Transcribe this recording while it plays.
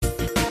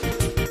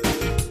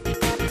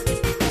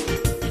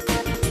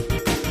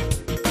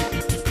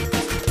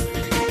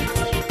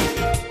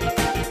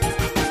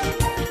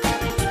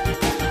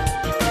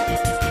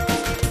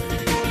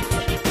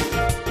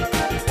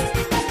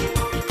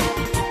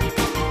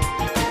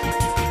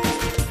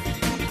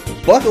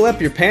Buckle up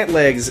your pant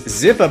legs,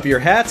 zip up your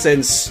hats,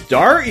 and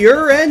start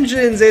your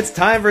engines. It's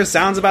time for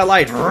Sounds About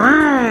Light, a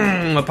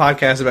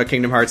podcast about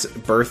Kingdom Hearts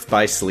Birth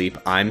by Sleep.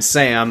 I'm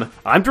Sam.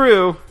 I'm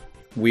Drew.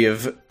 We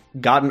have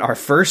gotten our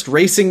first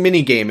racing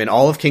minigame in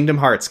all of Kingdom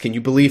Hearts. Can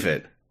you believe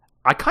it?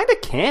 I kind of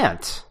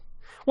can't.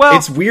 Well,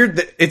 it's weird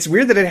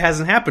that it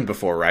hasn't happened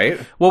before, right?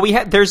 Well,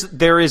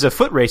 there is a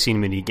foot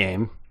racing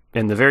minigame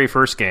in the very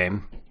first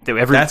game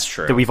that's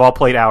true. That we've all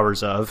played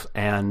hours of,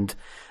 and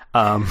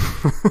but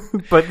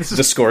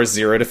the score is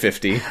 0 to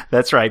 50.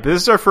 That's right.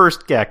 This is our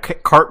first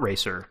kart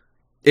racer.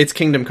 It's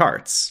Kingdom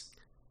Hearts.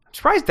 I'm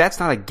surprised that's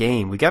not a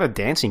game. We got a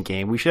dancing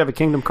game. We should have a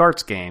Kingdom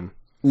Hearts game.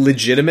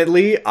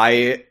 Legitimately,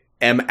 I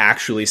am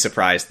actually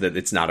surprised that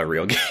it's not a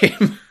real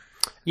game.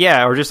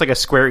 Yeah, or just like a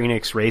Square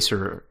Enix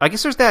racer. I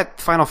guess there's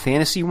that Final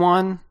Fantasy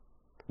one.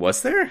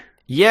 Was there?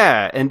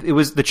 Yeah, and it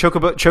was the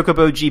Chocobo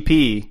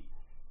GP.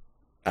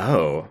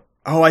 Oh,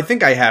 I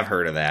think I have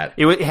heard of that.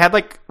 It had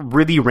like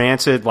really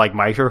rancid like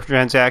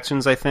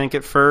microtransactions, I think,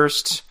 at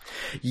first.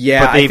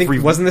 Yeah, I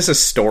think wasn't this a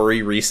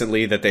story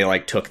recently that they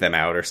like took them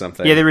out or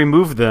something? Yeah, they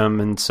removed them,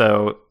 and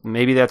so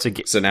maybe that's a.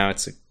 So now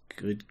it's a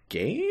good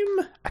game.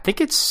 I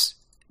think it's.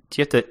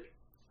 Do you have to?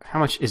 How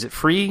much is it?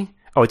 Free?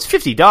 Oh, it's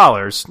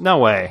 $50. No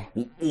way.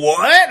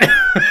 What?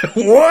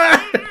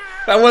 What?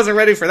 I wasn't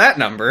ready for that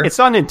number. It's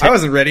on Nintendo. I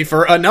wasn't ready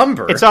for a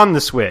number. It's on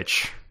the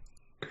Switch.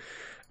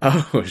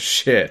 Oh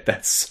shit!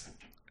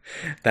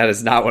 That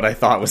is not what I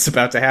thought was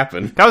about to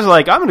happen. I was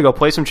like, I'm going to go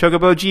play some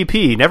Chocobo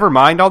GP. Never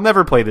mind, I'll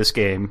never play this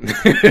game.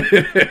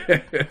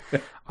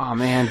 Oh,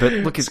 man, but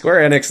look at...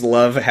 Square Enix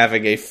love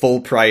having a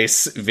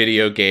full-price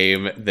video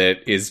game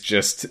that is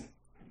just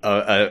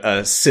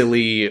a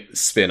silly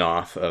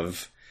spin-off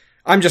of...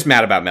 I'm just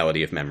mad about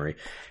Melody of Memory.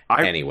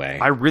 Anyway.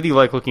 I really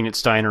like looking at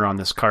Steiner on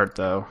this cart,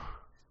 though.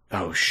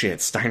 Oh,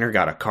 shit. Steiner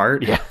got a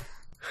cart? Yeah.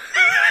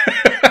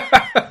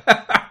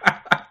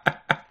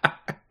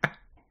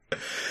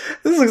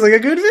 This looks like a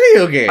good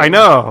video game. I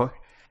know.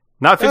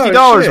 Not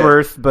 $50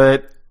 worth,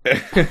 but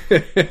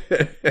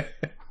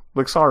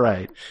looks all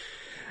right.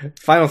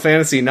 Final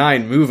Fantasy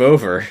IX, move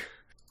over.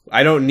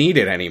 I don't need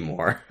it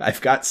anymore.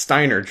 I've got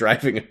Steiner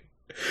driving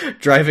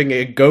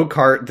a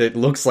go-kart that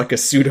looks like a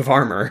suit of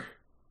armor.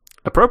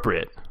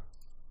 Appropriate.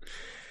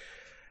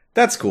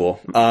 That's cool.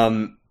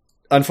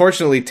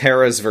 Unfortunately,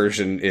 Terra's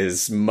version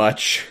is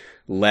much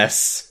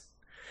less...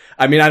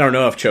 I mean, I don't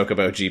know if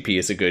Chocobo GP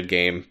is a good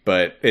game,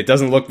 but it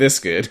doesn't look this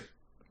good.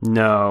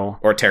 No.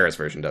 Or Terra's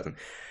version doesn't.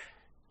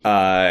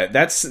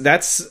 That's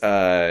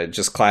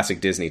just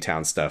classic Disney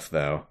Town stuff,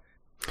 though.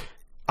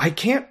 I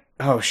can't...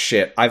 Oh,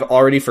 shit. I've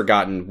already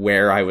forgotten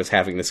where I was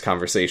having this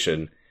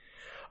conversation.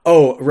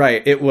 Oh,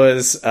 right. It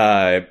was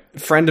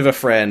friend of a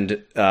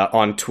friend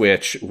on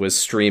Twitch was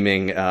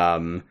streaming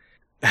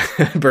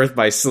Birth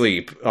by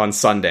Sleep on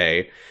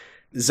Sunday.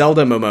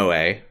 Zelda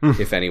Momoe,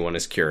 if anyone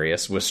is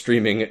curious, was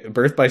streaming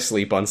Birth by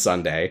Sleep on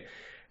Sunday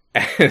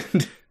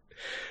and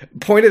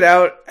pointed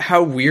out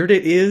how weird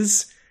it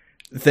is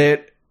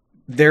that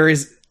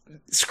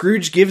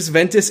Scrooge gives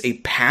Ventus a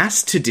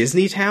pass to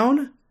Disney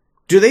Town?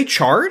 Do they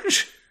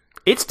charge?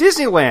 It's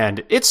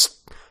Disneyland.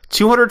 It's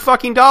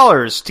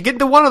 $200 to get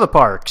into one of the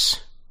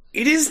parks.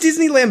 It is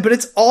Disneyland, but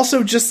it's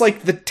also just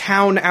like the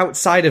town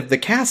outside of the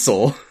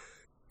castle.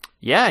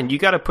 Yeah, and you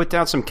gotta put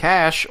down some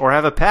cash or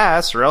have a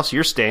pass or else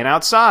you're staying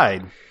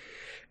outside.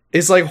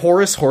 It's like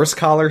Horace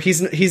Horsecollar.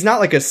 He's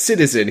not like a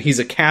citizen, he's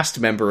a cast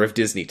member of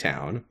Disney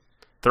Town.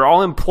 They're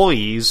all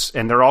employees,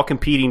 and they're all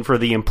competing for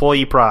the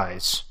employee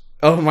prize.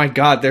 Oh my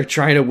god, they're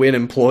trying to win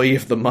Employee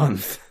of the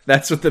Month.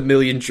 That's what the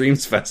Million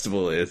Dreams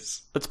Festival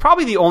is. That's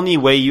probably the only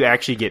way you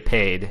actually get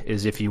paid,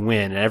 is if you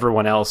win, and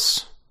everyone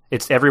else...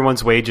 It's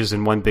everyone's wages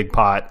in one big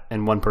pot,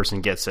 and one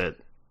person gets it.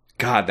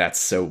 God, that's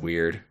so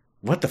weird.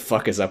 What the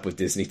fuck is up with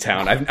Disney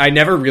Town? I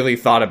never really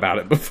thought about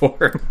it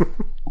before.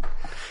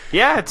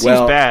 Yeah, it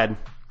seems bad.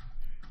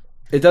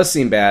 It does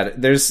seem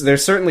bad.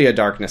 There's certainly a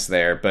darkness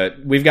there, but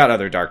we've got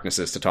other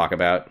darknesses to talk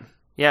about.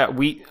 Yeah,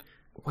 we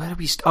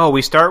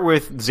start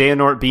with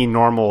Xehanort being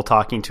normal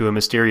talking to a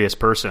mysterious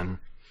person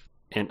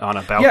on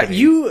a balcony.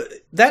 Yeah,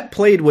 that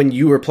played when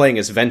you were playing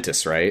as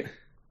Ventus, right?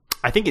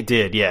 I think it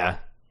did, yeah.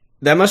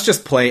 That must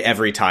just play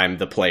every time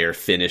the player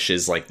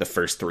finishes, like, the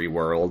first 3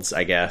 worlds,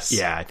 I guess.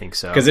 Yeah, I think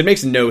so. Because it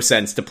makes no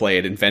sense to play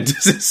it in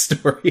Ventus's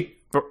story.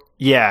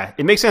 Yeah,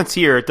 it makes sense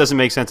here. It doesn't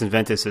make sense in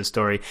Ventus's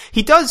story.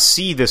 He does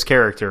see this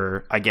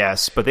character, I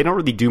guess, but they don't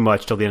really do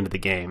much till the end of the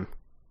game.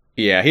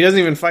 Yeah, he doesn't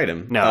even fight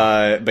him.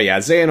 No. But yeah,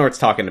 Xehanort's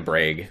talking to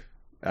Braig.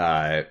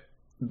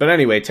 But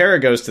anyway, Terra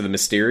goes to the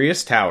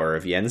mysterious tower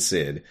of Yen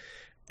Sid,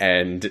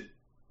 and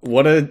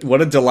what a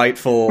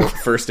delightful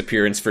first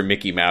appearance for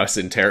Mickey Mouse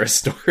in Terra's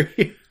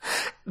story.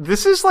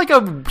 This is like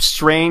a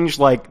strange,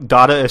 like,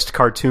 Dadaist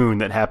cartoon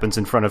that happens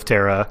in front of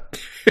Terra.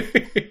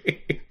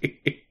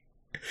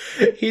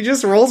 He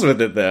just rolls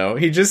with it, though.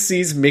 He just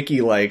sees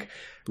Mickey, like,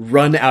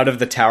 run out of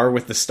the tower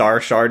with the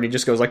star shard, and he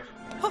just goes like...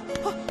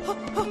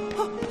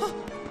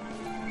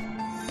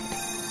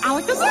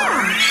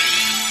 Alakazam!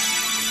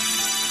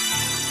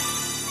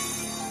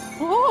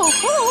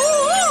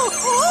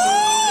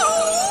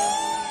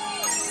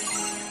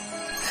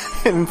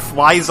 and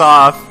flies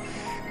off,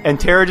 and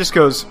Terra just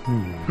goes,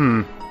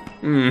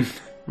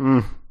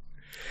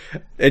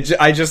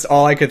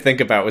 all I could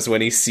think about was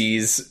when he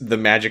sees the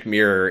magic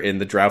mirror in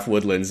the Drouth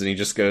Woodlands, and he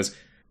just goes,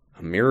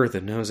 a mirror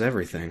that knows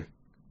everything.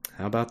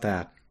 How about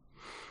that?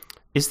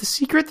 Is the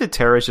secret that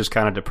Terra's just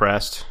kind of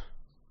depressed?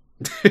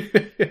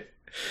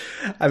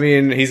 I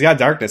mean, he's got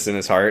darkness in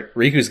his heart.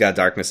 Riku's got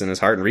darkness in his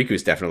heart, and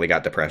Riku's definitely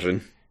got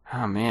depression.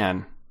 Oh,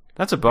 man.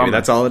 That's a bummer. Maybe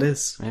that's all it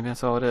is. Maybe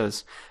that's all it is.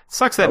 It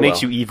sucks that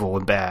makes you evil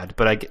and bad,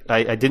 but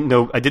I didn't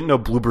know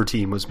Bloober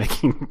Team was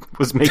making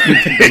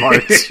Kingdom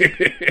Hearts.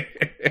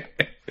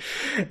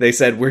 They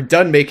said, we're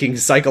done making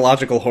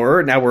psychological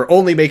horror, now we're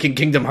only making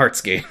Kingdom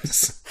Hearts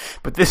games.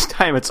 But this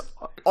time it's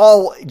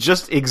all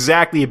just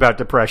exactly about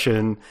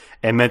depression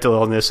and mental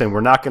illness, and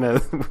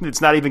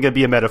it's not even gonna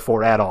be a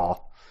metaphor at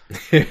all.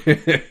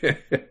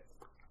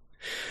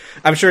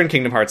 I'm sure in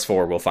Kingdom Hearts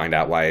 4 we'll find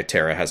out why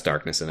Terra has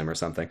darkness in him or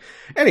something.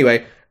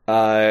 Anyway,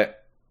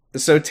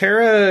 so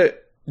Terra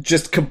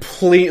just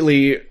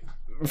completely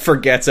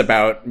forgets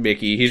about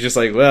Mickey. He's just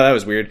like, well, that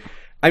was weird.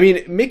 I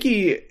mean,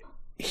 Mickey,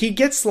 he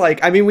gets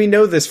like, I mean, we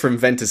know this from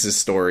Ventus's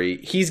story.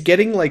 He's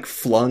getting like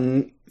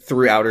flung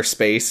through outer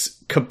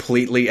space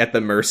completely at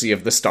the mercy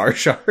of the Star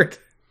Shard.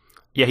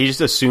 Yeah, he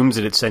just assumes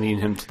that it's sending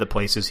him to the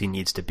places he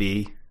needs to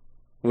be.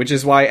 Which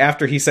is why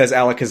after he says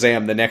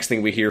Alakazam, the next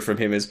thing we hear from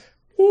him is,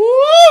 woo!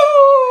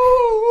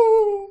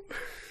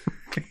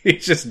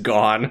 He's just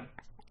gone.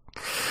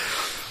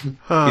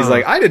 He's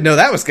like, I didn't know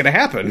that was going to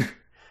happen.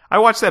 I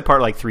watched that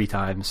part like 3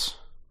 times.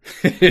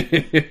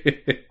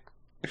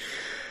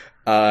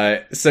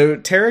 So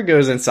Terra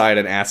goes inside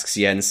and asks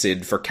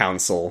Yensid for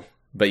counsel,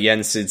 but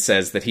Yensid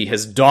says that he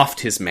has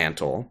doffed his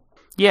mantle.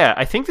 Yeah,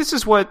 I think this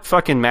is what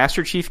fucking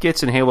Master Chief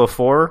gets in Halo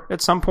 4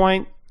 at some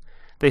point.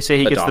 They say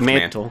he gets the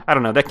mantle. I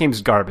don't know. That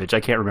game's garbage.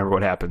 I can't remember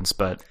what happens,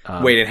 but...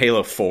 Wait, in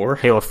Halo 4?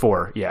 Halo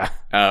 4, yeah.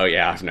 Oh,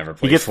 yeah, I've never played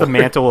 4. He gets the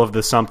mantle of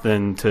the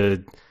something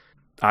to,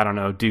 I don't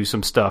know, do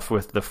some stuff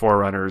with the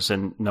Forerunners,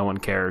 and no one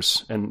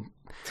cares. And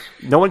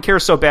no one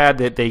cares so bad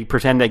that they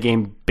pretend that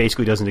game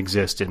basically doesn't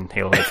exist in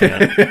Halo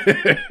Infinite.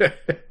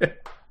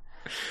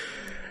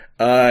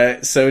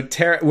 So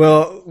Terra...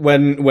 Well,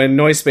 when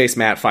Noise Space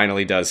Matt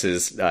finally does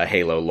his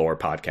Halo lore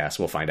podcast,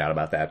 we'll find out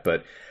about that,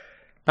 but...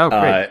 Oh,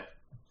 great.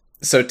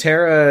 So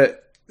Terra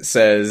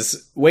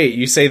says, wait,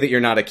 you say that you're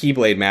not a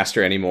Keyblade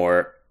master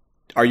anymore.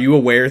 Are you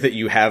aware that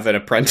you have an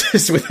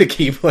apprentice with a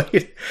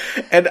Keyblade?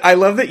 And I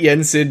love that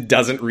Yensid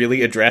doesn't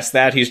really address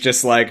that. He's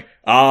just like,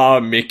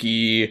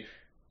 Mickey,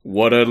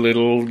 what a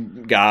little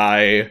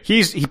guy.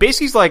 He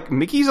basically's like,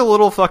 Mickey's a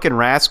little fucking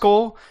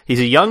rascal.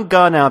 He's a young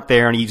gun out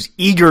there, and he's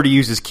eager to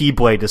use his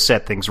Keyblade to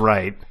set things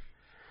right.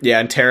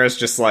 Yeah, and Terra's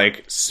just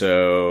like,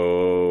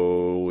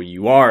 so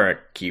you are a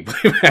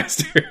Keyblade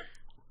master.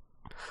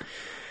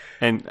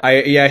 And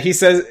he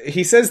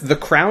says the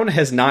crown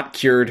has not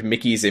cured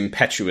Mickey's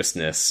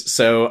impetuousness.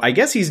 So I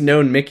guess he's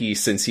known Mickey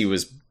since he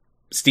was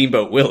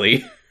Steamboat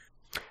Willie.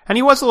 And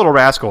he was a little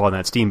rascal on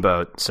that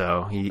steamboat,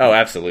 so he... Oh,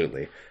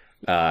 absolutely.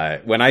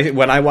 When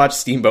I watch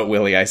Steamboat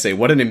Willie, I say,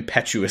 what an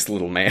impetuous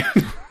little man.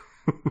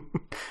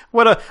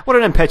 What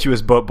an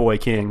impetuous boat boy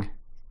king.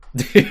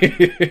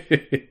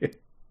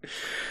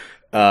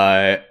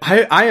 I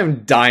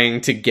am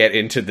dying to get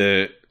into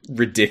the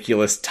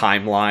ridiculous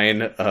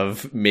timeline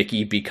of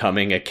Mickey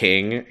becoming a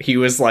king. He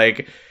was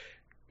like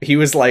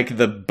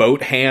the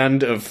boat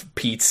hand of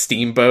Pete's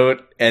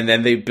steamboat, and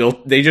then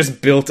they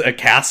just built a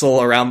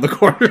castle around the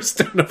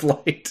cornerstone of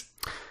light.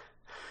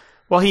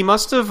 Well, he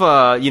must have,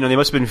 they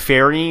must have been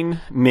ferrying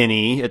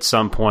Minnie at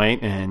some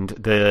point, and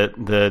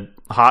the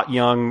hot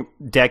young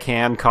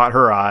deckhand caught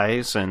her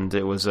eyes, and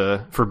it was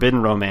a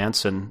forbidden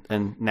romance,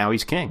 and now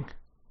he's king.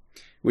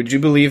 Would you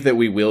believe that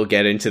we will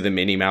get into the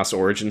Minnie Mouse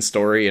origin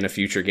story in a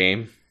future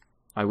game?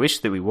 I wish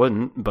that we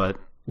wouldn't, but...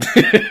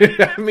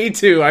 Me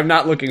too. I'm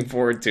not looking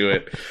forward to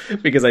it,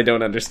 because I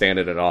don't understand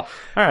it at all.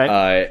 All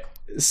right.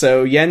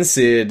 So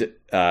Yensid,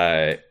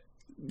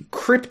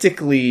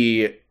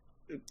 cryptically,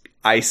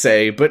 I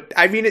say, but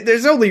I mean,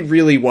 there's only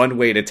really one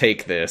way to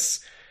take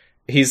this.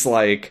 He's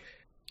like,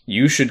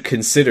 you should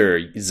consider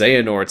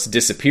Xehanort's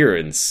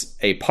disappearance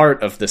a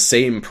part of the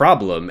same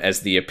problem as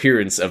the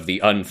appearance of the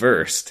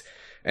unversed.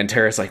 And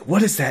Terra's like,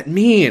 what does that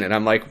mean? And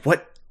I'm like,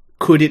 what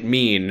could it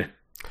mean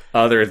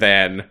other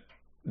than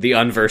the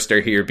unversed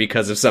are here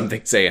because of something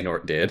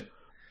Xehanort did?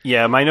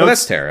 Yeah, my notes.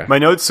 That's Terra. My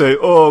notes say,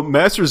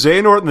 Master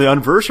Xehanort and the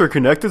unversed are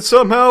connected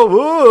somehow.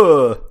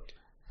 Ugh.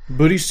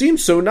 But he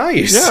seems so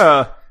nice.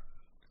 Yeah.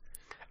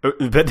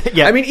 But,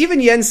 yeah. I mean, even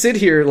Yensid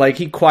here, like,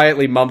 he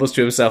quietly mumbles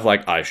to himself,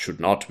 like, I should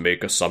not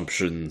make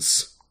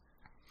assumptions.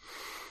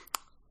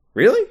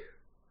 Really?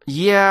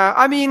 Yeah,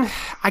 I mean,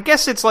 I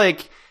guess it's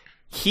like,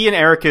 he and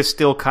Ericus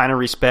still kind of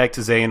respect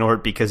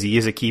Xehanort because he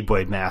is a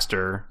Keyblade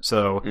master.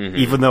 So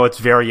even though it's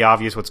very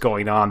obvious what's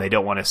going on, they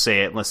don't want to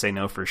say it unless they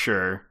know for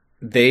sure.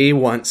 They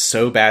want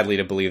so badly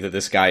to believe that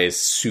this guy is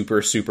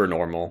super, super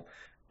normal.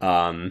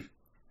 And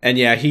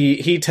yeah,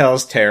 he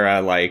tells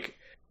Terra, like,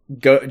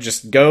 go,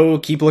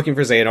 keep looking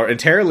for Xehanort. And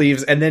Terra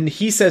leaves, and then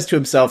he says to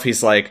himself,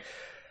 he's like,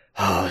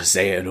 "Oh,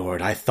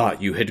 Xehanort, I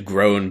thought you had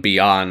grown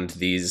beyond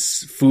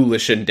these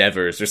foolish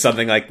endeavors," or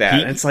something like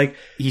that. And it's like,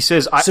 he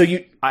says, I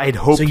had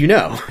hoped. So you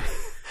know.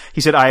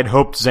 He said, "I had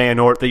hoped,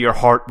 Xehanort, that your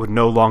heart would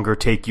no longer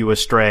take you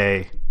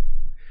astray."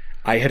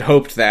 I had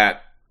hoped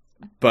that,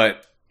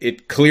 but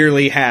it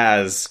clearly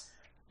has.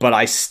 But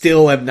I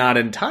still am not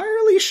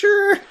entirely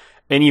sure.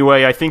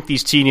 Anyway, I think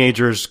these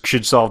teenagers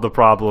should solve the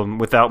problem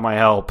without my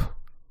help.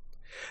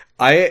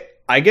 I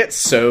get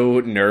so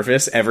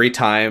nervous every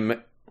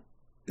time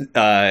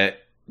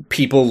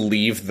people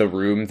leave the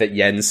room that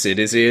Yen Sid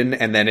is in,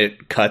 and then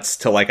it cuts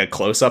to like a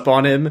close-up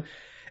on him.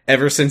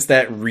 Ever since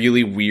that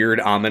really weird,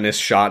 ominous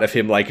shot of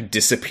him like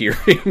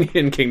disappearing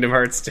in Kingdom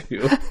Hearts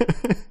 2.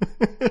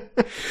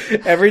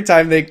 Every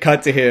time they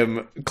cut to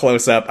him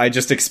close up, I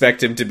just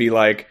expect him to be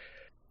like,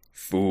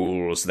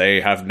 "Fools,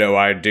 they have no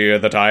idea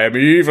that I am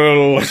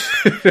evil."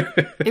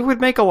 It would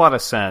make a lot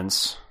of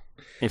sense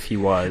if he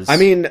was. I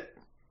mean,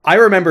 I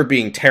remember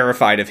being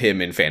terrified of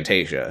him in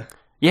Fantasia.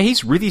 Yeah,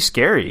 he's really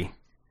scary.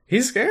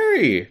 He's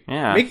scary.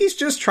 Yeah. Mickey's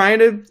just trying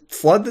to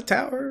flood the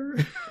tower.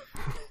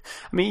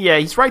 I mean, yeah,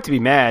 he's right to be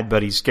mad,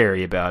 but he's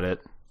scary about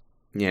it.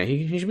 Yeah,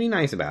 he should be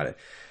nice about it.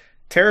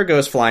 Terra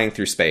goes flying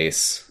through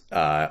space,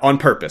 on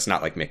purpose,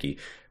 not like Mickey.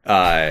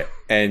 And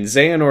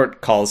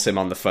Xehanort calls him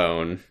on the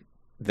phone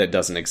that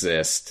doesn't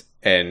exist.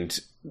 And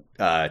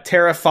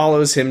Terra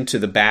follows him to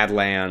the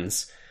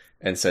Badlands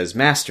and says,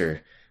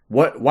 "Master,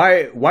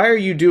 why are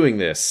you doing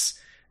this?"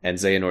 And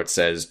Xehanort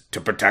says,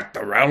 "To protect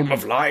the realm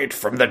of light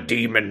from the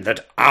demon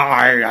that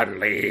I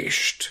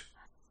unleashed."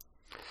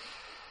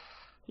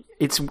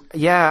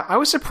 I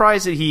was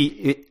surprised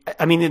that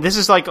I mean, this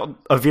is like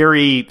a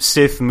very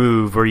Sith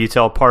move where you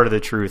tell part of the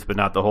truth, but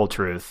not the whole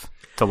truth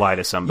to lie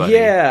to somebody.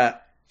 Yeah,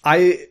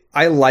 I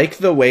like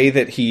the way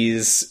that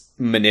he's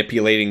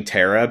manipulating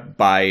Terra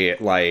by,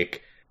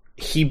 like,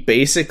 he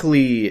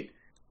basically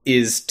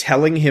is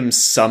telling him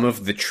some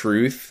of the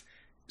truth,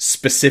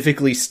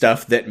 specifically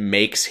stuff that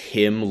makes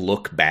him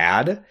look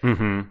bad,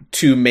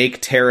 to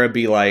make Terra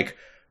be like,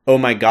 "Oh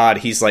my god,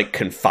 he's like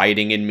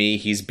confiding in me,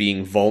 he's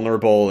being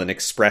vulnerable and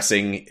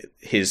expressing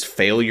his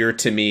failure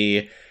to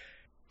me."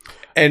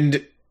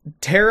 And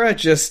Terra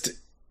just,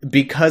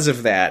 because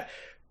of that,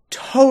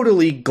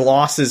 totally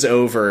glosses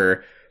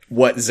over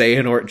what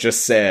Xehanort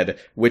just said,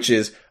 which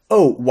is,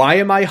 "Oh, why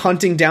am I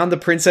hunting down the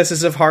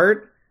princesses of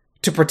heart?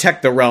 To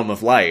protect the realm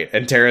of light."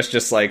 And Terra's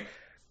just like,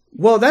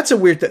 "Well, that's a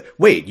weird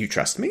wait, you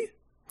trust me?"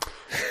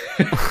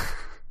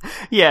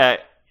 Yeah,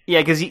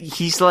 because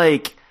he's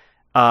like,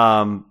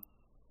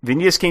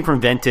 Vanitas came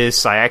from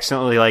Ventus. I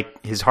accidentally,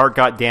 like, his heart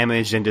got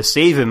damaged, and to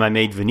save him, I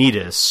made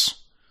Vanitas.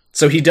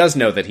 So he does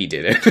know that he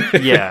did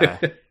it. Yeah.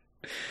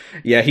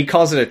 Yeah, he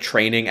calls it a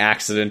training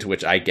accident,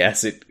 which I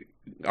guess it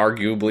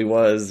arguably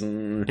was.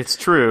 It's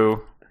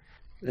true.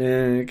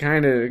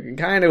 Kind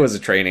of was a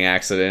training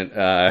accident.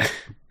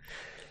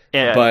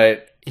 Yeah,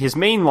 but his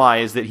main lie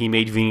is that he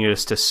made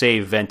Venus to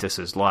save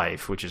Ventus's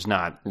life, which is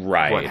not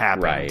what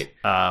happened. Right.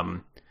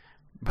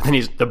 But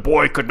then the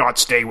boy could not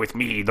stay with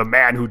me, the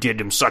man who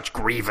did him such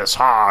grievous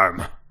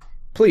harm.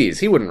 Please,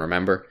 he wouldn't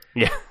remember.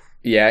 Yeah.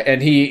 Yeah,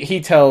 and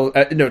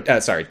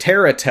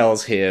Terra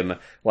tells him,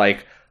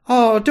 like,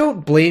 "Oh,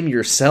 don't blame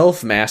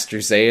yourself, Master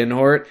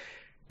Xehanort."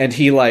 And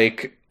he,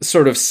 like,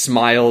 sort of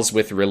smiles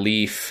with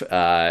relief,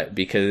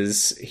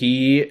 because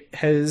he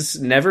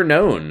has never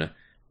known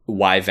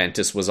why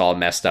Ventus was all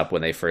messed up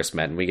when they first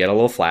met, and we get a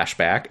little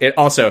flashback. It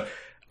also,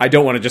 I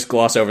don't want to just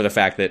gloss over the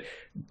fact that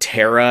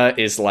Terra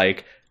is,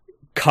 like,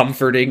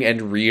 comforting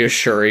and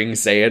reassuring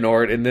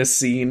Xehanort in this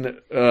scene.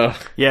 Ugh.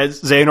 Yeah,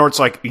 Xehanort's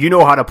like, "You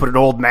know how to put an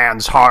old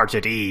man's heart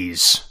at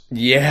ease."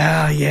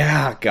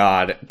 Yeah,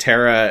 God.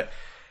 Terra,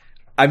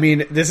 I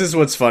mean, this is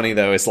what's funny,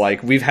 though, is,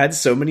 like, we've had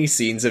so many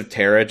scenes of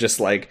Terra just,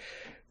 like,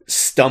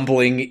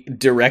 stumbling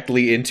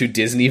directly into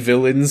Disney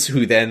villains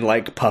who then,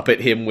 like,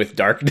 puppet him with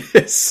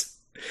darkness.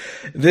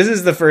 This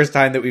is the first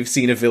time that we've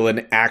seen a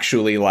villain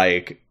actually,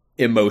 like,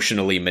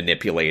 emotionally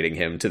manipulating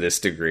him to this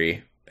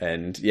degree.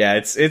 And yeah,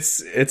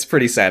 it's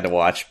pretty sad to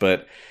watch,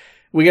 but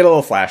we get a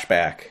little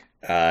flashback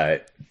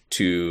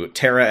to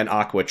Terra and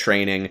Aqua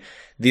training.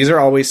 These are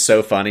always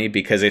so funny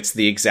because it's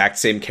the exact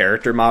same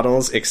character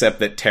models, except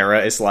that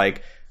Terra is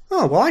like,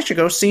 "Oh, well, I should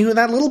go see who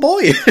that little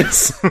boy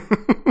is."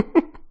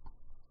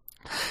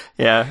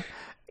 Yeah,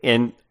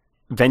 and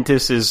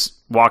Ventus is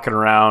walking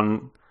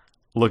around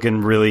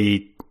looking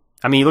really...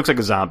 I mean, he looks like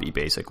a zombie,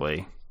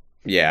 basically.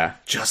 Yeah,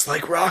 just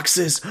like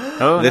Roxas.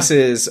 Oh, this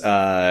is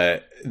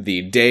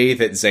the day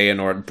that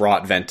Xehanort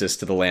brought Ventus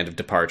to the land of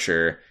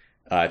departure.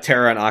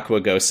 Terra and Aqua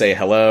go say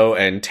hello,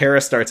 and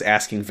Terra starts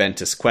asking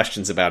Ventus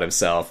questions about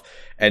himself,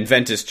 and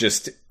Ventus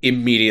just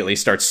immediately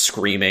starts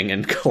screaming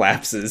and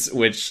collapses,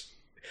 which,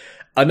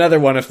 another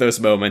one of those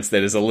moments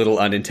that is a little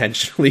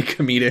unintentionally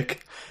comedic.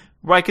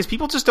 Right, because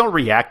people just don't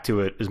react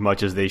to it as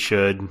much as they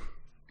should.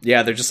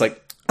 Yeah, they're just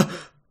like...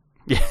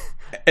 Yeah.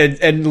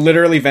 And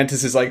literally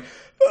Ventus is like...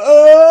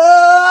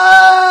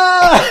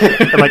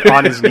 And, like,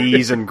 on his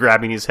knees and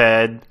grabbing his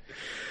head.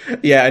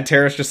 Yeah, and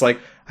Terra's just like,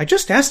 "I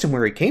just asked him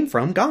where he came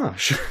from,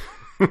 gosh."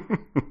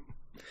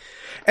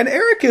 And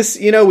Ericus,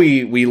 you know,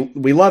 we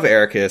love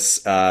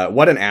Ericus.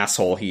 What an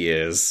asshole he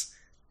is.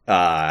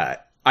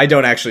 I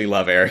don't actually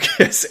love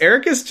Ericus.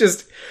 Ericus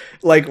just,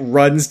 like,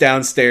 runs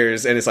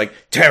downstairs and is like,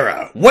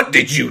 Tara, what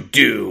did you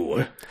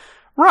do?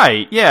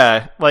 Right,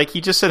 yeah. Like,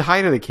 he just said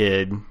hi to the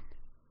kid.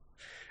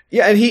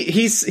 Yeah, and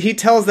he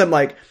tells them,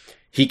 like,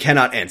 he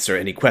cannot answer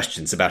any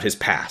questions about his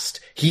past.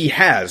 He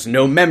has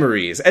no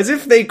memories, as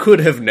if they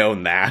could have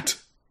known that.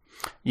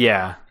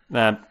 Yeah,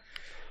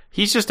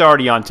 he's just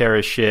already on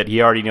Tara's shit.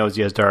 He already knows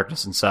he has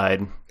darkness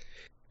inside.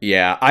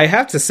 Yeah, I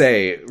have to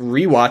say,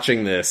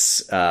 rewatching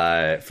this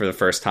for the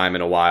first time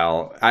in a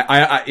while,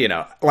 I you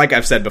know, like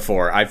I've said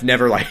before, I've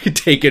never like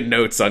taken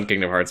notes on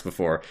Kingdom Hearts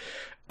before.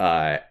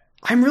 I'm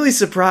really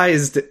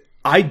surprised.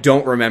 I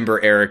don't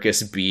remember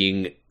Ericus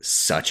being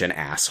such an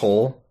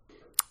asshole.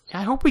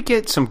 I hope we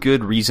get some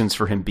good reasons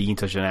for him being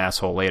such an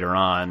asshole later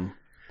on.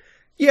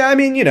 Yeah, I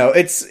mean, you know,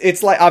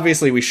 it's like,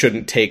 obviously we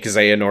shouldn't take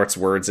Xehanort's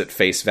words at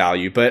face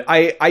value, but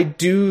I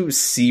do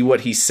see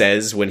what he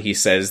says when he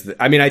says,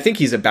 I mean, I think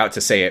he's about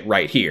to say it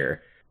right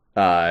here,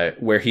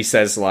 where he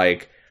says,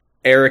 like,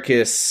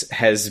 Ericus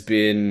has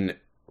been,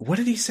 what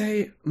did he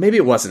say? Maybe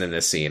it wasn't in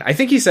this scene. I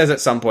think he says at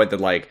some point that,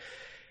 like,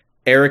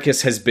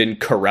 Ericus has been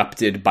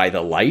corrupted by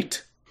the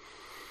light.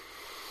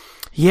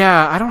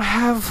 Yeah, I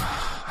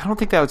don't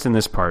think that was in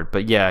this part,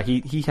 but yeah,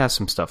 he has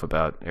some stuff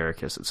about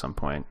Ericus at some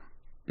point.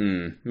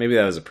 Maybe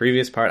that was a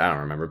previous part. I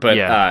don't remember, but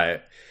yeah.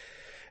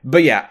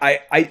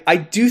 I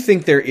do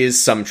think there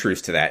is some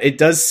truth to that. It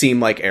does seem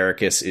like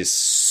Ericus is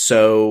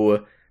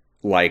so,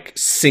 like,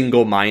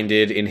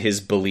 single-minded in his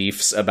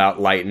beliefs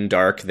about light and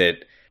dark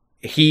that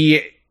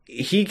he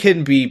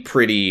can be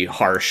pretty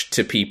harsh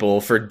to people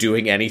for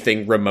doing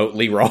anything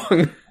remotely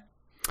wrong.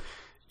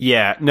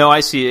 Yeah, no, I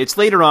see. It's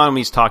later on when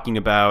he's talking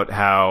about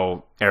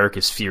how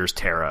Ericus fears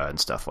Terra and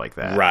stuff like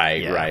that.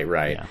 Right.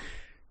 Yeah.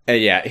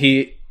 Yeah,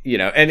 he. You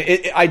know, and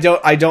I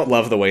don't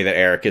love the way that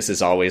Ericus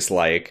is always,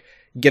 like,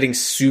 getting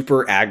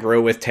super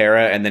aggro with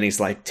Terra, and then he's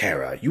like,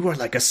 Terra, you are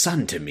like a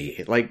son to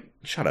me. Like,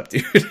 shut up,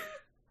 dude.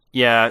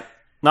 Yeah,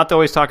 not to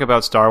always talk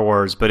about Star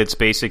Wars, but it's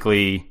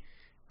basically,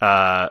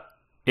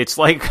 it's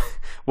like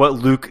what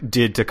Luke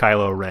did to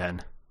Kylo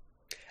Ren.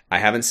 I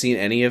haven't seen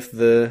any of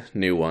the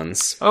new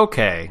ones.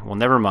 Okay, well,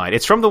 never mind.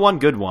 It's from the one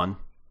good one.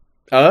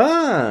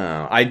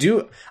 Oh, I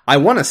do. I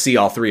want to see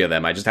all three of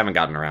them. I just haven't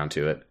gotten around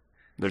to it.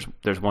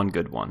 There's one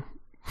good one.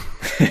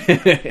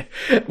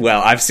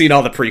 Well, I've seen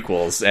all the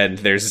prequels, and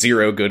there's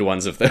 0 good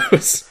ones of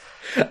those.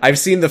 I've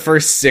seen the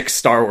first 6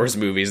 Star Wars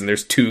movies, and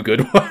there's 2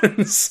 good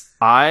ones.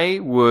 I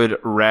would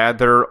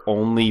rather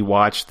only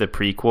watch the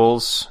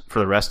prequels for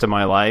the rest of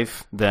my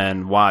life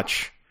than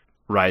watch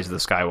Rise of the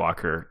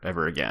Skywalker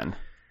ever again.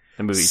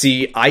 The movie.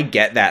 See, I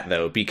get that,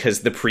 though,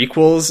 because the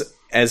prequels,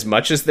 as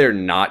much as they're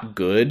not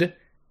good,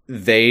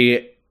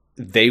 they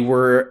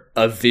were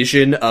a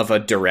vision of a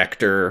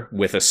director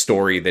with a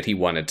story that he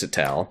wanted to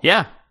tell.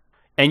 Yeah.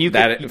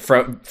 And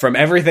from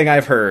everything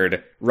I've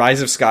heard,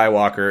 Rise of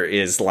Skywalker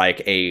is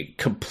like a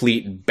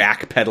complete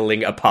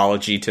backpedaling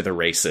apology to the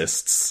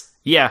racists.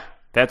 Yeah,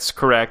 that's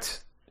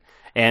correct.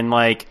 And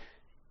like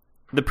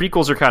the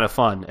prequels are kind of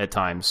fun at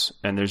times,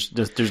 and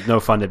there's no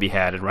fun to be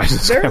had in Rise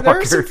of Skywalker.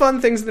 There are some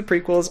fun things in the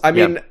prequels. I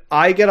mean,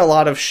 I get a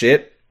lot of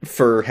shit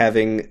for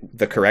having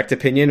the correct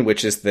opinion,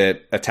 which is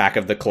that Attack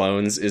of the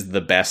Clones is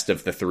the best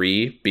of the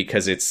 3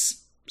 because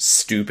it's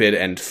stupid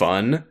and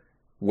fun,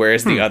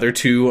 whereas the other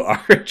 2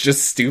 are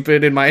just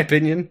stupid, in my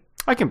opinion.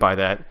 I can buy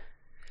that.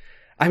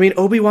 I mean,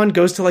 Obi-Wan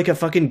goes to, like, a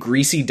fucking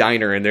greasy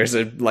diner, and there's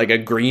a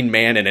green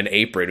man in an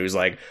apron who's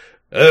like,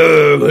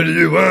 "Oh, what do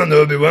you want,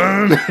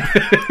 Obi-Wan?"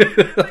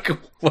 Like,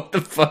 what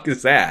the fuck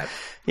is that?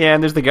 Yeah,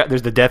 and there's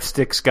the Death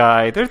Sticks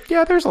guy.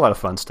 There's a lot of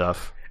fun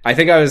stuff. I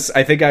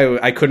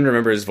couldn't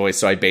remember his voice,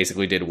 so I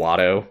basically did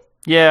Watto.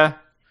 Yeah,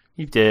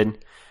 you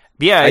did.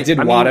 Yeah, I did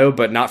Watto,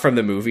 but not from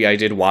the movie. I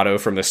did Watto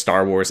from the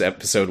Star Wars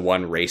Episode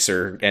 1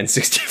 Racer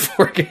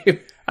N64 game.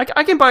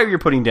 I can buy what you're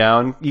putting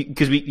down,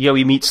 because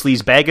we meet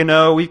Sleaze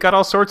Bagano. We've got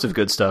all sorts of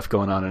good stuff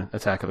going on in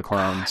Attack of the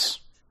Clones.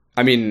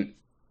 I mean,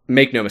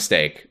 make no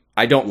mistake,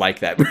 I don't like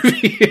that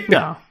movie.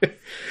 No.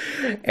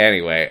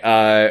 Anyway,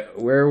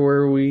 where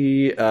were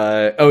we?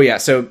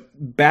 So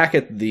back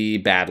at the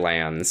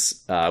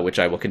Badlands, which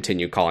I will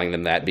continue calling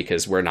them that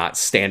because we're not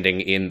standing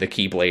in the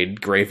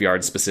Keyblade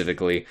graveyard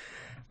specifically.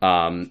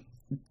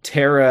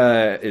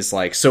 Terra is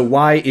like, so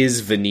why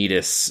is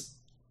Vanitas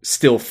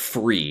still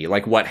free?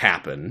 Like, what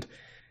happened?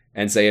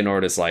 And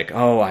Xehanort is like,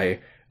 oh,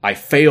 I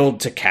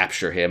failed to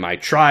capture him. I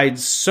tried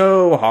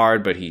so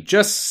hard, but he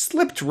just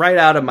slipped right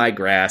out of my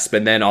grasp,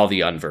 and then all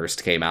the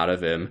Unversed came out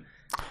of him.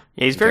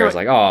 Yeah, he's very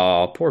like,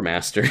 oh, poor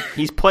master.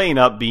 He's playing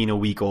up being a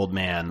weak old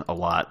man a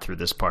lot through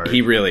this part.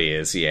 He really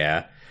is,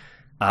 yeah.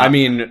 I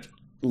mean,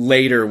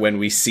 later when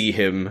we see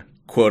him,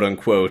 quote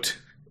unquote,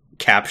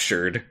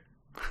 captured.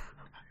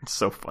 It's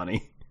so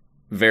funny.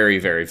 Very,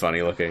 very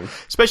funny looking.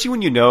 Especially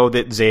when you know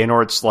that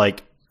Xehanort's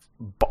like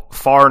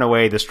far and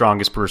away the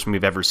strongest person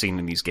we've ever seen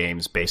in these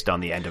games based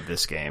on the end of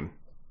this game.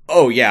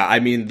 Oh, yeah. I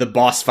mean, the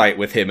boss fight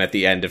with him at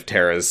the end of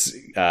Terra's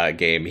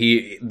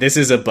game, this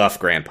is a buff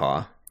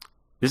grandpa.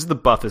 This is the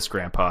buffest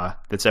grandpa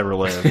that's ever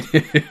lived.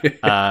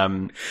 I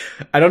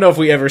don't know if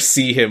we ever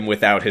see him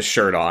without his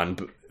shirt on,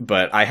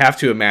 but I have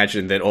to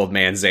imagine that old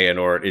man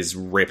Xehanort is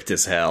ripped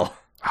as hell.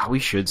 Oh, we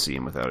should see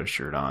him without his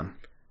shirt on.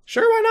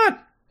 Sure, why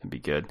not? It'd be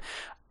good.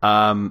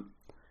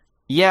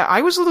 Yeah,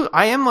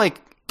 I am like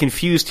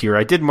confused here.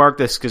 I did mark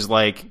this because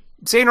like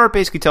Xehanort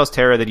basically tells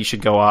Terra that he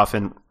should go off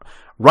and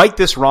right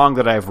this wrong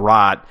that I've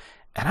wrought,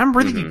 and I'm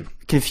really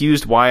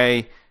confused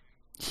why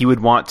he would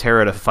want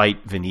Terra to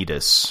fight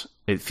Vanitas.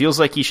 It feels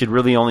like he should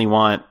really only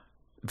want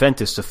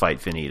Ventus to fight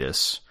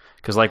Vanitas.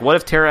 Because, like, what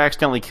if Terra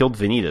accidentally killed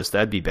Vanitas?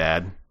 That'd be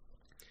bad.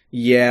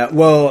 Yeah,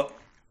 well,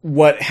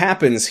 what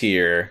happens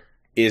here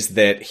is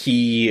that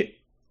he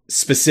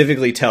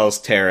specifically tells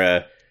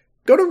Terra,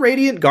 go to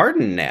Radiant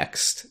Garden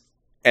next.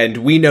 And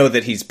we know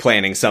that he's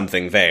planning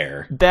something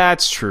there.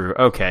 That's true.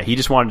 Okay, he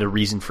just wanted a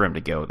reason for him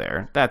to go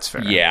there. That's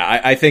fair.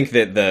 Yeah, I think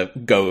that the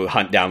go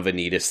hunt down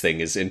Vanitas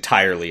thing is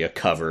entirely a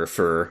cover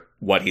for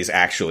what he's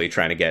actually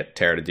trying to get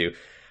Terra to do.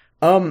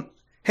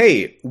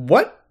 Hey,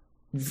 what?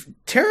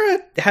 Terra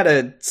had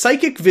a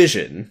psychic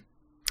vision.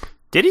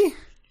 Did he?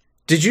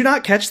 Did you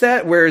not catch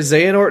that? Where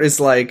Xehanort is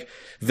like,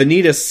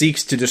 Vanitas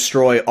seeks to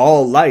destroy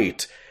all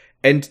light,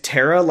 and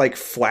Terra, like,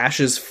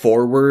 flashes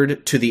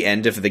forward to the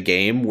end of the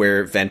game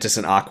where Ventus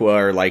and Aqua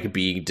are, like,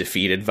 being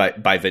defeated by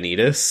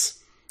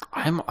Vanitas.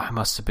 I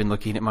must have been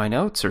looking at my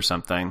notes or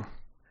something.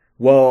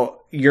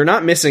 Well, you're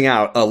not missing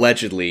out,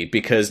 allegedly,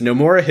 because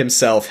Nomura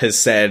himself has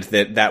said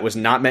that that was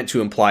not meant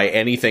to imply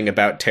anything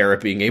about Terra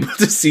being able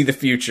to see the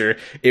future.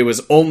 It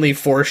was only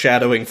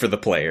foreshadowing for the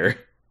player.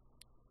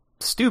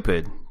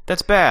 Stupid.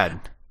 That's bad.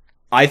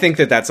 I think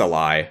that that's a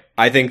lie.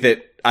 I think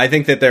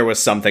that there was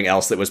something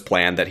else that was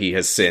planned that he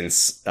has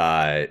since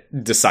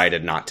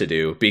decided not to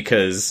do,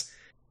 because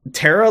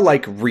Terra,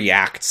 like,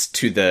 reacts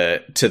to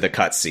the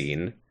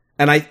cutscene.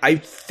 And I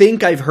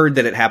think I've heard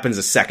that it happens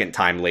a second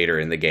time later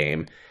in the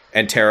game.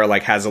 And Terra,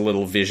 like, has a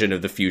little vision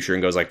of the future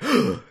and goes like,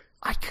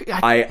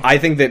 I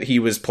think that he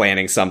was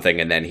planning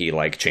something and then he,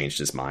 like, changed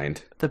his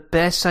mind. The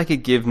best I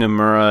could give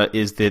Nomura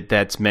is that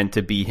that's meant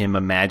to be him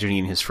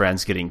imagining his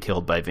friends getting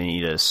killed by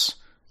Vanitas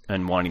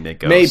and wanting to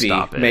go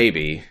stop it.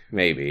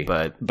 Maybe.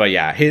 But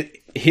yeah,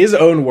 his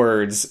own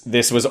words,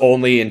 this was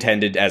only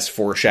intended as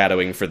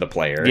foreshadowing for the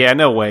player. Yeah,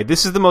 no way.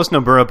 This is the most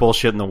Nomura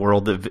bullshit in the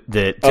world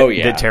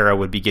that Terra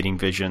would be getting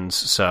visions,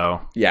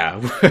 so.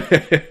 Yeah.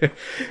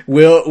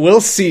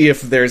 We'll see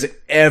if there's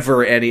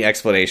ever any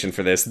explanation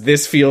for this.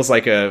 This feels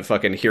like a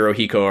fucking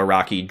Hirohiko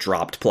Araki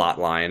dropped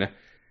plotline.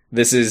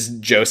 This is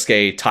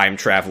Josuke time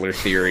traveler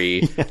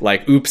theory. Yeah.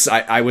 Like, oops,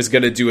 I was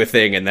gonna do a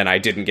thing and then I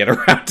didn't get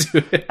around to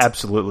it.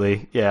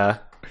 Absolutely, yeah.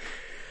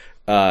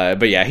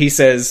 But yeah, he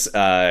says,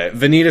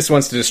 Vanitas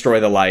wants to destroy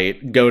the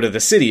light, go to the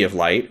City of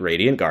Light,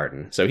 Radiant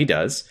Garden. So he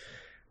does.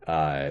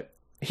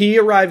 He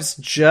arrives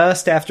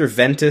just after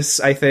Ventus,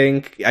 I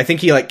think. I think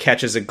he, like,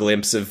 catches a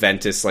glimpse of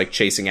Ventus, like,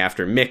 chasing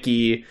after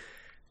Mickey.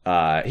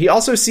 He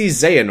also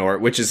sees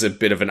Xehanort, which is a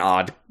bit of an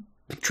odd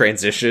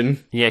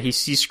transition. Yeah, he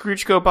sees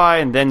Scrooge go by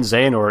and then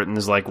Xehanort and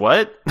is like,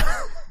 what?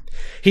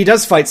 He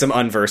does fight some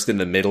Unversed in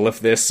the middle of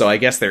this, so I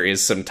guess there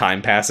is some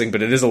time passing,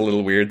 but it is a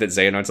little weird that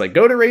Xehanort's like,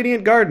 go to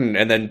Radiant Garden,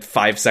 and then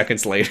 5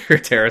 seconds later,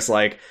 Terra's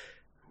like,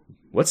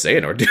 what's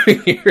Xehanort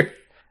doing here?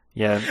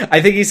 Yeah.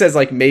 I think he says,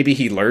 like, maybe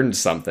he learned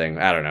something.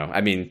 I don't know.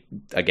 I mean,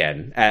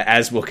 again,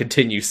 as we'll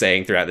continue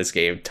saying throughout this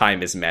game,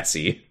 time is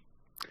messy.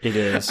 It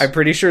is. I'm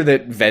pretty sure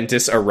that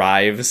Ventus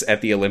arrives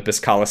at the Olympus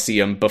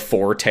Coliseum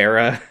before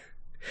Terra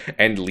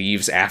and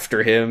leaves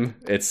after him.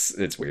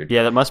 It's weird.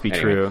 Yeah, that must be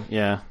true.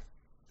 Yeah.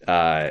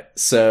 I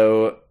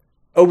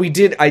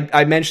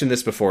mentioned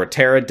this before.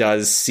 Terra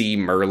does see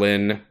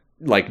Merlin,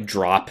 like,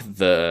 drop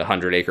the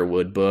 100 Acre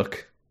Wood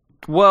book.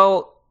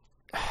 Well,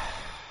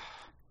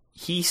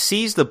 he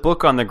sees the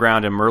book on the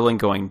ground and Merlin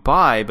going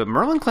by, but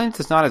Merlin claims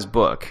it's not his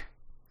book.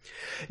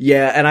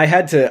 Yeah, and I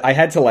had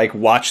to like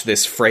watch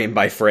this frame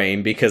by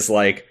frame because,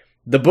 like,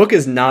 the book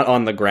is not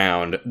on the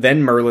ground.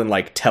 Then Merlin,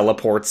 like,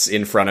 teleports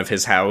in front of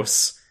his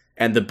house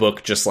and the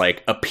book just,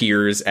 like,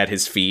 appears at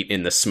his feet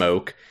in the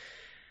smoke.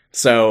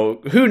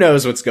 So, who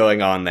knows what's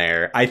going on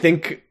there? I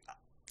think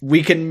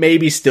we can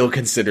maybe still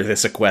consider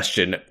this a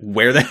question.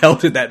 Where the hell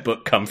did that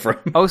book come from?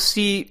 Oh,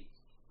 see,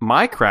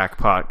 my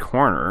crackpot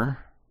corner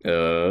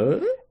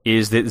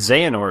is that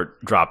Xehanort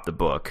dropped the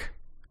book.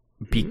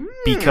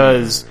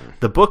 Because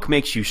the book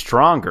makes you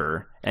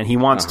stronger, and he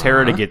wants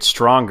Terra to get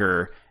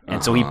stronger,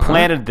 and so he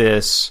planted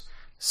this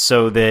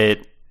so that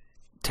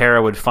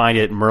Terra would find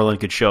it and Merlin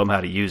could show him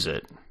how to use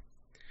it.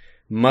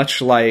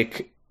 Much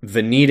like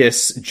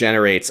Vanitas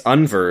generates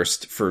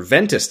Unversed for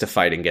Ventus to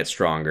fight and get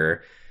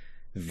stronger,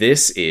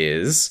 this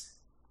is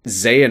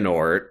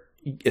Xehanort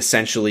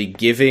essentially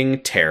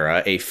giving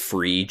Terra a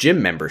free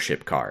gym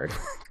membership card.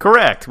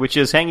 Correct, which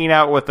is hanging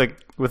out with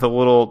a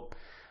little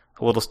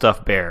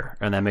stuffed bear,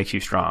 and that makes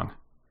you strong.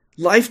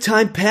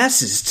 Lifetime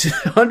passes to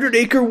 100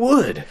 Acre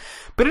Wood.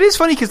 But it is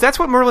funny because that's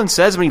what Merlin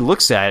says when he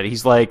looks at it.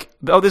 He's like,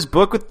 "Oh, this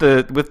book with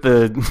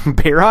the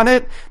bear on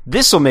it,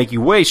 this will make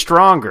you way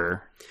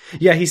stronger."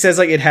 Yeah, he says,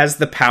 like, it has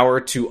the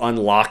power to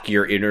unlock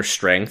your inner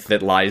strength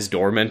that lies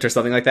dormant or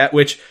something like that,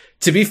 which,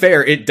 to be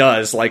fair, it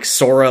does. Like,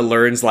 Sora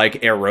learns,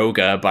 like,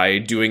 Eroga by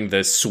doing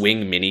the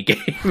swing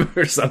minigame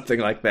or something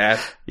like that.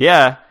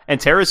 Yeah,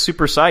 and Terra's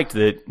super psyched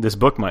that this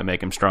book might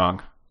make him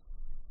strong.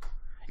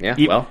 Yeah,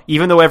 well,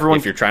 even though everyone,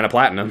 if you're trying to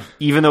platinum.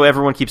 Even though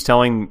everyone keeps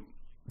telling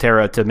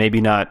Terra to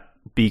maybe not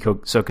be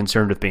so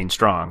concerned with being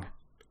strong.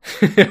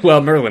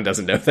 Well, Merlin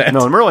doesn't know that.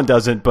 No, Merlin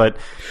doesn't, but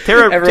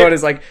Terra... Everyone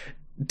is like,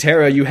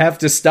 Terra, you have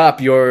to stop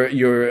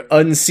your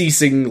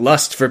unceasing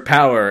lust for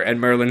power.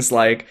 And Merlin's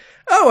like,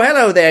 oh,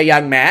 hello there,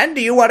 young man.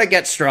 Do you want to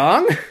get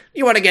strong?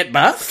 You want to get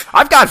buff?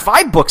 I've got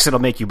 5 books that'll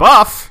make you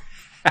buff.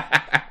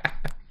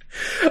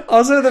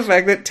 Also, the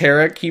fact that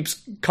Terra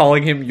keeps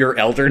calling him your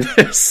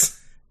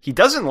elderness. He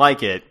doesn't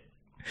like it.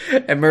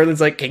 And Merlin's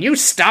like, can you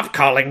stop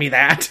calling me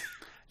that?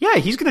 Yeah,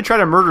 he's going to try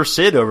to murder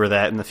Sid over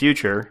that in the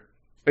future.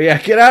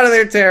 Yeah, get out of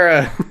there,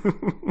 Terra.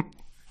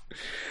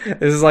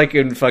 This is like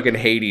in fucking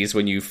Hades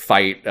when you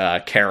fight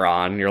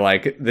Charon. You're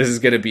like, this is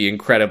going to be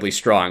incredibly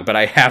strong, but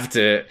I have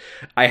to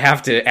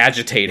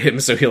agitate him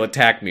so he'll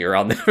attack me, or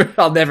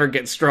I'll never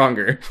get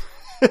stronger.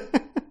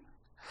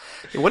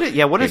 What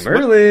if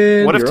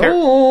Merlin? You're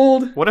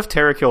old. What if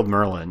Terra killed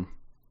Merlin?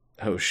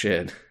 Oh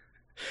shit,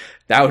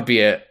 that would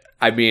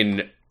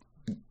be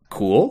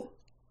cool.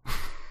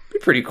 Be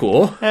pretty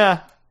cool. Yeah,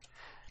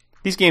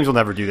 these games will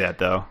never do that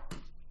though.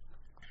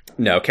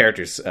 No,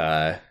 characters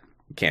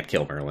can't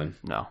kill Merlin.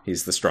 No.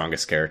 He's the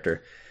strongest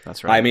character.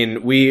 That's right. I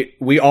mean,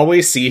 we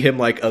always see him,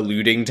 like,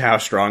 alluding to how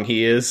strong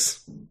he is,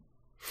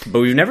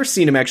 but we've never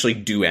seen him actually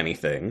do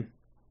anything.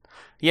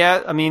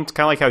 Yeah, I mean, it's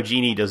kind of like how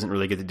Genie doesn't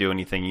really get to do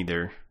anything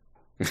either.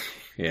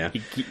 Yeah.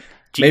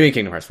 Maybe in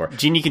Kingdom Hearts 4.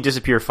 Genie can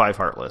disappear 5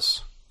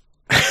 heartless.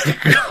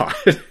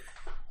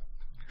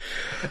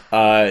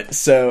 God.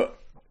 So,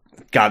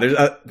 God,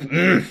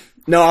 there's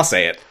no, I'll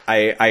say it.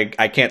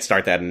 I can't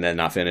start that and then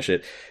not finish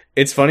it.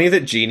 It's funny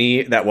that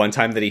Genie, that one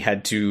time that he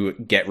had to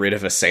get rid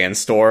of a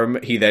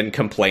sandstorm, he then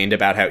complained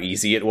about how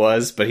easy it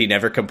was, but he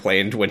never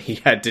complained when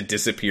he had to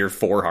disappear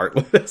 4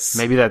 heartless.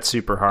 Maybe that's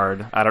super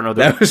hard. I don't know.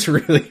 That was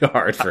really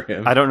hard for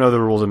him. I don't know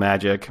the rules of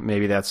magic.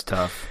 Maybe that's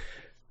tough.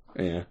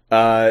 Yeah.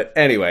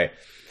 Anyway,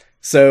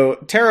 so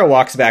Terra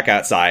walks back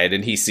outside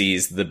and he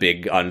sees the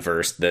big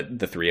unversed that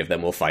the 3 of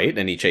them will fight,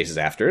 and he chases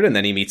after it, and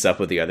then he meets up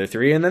with the other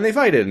 3, and then they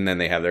fight it, and then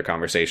they have their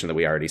conversation that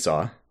we already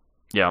saw.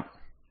 Yeah.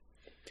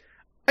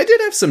 I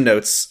did have some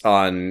notes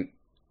on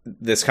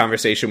this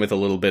conversation with a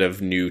little bit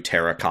of new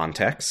Terra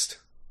context.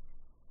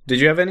 Did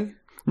you have any?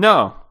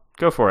 No.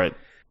 Go for it.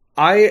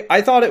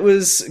 I thought it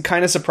was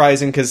kind of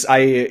surprising because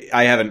I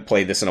haven't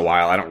played this in a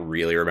while. I don't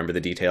really remember the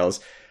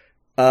details.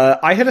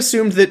 I had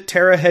assumed that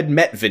Terra had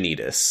met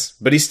Vanitas,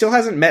 but he still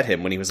hasn't met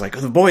him when he was like,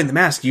 oh, the boy in the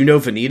mask, you know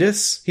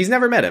Vanitas? He's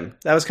never met him.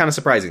 That was kind of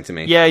surprising to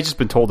me. Yeah, he's just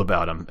been told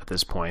about him at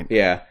this point.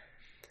 Yeah.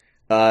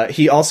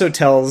 He also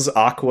tells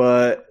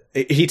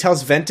he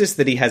tells Ventus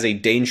that he has a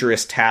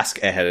dangerous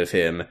task ahead of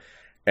him,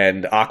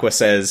 and Aqua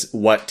says,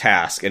 what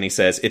task? And he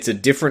says, it's a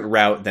different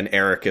route than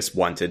Ericus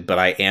wanted, but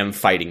I am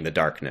fighting the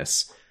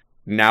darkness.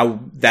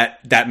 Now,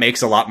 that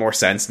makes a lot more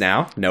sense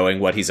now, knowing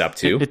what he's up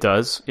to. It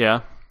does,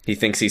 yeah. He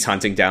thinks he's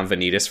hunting down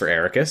Vanitas for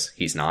Ericus.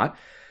 He's not.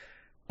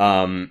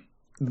 And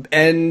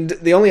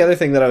the only other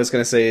thing that I was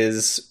going to say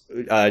is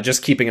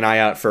just keeping an eye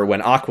out for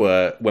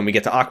when we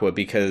get to Aqua,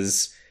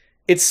 because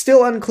it's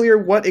still unclear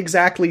what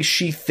exactly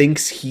she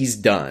thinks he's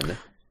done.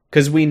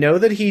 Because we know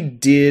that he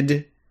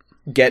did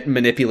get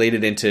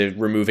manipulated into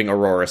removing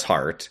Aurora's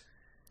heart.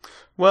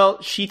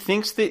 Well, she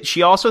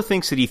also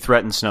thinks that he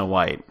threatened Snow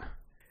White.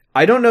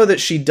 I don't know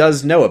that she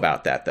does know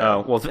about that,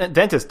 though. Oh, well,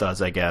 Ventus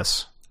does, I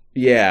guess.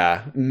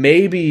 Yeah,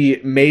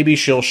 maybe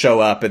she'll show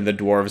up and the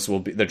Drowves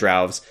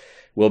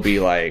will be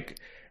like,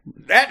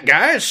 that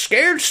guy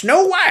scared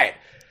Snow White.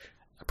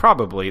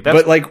 Probably.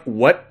 But, like,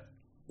 what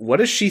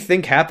does she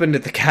think happened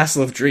at the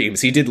Castle of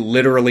Dreams? He did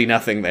literally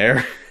nothing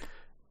there.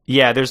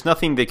 Yeah, there's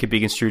nothing that could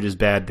be construed as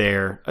bad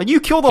there. He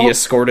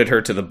escorted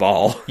her to the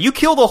ball. You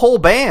killed a whole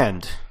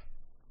band.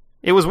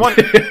 It was one...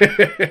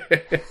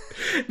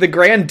 The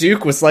Grand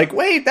Duke was like,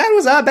 wait, that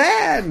was our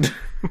band.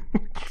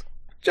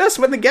 Just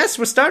when the guests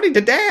were starting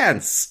to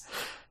dance.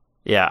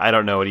 Yeah, I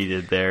don't know what he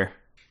did there.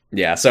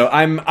 Yeah, so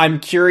I'm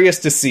curious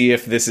to see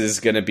if this is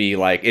going to be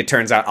like, it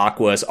turns out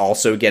Aqua is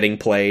also getting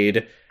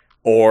played,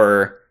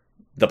 or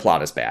the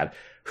plot is bad.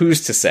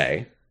 Who's to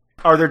say?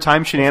 Are there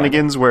time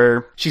shenanigans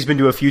where she's been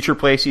to a future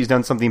place, he's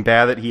done something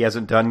bad that he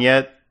hasn't done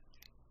yet?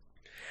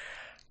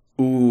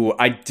 Ooh,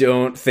 I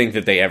don't think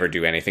that they ever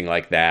do anything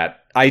like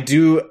that.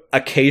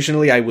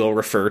 Occasionally I will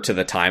refer to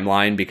the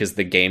timeline because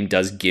the game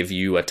does give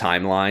you a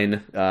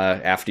timeline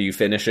after you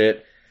finish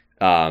it.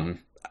 I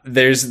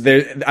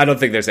don't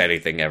think there's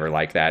anything ever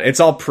like that. It's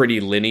all pretty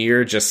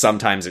linear, just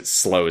sometimes it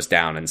slows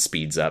down and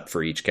speeds up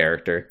for each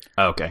character.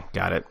 Okay,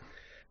 got it.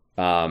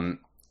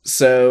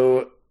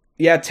 So,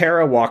 yeah,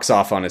 Terra walks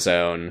off on his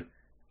own,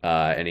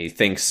 and he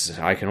thinks,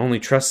 I can only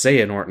trust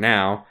Xehanort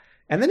now.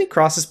 And then he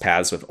crosses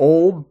paths with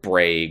old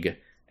Braig.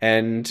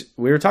 And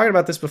we were talking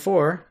about this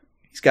before.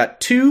 He's got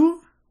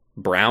 2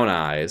 brown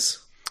eyes.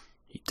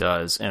 He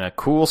does, and a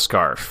cool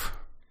scarf.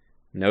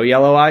 No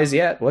yellow eyes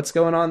yet. What's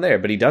going on there?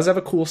 But he does have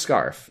a cool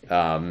scarf.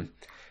 And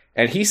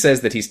he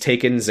says that he's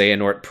taken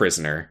Xehanort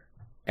prisoner.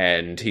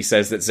 And he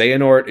says that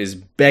Xehanort is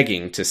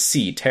begging to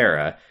see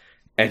Terra.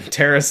 And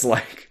Terra's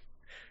like,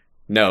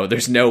 no,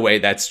 there's no way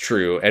that's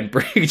true. And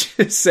Brig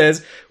just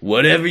says,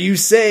 whatever you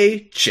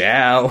say,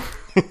 ciao.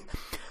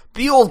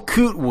 The old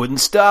coot wouldn't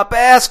stop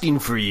asking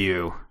for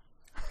you.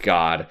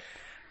 God.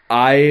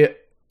 I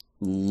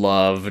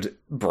loved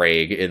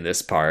Brig in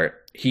this part.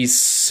 He's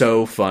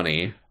so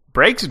funny.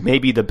 Brig's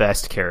maybe the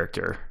best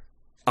character.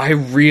 I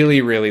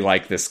really, really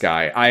like this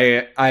guy.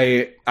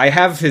 I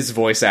have his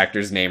voice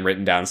actor's name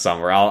written down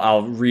somewhere.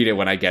 I'll read it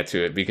when I get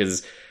to it,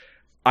 because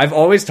I've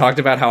always talked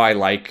about how I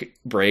like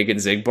Brig and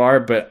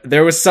Xigbar, but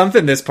there was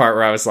something this part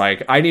where I was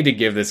like, I need to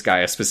give this guy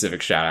a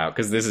specific shout out,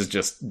 because this is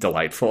just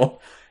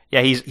delightful.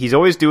 Yeah, he's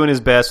always doing his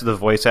best with the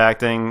voice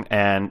acting,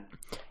 and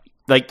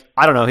like,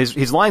 I don't know,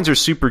 his lines are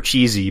super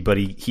cheesy, but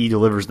he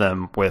delivers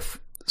them with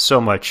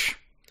so much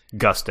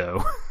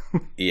gusto.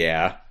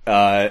 Yeah.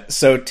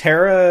 So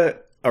Terra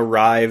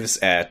arrives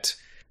at,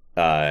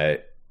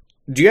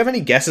 do you have any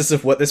guesses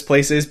of what this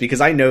place is?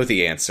 Because I know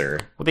the answer.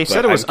 Well, they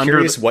said it was I'm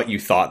curious what you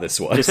thought this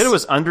was. They said it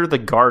was under the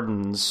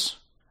gardens.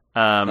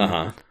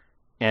 And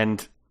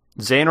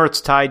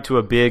Xehanort's tied to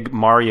a big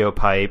Mario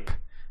pipe.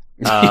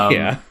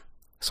 Yeah.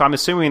 So I'm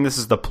assuming this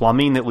is the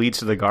plumbing that leads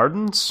to the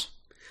gardens?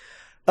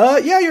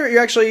 Yeah, you're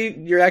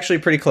actually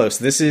pretty close.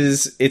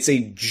 It's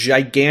a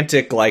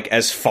gigantic, like,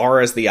 as far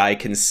as the eye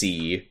can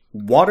see,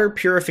 water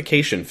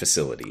purification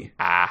facility.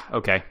 Ah,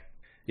 okay.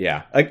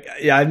 Yeah.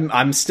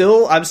 I'm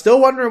still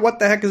wondering what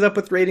the heck is up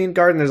with Radiant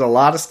Garden. There's a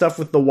lot of stuff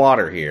with the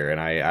water here, and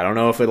I don't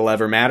know if it'll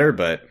ever matter,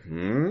 but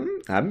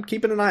I'm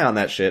keeping an eye on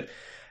that shit.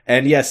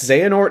 And yes,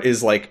 Xehanort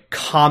is, like,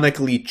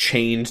 comically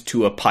chained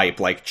to a pipe,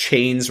 like,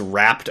 chains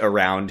wrapped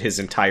around his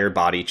entire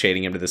body,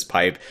 chaining him to this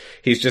pipe.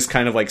 He's just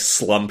kind of, like,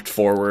 slumped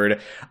forward.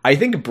 I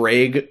think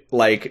Brig,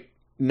 like,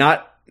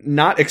 not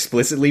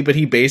explicitly, but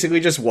he basically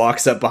just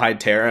walks up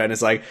behind Terra and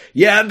is like,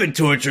 yeah, I've been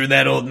torturing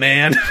that old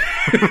man.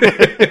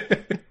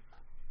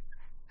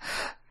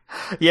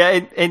 Yeah,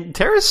 and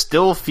Terra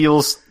still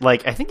feels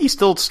like, I think he's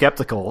still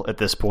skeptical at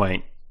this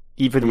point,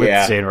 even with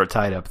Xehanort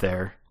tied up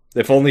there.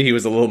 If only he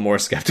was a little more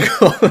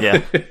skeptical.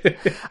 Yeah.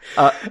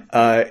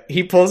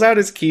 He pulls out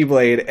his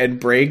Keyblade, and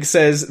Brig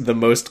says the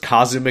most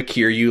Kazuma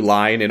Kiryu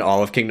line in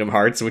all of Kingdom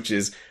Hearts, which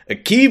is, a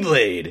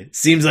Keyblade!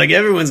 Seems like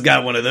everyone's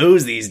got one of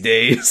those these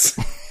days.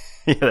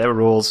 Yeah, that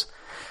rules.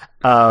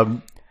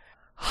 That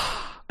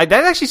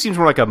actually seems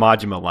more like a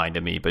Majima line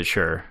to me, but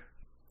sure.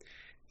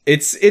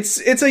 It's a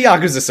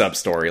Yakuza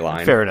sub-story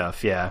line. Fair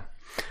enough, yeah.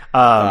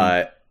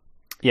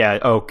 Yeah,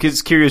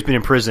 because Kiryu's been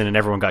in prison and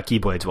everyone got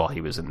Keyblades while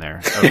he was in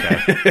there.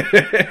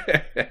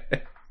 Okay.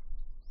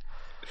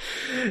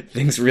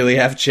 Things really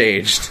have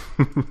changed.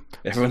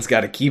 Everyone's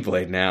got a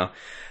Keyblade now.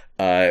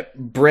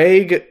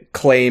 Brig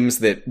claims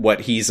that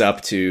what he's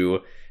up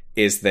to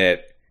is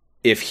that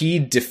if he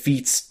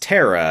defeats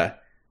Terra,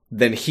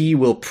 then he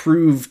will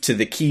prove to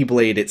the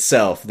Keyblade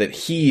itself that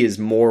he is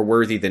more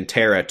worthy than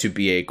Terra to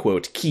be a,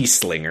 quote,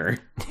 keyslinger.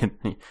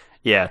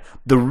 Yeah,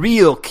 the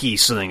real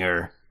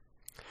keyslinger.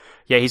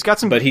 Yeah, he's got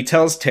some... But he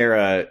tells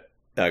Terra...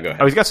 go ahead.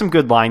 Oh, he's got some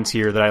good lines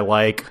here that I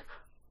like.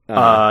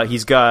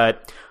 He's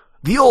got...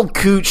 The old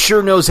coot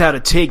sure knows how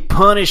to take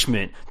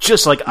punishment,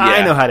 just like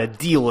I know how to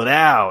deal it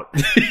out.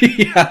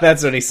 Yeah,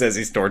 that's when he says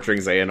he's torturing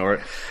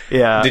Xehanort.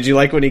 Yeah. Did you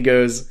like when he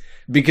goes...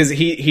 Because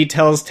he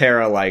tells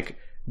Terra, like,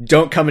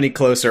 don't come any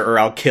closer or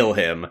I'll kill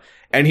him.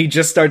 And he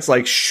just starts,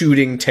 like,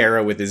 shooting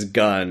Terra with his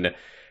gun.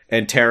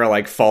 And Terra,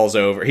 like, falls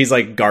over. He's,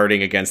 like,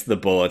 guarding against the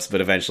bullets, but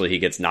eventually he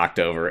gets knocked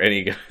over. And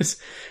he goes,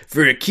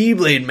 for a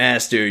Keyblade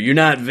Master, you're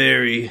not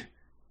very...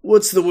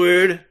 What's the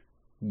word?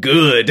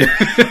 Good.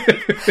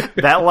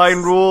 That line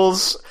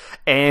rules.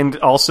 And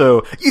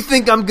also, you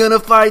think I'm gonna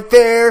fight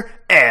fair?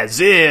 As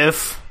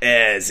if.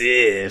 As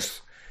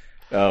if.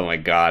 Oh my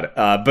god.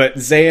 But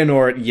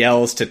Xehanort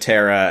yells to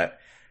Terra,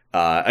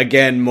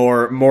 again,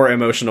 more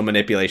emotional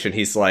manipulation.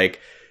 He's like,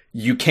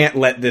 you can't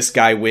let this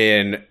guy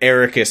win.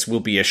 Ericus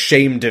will be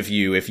ashamed of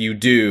you if you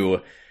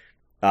do.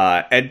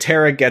 And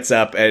Terra gets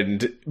up,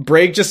 and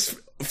Brig just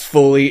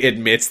fully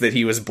admits that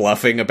he was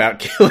bluffing about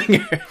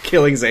killing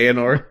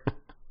Xehanort.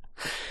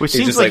 Which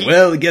He's seems just like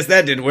well, I guess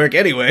that didn't work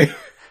anyway.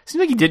 Seems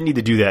like he didn't need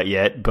to do that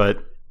yet, but...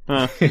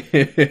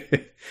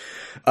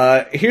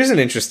 Here's an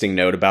interesting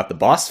note about the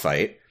boss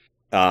fight.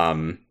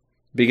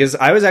 Because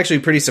I was actually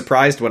pretty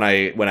surprised when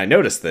I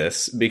noticed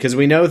this, because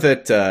we know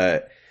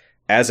that,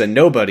 as a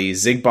nobody,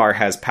 Xigbar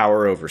has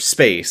power over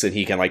space, and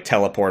he can, like,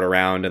 teleport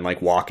around and,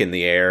 like, walk in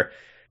the air.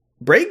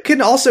 Brig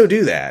can also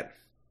do that.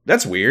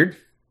 That's weird.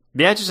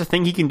 Yeah, it's just a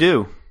thing he can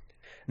do.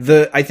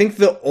 I think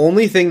the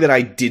only thing that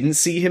I didn't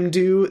see him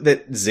do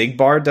that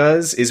Xigbar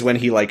does is when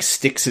he, like,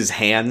 sticks his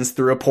hands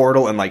through a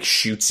portal and, like,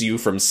 shoots you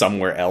from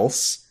somewhere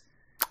else.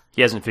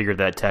 He hasn't figured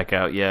that tech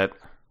out yet.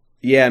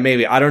 Yeah,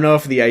 maybe. I don't know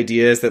if the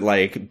idea is that,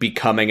 like,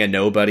 becoming a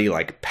nobody,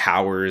 like,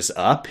 powers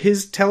up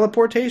his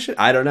teleportation.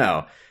 I don't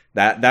know.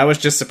 That was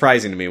just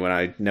surprising to me when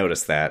I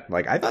noticed that.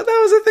 Like, I thought that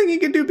was a thing he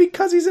could do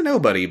because he's a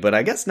nobody, but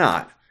I guess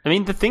not. I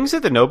mean, the things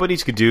that the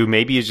nobodies could do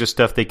maybe is just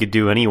stuff they could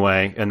do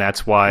anyway, and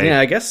that's why... Yeah,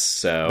 I guess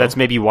so. That's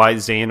maybe why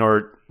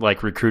Xehanort,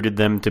 like, recruited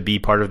them to be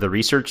part of the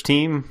research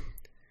team.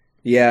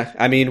 Yeah,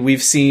 I mean,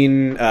 we've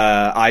seen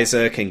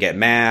Isa can get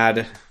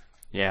mad.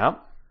 Yeah.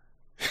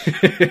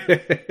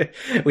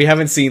 We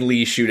haven't seen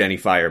Lee shoot any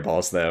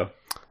fireballs, though.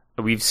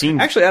 We've seen...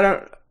 Actually,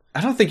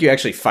 I don't think you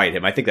actually fight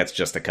him. I think that's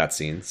just a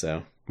cutscene,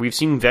 so... We've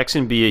seen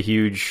Vexen be a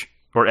huge...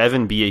 Or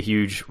Evan be a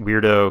huge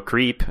weirdo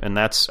creep, and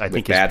that's, I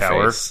think, his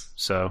power. Face.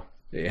 So...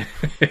 Yeah.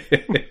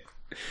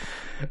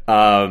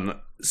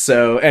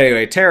 So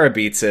anyway, Terra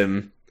beats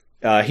him.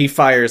 He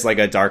fires like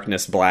a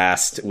darkness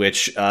blast,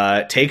 which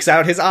takes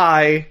out his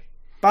eye.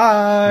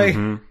 Bye.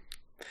 Mm-hmm.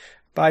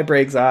 Bye,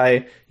 Bragg's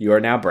eye. You are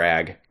now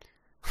Bragg.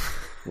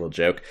 Little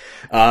joke.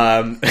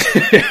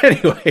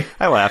 Anyway,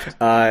 I laughed.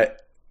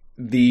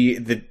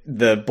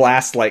 The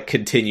blast like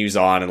continues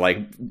on and like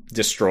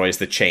destroys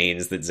the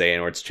chains that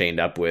Xehanort's chained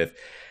up with.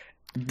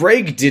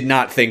 Bragg did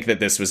not think that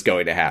this was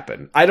going to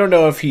happen. I don't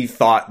know if he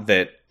thought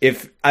that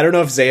I don't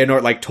know if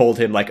Xehanort like told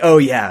him like, oh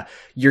yeah,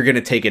 you're going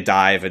to take a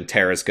dive and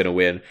Terra's going to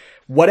win.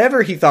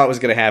 Whatever he thought was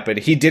going to happen,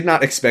 he did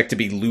not expect to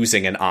be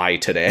losing an eye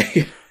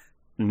today.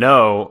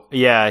 No.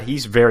 Yeah,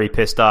 he's very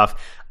pissed off.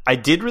 I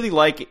did really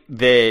like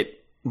that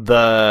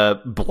the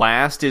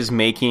blast is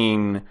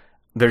making,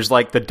 there's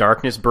like the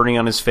darkness burning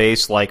on his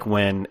face, like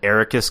when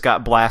Ericus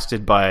got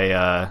blasted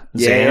by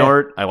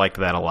Xehanort. I liked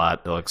that a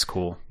lot. It looks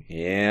cool.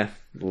 Yeah.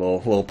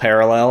 Little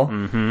parallel.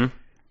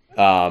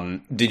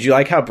 Mm-hmm. Did you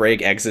like how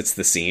Bragg exits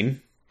the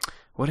scene?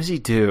 What does he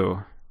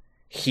do?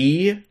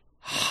 He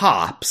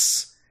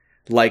hops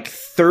like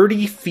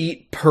 30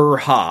 feet per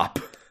hop.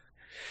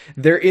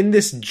 They're in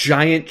this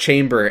giant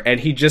chamber, and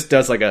he just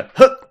does like a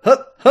hup,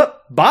 hup,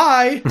 hup,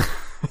 bye.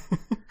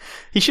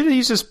 He should have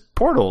used his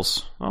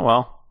portals. Oh,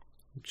 well.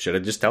 Should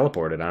have just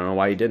teleported. I don't know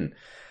why he didn't.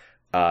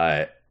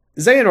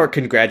 Xehanort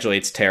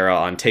congratulates Terra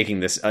on taking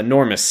this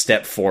enormous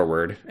step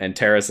forward, and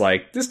Terra's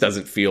like, this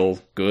doesn't feel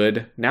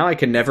good. Now I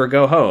can never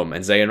go home.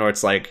 And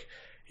Xehanort's like,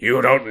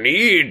 you don't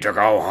need to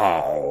go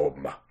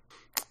home.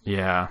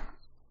 Yeah.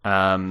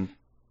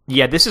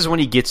 Yeah, this is when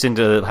he gets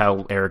into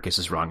how Ericus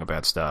is wrong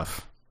about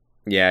stuff.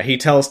 Yeah, he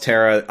tells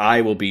Terra,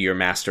 I will be your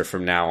master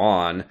from now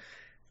on.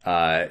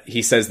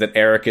 He says that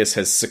Ericus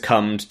has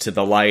succumbed to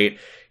the light.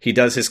 He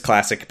does his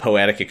classic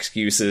poetic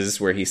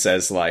excuses where he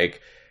says,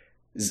 like,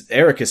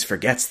 Ericus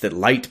forgets that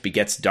light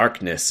begets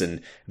darkness,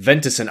 and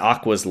Ventus and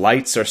Aqua's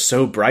lights are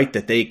so bright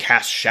that they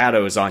cast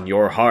shadows on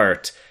your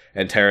heart.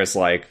 And Terra's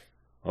like,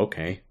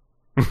 okay,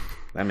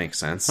 that makes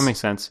sense. That makes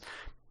sense.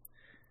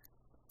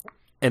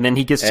 And then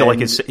he gets to like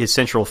his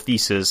central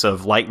thesis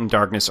of light and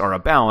darkness are a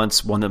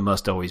balance, one that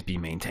must always be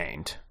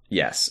maintained.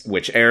 Yes,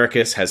 which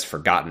Ericus has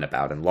forgotten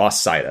about and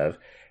lost sight of.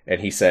 And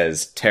he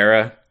says,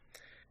 Terra,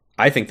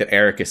 I think that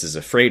Ericus is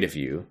afraid of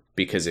you,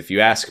 because if you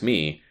ask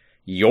me,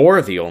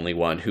 you're the only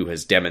one who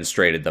has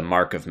demonstrated the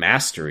mark of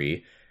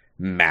mastery,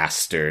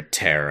 Master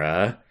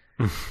Terra.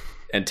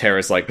 And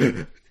Terra's like,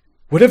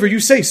 whatever you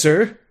say,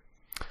 sir.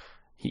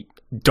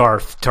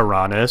 Darth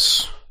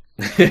Tyrannus.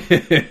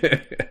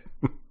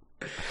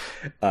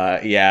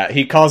 Yeah,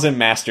 he calls him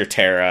Master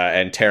Terra,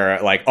 and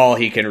Terra, like, all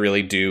he can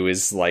really do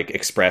is, like,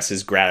 express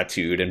his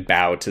gratitude and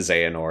bow to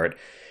Xehanort.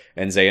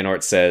 And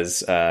Xehanort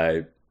says,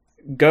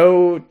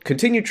 go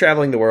continue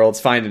traveling the worlds,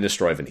 find and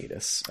destroy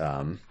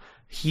Vanitas.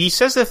 He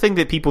says the thing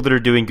that people that are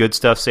doing good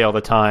stuff say all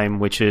the time,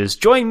 which is,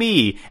 join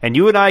me, and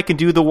you and I can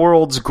do the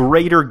world's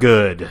greater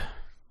good.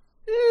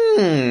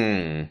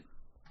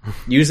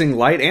 Using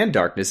light and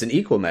darkness in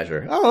equal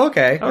measure. Oh,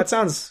 okay. That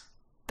sounds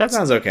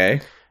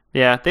okay.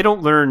 Yeah, they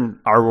don't learn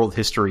our world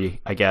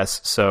history, I guess,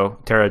 so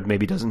Terra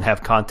maybe doesn't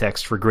have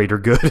context for greater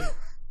good.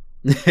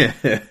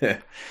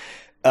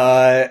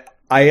 I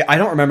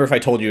don't remember if I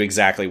told you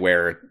exactly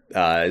where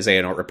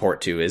Xehanort Report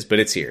 2 is, but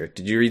it's here.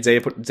 Did you read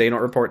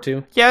Xehanort Report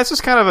 2? Yeah, this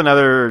is kind of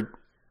another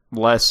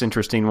less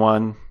interesting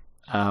one.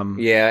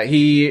 Yeah,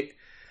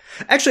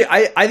 Actually,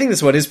 I think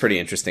this one is pretty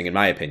interesting, in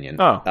my opinion.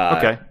 Oh,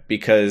 okay.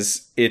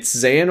 Because it's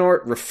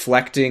Xehanort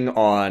reflecting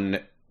on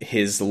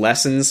his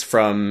lessons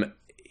from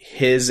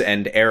his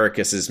and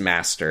Ericus's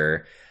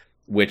master,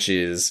 which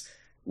is,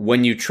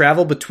 when you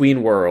travel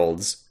between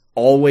worlds,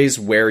 always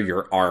wear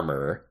your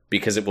armor,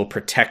 because it will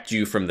protect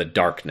you from the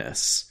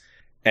darkness.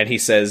 And he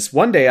says,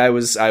 one day I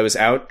was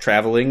out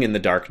traveling in the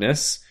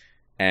darkness,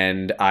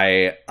 and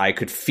I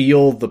could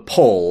feel the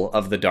pull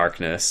of the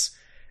darkness,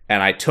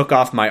 and I took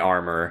off my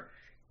armor.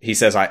 He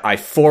says, I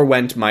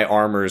forewent my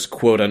armor's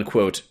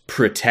quote-unquote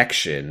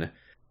protection.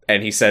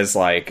 And he says,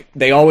 like,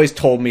 they always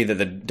told me that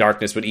the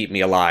darkness would eat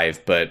me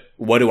alive, but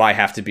what do I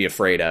have to be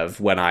afraid of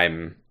when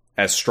I'm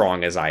as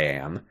strong as I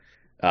am?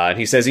 And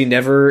he says he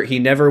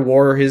never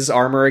wore his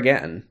armor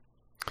again.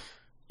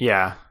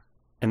 Yeah.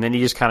 And then he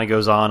just kind of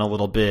goes on a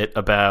little bit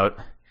about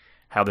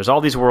how there's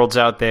all these worlds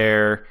out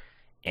there,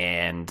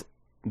 and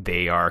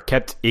they are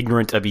kept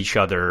ignorant of each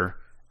other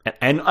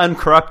And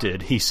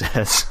uncorrupted, he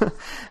says,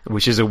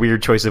 which is a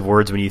weird choice of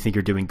words when you think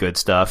you're doing good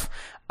stuff.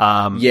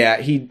 Yeah,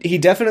 he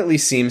definitely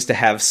seems to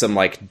have some,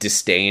 like,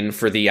 disdain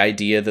for the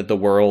idea that the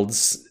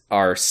worlds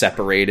are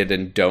separated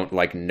and don't,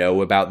 like,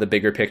 know about the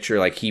bigger picture.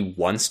 Like, he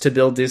wants to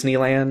build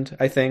Disneyland,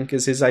 I think,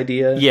 is his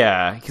idea.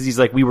 Yeah, because he's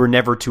like, we were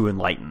never to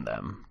enlighten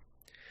them.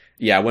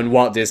 Yeah, when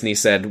Walt Disney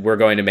said, we're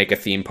going to make a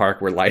theme park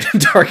where light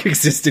and dark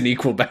exist in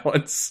equal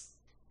balance,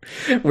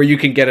 where you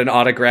can get an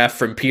autograph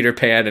from Peter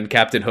Pan and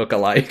Captain Hook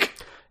alike.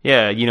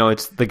 Yeah,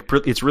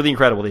 it's really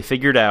incredible. They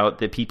figured out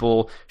that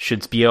people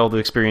should be able to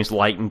experience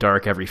light and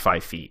dark every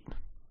 5 feet.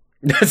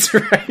 That's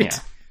right.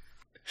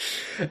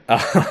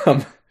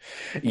 Yeah.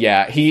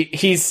 Yeah,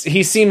 he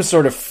seems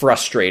sort of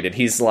frustrated.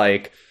 He's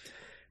like,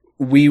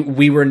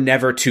 we were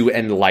never to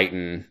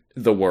enlighten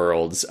the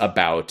worlds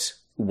about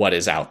what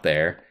is out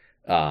there.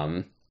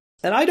 And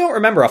I don't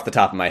remember off the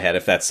top of my head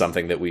if that's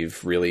something that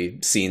we've really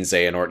seen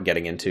Xehanort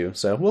getting into.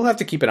 So we'll have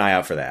to keep an eye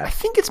out for that. I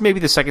think it's maybe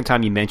the second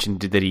time you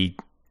mentioned that he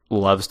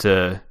loves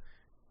to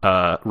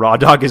raw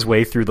dog his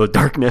way through the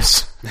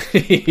darkness.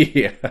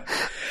 Yeah.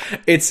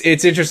 It's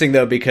interesting,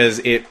 though,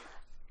 because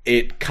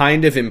it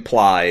kind of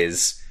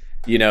implies,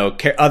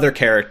 other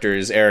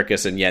characters,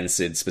 Ericus and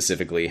Yensid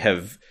specifically,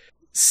 have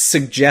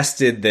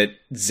suggested that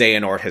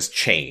Xehanort has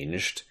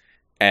changed.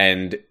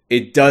 And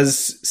it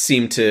does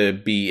seem to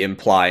be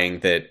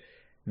implying that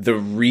the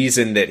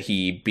reason that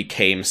he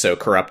became so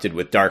corrupted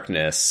with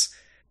darkness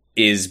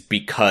is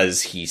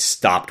because he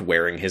stopped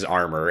wearing his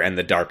armor, and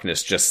the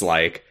darkness just,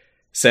 like,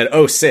 said,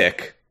 oh,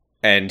 sick,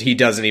 and he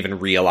doesn't even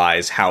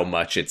realize how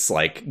much it's,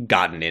 like,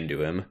 gotten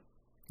into him.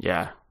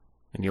 Yeah,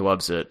 and he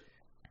loves it.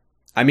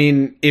 I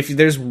mean, if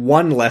there's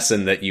one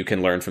lesson that you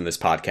can learn from this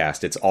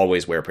podcast, it's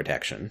always wear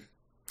protection.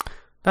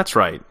 That's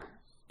right.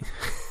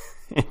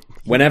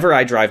 Whenever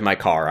I drive my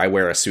car, I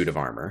wear a suit of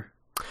armor.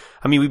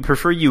 I mean, we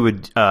prefer you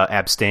would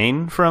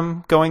abstain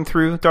from going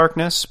through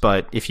darkness,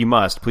 but if you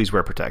must, please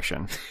wear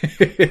protection.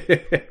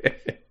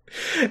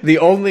 The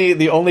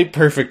only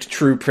perfect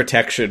true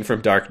protection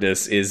from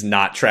darkness is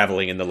not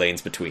traveling in the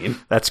lanes between.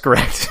 That's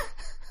correct.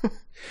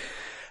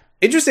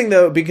 Interesting,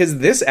 though, because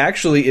this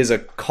actually is a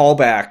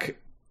callback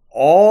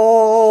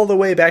all the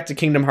way back to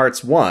Kingdom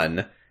Hearts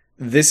 1.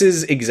 This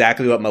is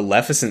exactly what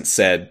Maleficent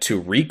said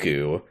to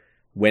Riku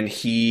when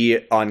he,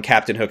 on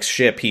Captain Hook's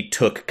ship, he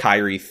took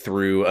Kairi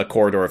through a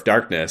corridor of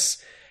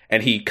darkness,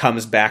 and he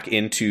comes back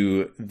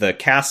into the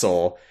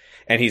castle,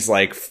 and he's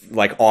like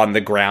on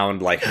the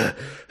ground, like,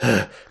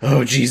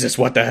 oh, Jesus,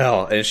 what the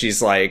hell? And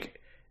she's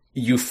like,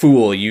 you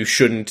fool, you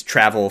shouldn't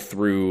travel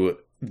through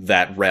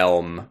that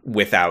realm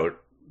without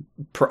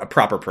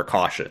proper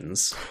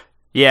precautions.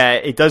 Yeah,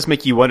 it does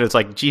make you wonder. It's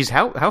like, geez,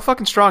 how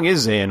fucking strong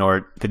is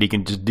Xehanort that he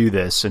can just do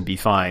this and be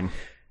fine?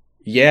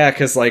 Yeah,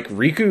 because, like,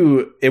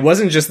 Riku, it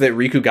wasn't just that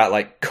Riku got,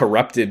 like,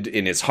 corrupted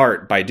in his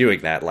heart by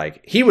doing that.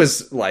 Like, he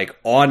was, like,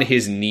 on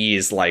his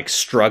knees, like,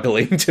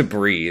 struggling to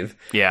breathe.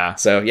 Yeah.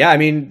 So, yeah, I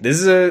mean,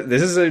 this is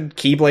a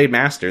Keyblade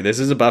master. This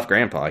is a buff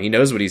grandpa. He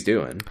knows what he's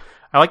doing.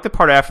 I like the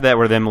part after that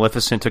where then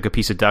Maleficent took a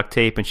piece of duct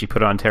tape and she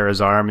put it on Terra's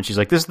arm, and she's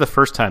like, this is the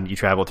first time you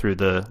travel through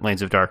the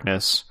lanes of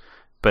darkness,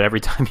 but every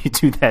time you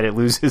do that, it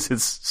loses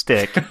its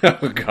stick.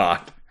 Oh,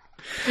 God.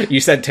 You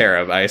said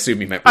Terra, I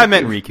assume you meant Riku. I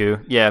meant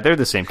Riku. Yeah, they're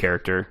the same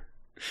character.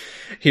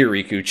 Here,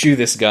 Riku, chew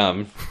this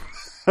gum.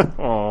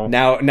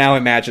 Now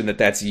imagine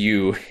that's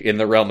you in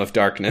the realm of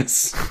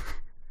darkness.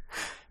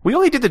 We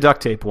only did the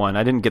duct tape one.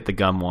 I didn't get the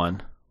gum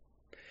one.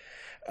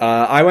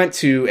 I went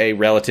to a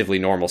relatively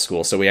normal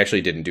school, so we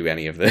actually didn't do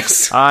any of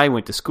this. I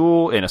went to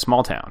school in a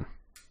small town.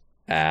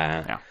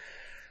 Yeah.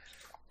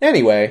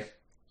 Anyway,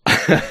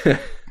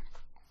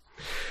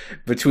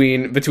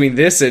 between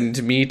this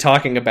and me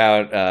talking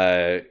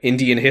about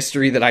Indian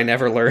history that I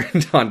never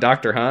learned on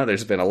Doctor Huh,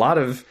 there's been a lot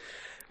of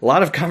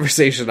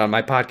conversation on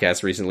my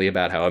podcast recently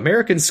about how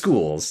American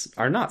schools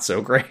are not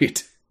so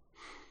great.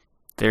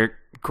 They're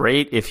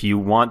great if you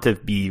want to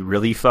be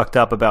really fucked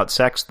up about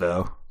sex,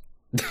 though.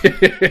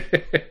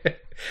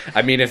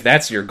 I mean, if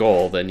that's your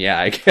goal, then yeah,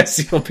 I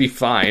guess you'll be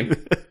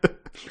fine.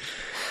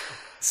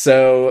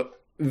 So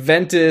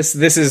Ventus,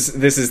 this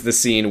is the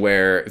scene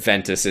where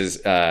Ventus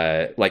is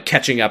like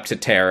catching up to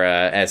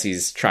Terra as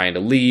he's trying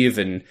to leave,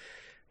 and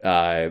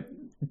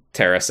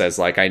Terra says,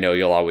 like, I know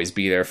you'll always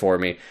be there for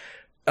me.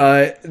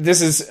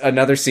 This is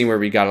another scene where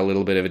we got a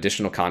little bit of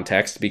additional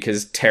context,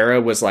 because Terra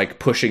was, like,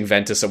 pushing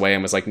Ventus away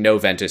and was like, no,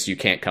 Ventus, you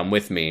can't come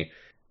with me.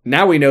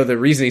 Now we know the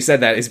reason he said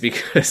that is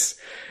because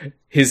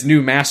his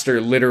new master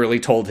literally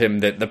told him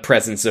that the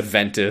presence of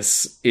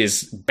Ventus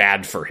is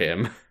bad for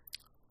him.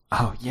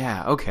 Oh,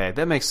 yeah, okay,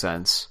 that makes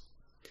sense.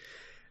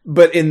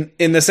 But in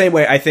the same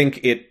way, I think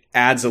it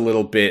adds a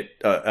little bit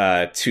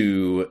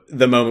to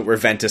the moment where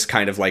Ventus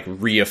kind of, like,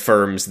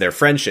 reaffirms their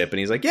friendship. And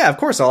he's like, yeah, of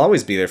course, I'll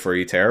always be there for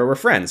you, Terra. We're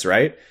friends,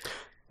 right?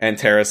 And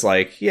Terra's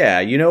like, yeah,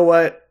 you know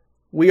what?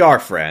 We are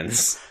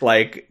friends.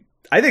 Like,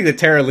 I think that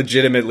Terra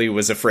legitimately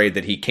was afraid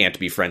that he can't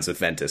be friends with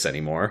Ventus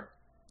anymore.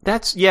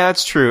 That's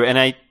true. And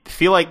I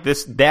feel like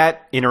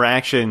that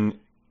interaction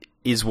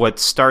is what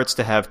starts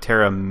to have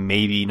Terra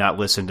maybe not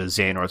listen to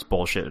Xehanort's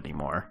bullshit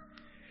anymore.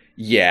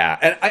 Yeah,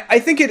 and I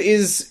think it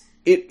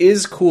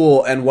is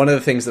cool, and one of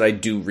the things that I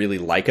do really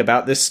like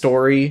about this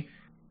story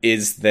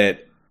is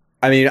that,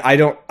 I mean, I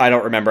don't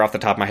remember off the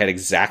top of my head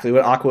exactly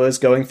what Aqua is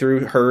going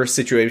through. Her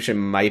situation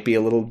might be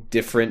a little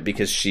different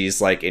because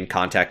she's, like, in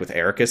contact with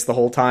Ericus the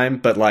whole time,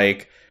 but,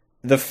 like,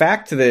 the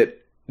fact that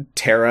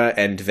Terra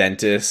and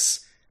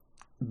Ventus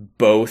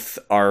both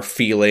are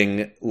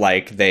feeling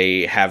like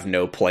they have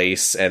no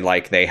place and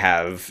like they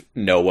have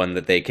no one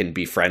that they can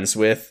be friends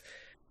with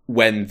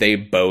when they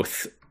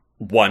both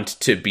want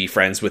to be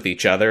friends with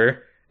each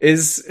other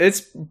it's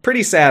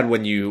pretty sad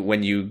when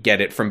you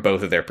get it from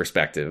both of their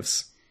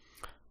perspectives.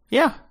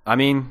 Yeah, I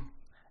mean,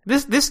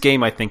 this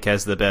game I think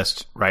has the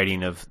best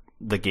writing of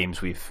the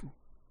games we've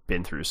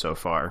been through so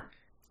far.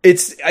 I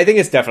think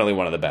it's definitely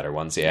one of the better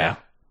ones, yeah.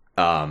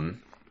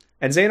 And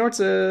Xehanort's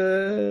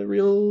a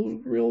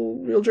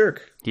real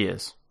jerk. He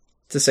is,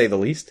 to say the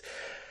least.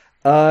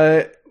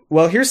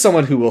 Well, here's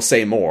someone who will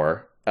say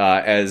more.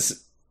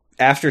 As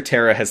after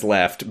Terra has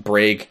left,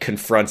 Braig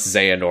confronts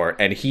Xehanort,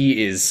 and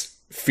he is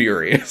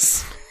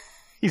furious.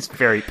 He's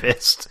very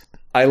pissed.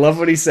 I love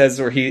what he says,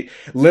 where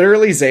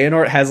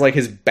Xehanort has, like,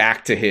 his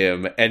back to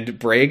him, and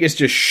Braig is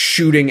just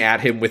shooting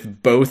at him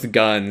with both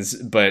guns,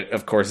 but,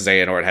 of course,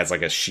 Xehanort has,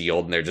 like, a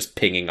shield, and they're just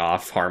pinging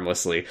off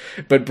harmlessly.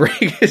 But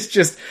Braig is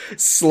just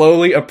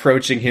slowly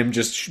approaching him,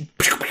 just...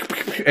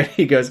 And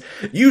he goes,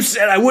 "You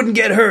said I wouldn't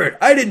get hurt!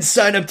 I didn't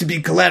sign up to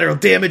be collateral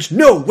damage!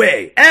 No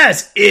way!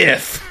 As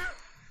if!"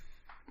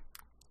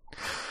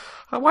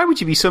 Why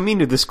would you be so mean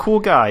to this cool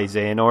guy,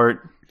 Xehanort?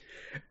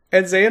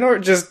 And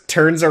Xehanort just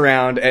turns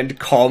around and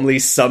calmly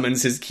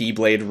summons his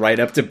Keyblade right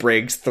up to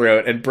Braig's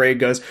throat, and Braig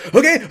goes,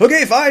 okay,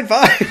 fine.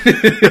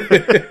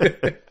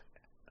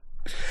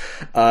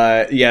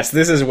 Yes,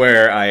 this is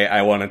where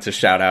I wanted to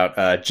shout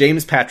out,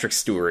 James Patrick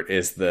Stewart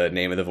is the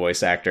name of the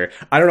voice actor.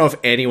 I don't know if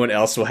anyone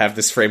else will have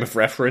this frame of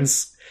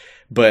reference,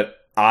 but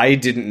I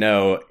didn't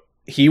know.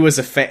 He was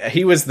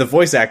the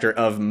voice actor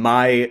of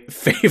my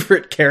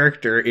favorite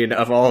character in,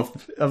 of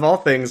all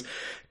things,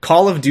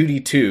 Call of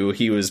Duty 2.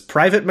 He was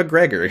Private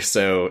McGregor,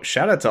 so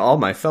shout out to all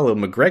my fellow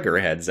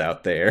McGregor heads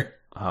out there.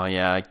 Oh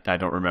yeah, I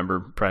don't remember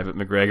Private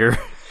McGregor.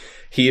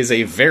 He is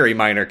a very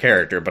minor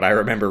character, but I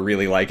remember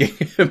really liking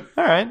him.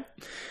 All right.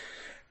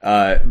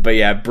 But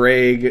yeah,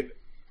 Braig,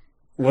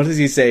 what does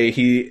he say?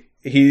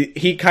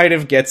 He kind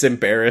of gets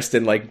embarrassed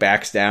and, like,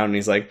 backs down, and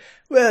he's like,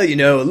 well, you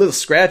know, a little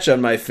scratch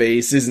on my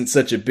face isn't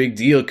such a big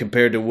deal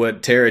compared to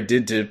what Terra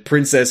did to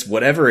Princess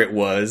whatever it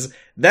was.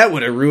 That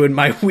would have ruined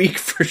my week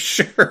for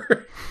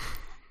sure.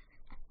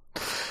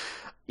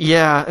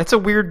 Yeah, it's a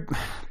weird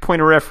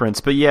point of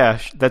reference, but yeah,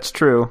 that's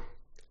true.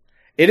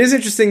 It is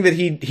interesting that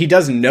he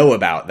does know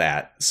about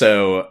that,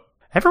 so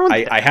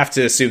I have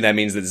to assume that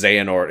means that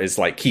Xehanort is,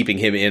 like, keeping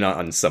him in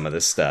on some of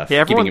this stuff.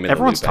 Yeah,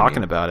 everyone's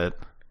talking about it.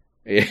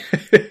 Yeah.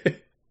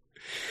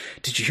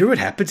 Did you hear what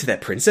happened to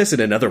that princess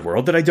in another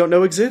world that I don't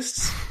know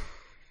exists?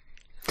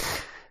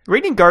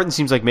 Radiant Garden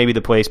seems like maybe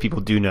the place people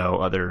do know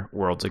other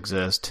worlds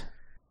exist.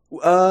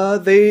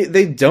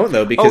 They don't,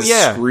 though, because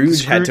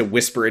Scrooge had to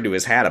whisper into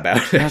his hat about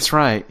it. That's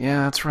right.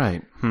 Yeah, that's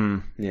right.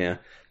 Yeah.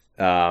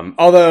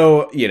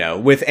 Although, you know,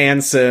 with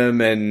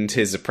Ansem and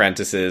his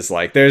apprentices,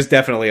 like, there's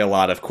definitely a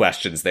lot of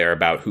questions there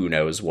about who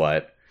knows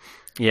what.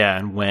 Yeah,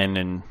 and when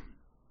and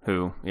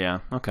who. Yeah,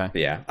 okay.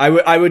 Yeah,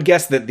 I would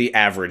guess that the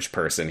average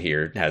person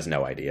here has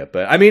no idea.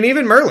 But, I mean,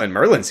 even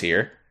Merlin's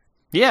here.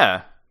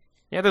 Yeah.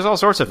 Yeah, there's all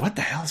sorts of... What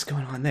the hell is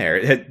going on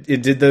there?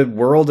 Did the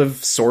world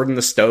of Sword in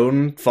the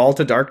Stone fall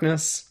to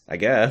darkness? I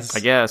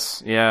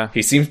guess, yeah.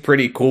 He seems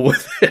pretty cool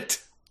with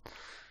it.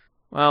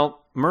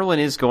 Well, Merlin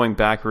is going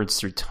backwards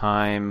through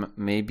time.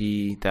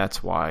 Maybe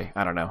that's why.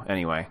 I don't know.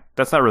 Anyway,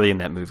 that's not really in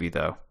that movie,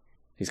 though.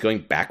 He's going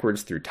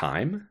backwards through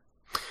time?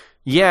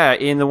 Yeah,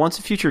 in the Once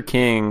a Future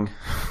King...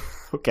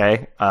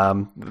 Okay.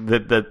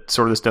 The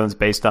Sword of the Stone's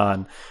based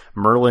on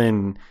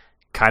Merlin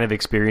kind of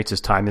experiences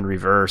time in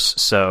reverse.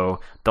 So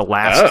the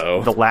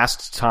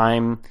last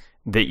time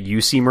that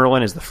you see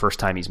Merlin is the first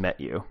time he's met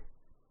you.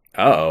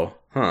 Oh,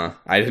 huh.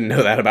 I didn't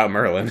know that about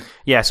Merlin.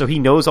 Yeah, so he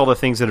knows all the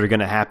things that are going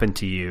to happen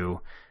to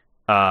you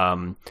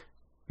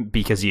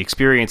because he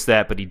experienced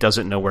that, but he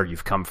doesn't know where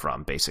you've come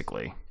from,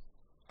 basically.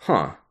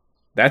 Huh.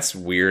 That's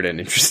weird and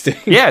interesting.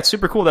 Yeah, it's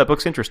super cool. That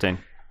book's interesting.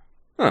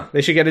 Huh,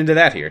 they should get into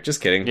that here. Just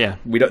kidding. Yeah.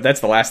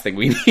 That's the last thing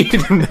we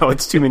need. No,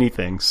 it's too many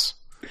things.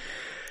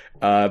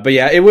 But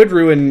yeah, it would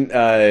ruin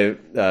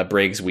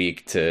Braig's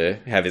week to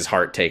have his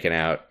heart taken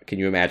out. Can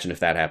you imagine if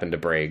that happened to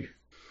Braig?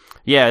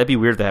 Yeah, it'd be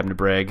weird if that happened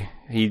to Braig.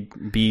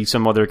 He'd be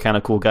some other kind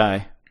of cool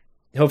guy.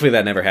 Hopefully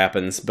that never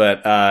happens.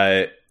 But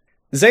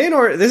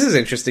Xehanort, this is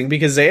interesting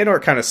because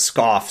Xehanort kind of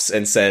scoffs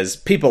and says,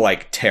 people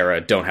like Terra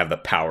don't have the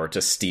power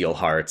to steal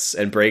hearts.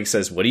 And Braig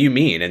says, what do you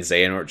mean? And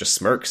Xehanort just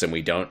smirks and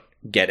we don't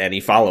get any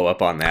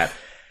follow-up on that.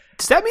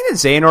 Does that mean that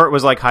Xehanort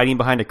was, like, hiding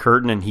behind a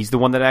curtain and he's the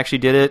one that actually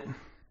did it?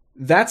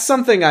 That's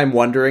something I'm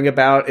wondering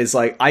about, is,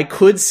 like, I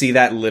could see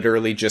that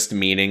literally just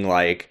meaning,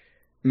 like,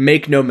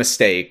 make no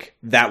mistake,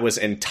 that was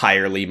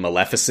entirely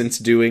Maleficent's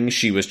doing.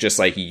 She was just,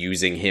 like,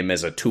 using him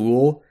as a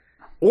tool.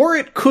 Or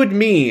it could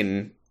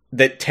mean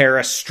that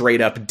Tara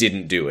straight up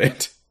didn't do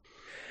it.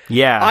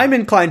 Yeah. I'm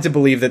inclined to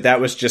believe that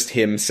that was just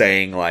him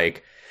saying,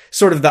 like,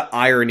 sort of the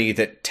irony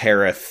that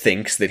Tara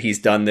thinks that he's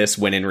done this,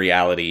 when in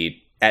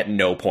reality, at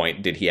no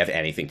point did he have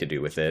anything to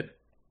do with it.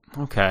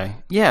 Okay.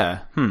 Yeah.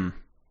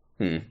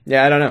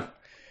 Yeah, I don't know.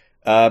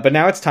 But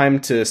now it's time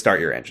to start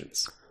your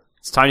engines.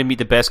 It's time to meet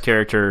the best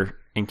character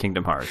in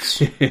Kingdom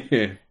Hearts.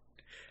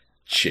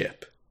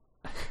 Chip.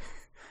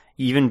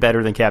 Even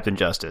better than Captain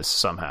Justice,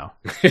 somehow.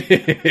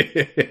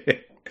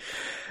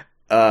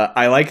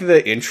 I like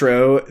the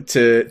intro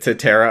to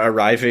Terra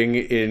arriving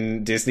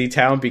in Disney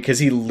Town because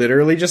he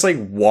literally just, like,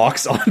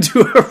 walks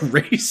onto a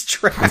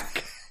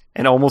racetrack.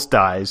 And almost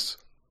dies.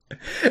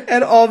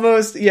 And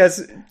almost,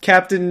 yes,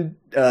 Captain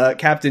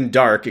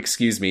Dark,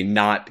 excuse me,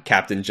 not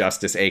Captain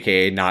Justice,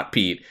 aka not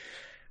Pete.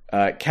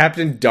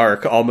 Captain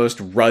Dark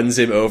almost runs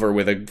him over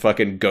with a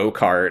fucking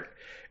go-kart,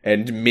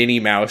 and Minnie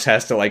Mouse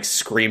has to, like,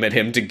 scream at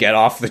him to get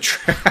off the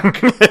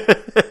track.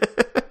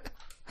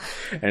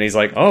 And he's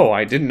like, oh,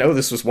 I didn't know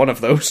this was one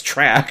of those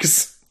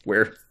tracks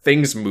where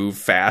things move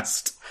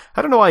fast.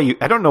 I don't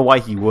know why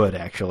he would,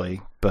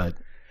 actually, but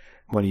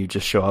when you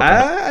just show up.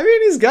 I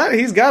mean,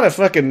 he's got a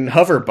fucking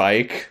hover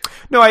bike.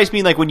 No, I just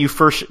mean, like, when you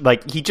first,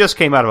 like, he just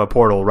came out of a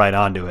portal right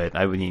onto it.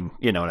 I mean,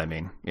 you know what I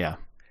mean? Yeah.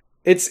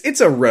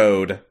 It's a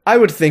road. I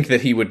would think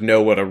that he would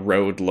know what a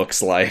road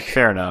looks like.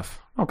 Fair enough.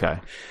 Okay.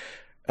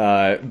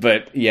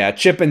 But yeah,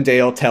 Chip and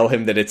Dale tell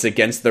him that it's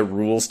against the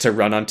rules to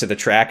run onto the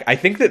track. I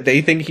think that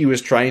they think he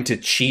was trying to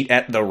cheat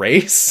at the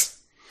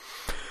race.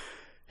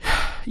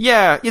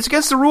 Yeah, it's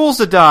against the rules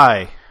to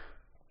die.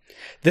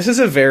 This is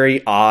a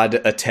very odd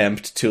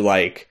attempt to,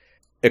 like,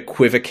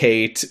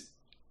 equivocate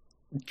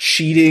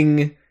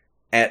cheating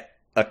at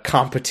a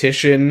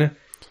competition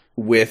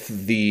with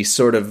the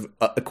sort of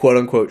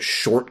quote-unquote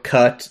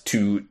shortcut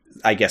to,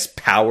 I guess,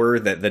 power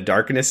that the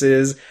darkness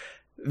is.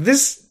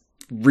 This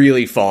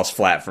really falls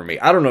flat for me.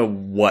 I don't know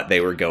what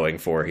they were going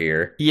for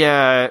here.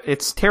 Yeah,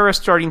 it's Terra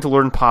starting to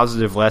learn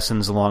positive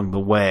lessons along the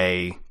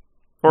way.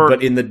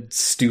 But in the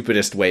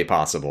stupidest way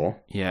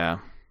possible. Yeah.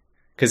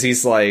 Because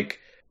he's like,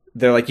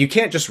 they're like, you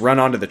can't just run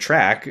onto the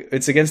track.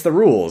 It's against the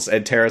rules.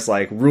 And Terra's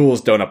like, rules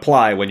don't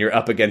apply when you're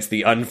up against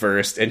the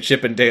unversed. And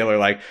Chip and Dale are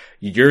like,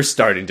 you're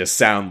starting to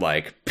sound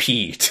like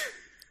Pete.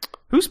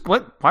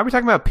 What? Why are we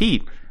talking about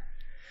Pete?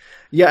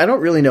 Yeah, I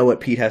don't really know what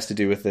Pete has to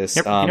do with this.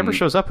 He never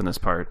shows up in this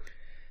part.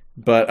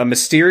 But a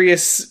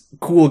mysterious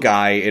cool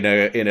guy in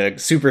a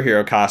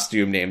superhero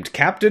costume named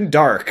Captain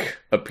Dark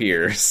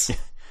appears.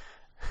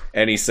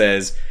 And he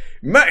says,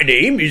 my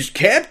name is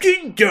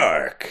Captain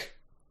Dark.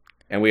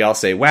 And we all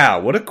say, wow,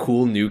 what a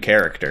cool new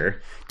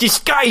character.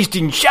 Disguised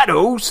in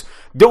shadows,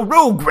 the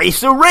rogue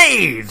racer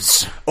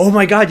raves. Oh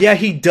my god, yeah,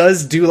 he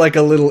does do, like,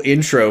 a little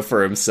intro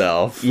for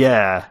himself.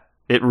 Yeah,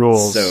 it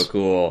rules. So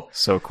cool.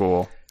 So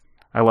cool.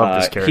 I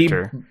love this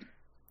character.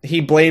 He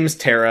blames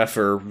Terra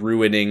for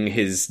ruining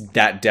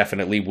that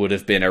definitely would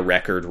have been a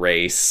record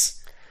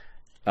race.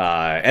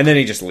 And then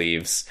he just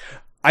leaves.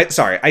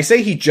 I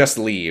say he just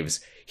leaves.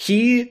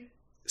 He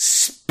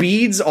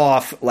speeds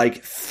off,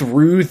 like,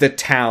 through the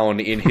town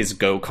in his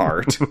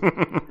go-kart.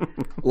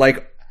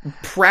 Like,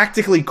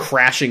 practically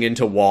crashing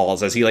into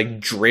walls as he, like,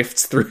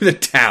 drifts through the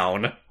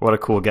town. What a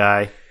cool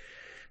guy.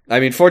 I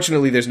mean,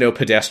 fortunately, there's no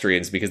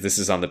pedestrians because this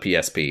is on the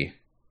PSP.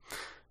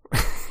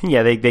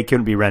 Yeah, they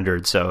couldn't be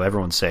rendered, so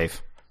everyone's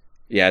safe.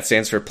 Yeah, it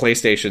stands for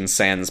PlayStation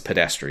Sans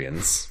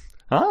Pedestrians.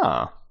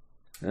 Okay.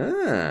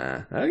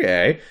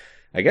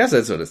 I guess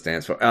that's what it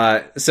stands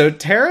for. So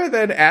Terra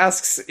then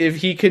asks if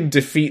he can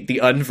defeat the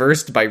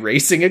unversed by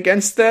racing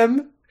against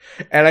them.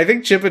 And I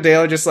think Chip and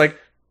Dale are just like,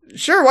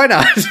 sure, why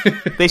not?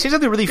 They say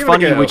something really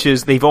funny, which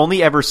is they've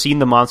only ever seen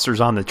the monsters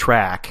on the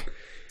track.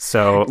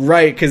 So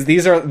right, because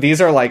these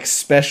are like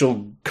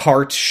special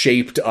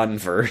cart-shaped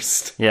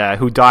unversed. Yeah,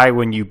 who die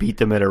when you beat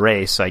them at a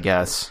race, I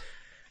guess.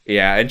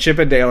 Yeah, and Chip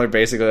and Dale are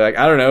basically like,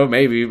 I don't know,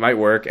 maybe, it might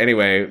work.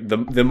 Anyway,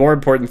 the more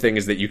important thing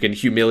is that you can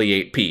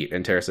humiliate Pete.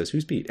 And Terra says,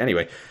 who's Pete?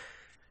 Anyway,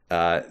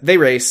 they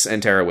race,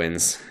 and Terra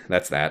wins.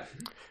 That's that.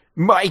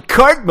 My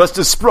cart must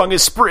have sprung a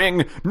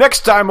spring.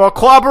 Next time I'll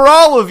clobber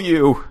all of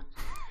you.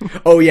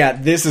 Oh, yeah,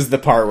 this is the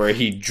part where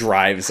he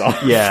drives off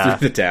through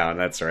the town.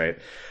 That's right.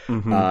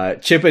 Mm-hmm.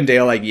 Chip and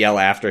Dale, like, yell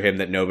after him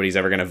that nobody's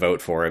ever going to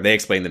vote for him. They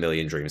explain the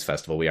Million Dreams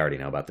Festival. We already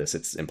know about this.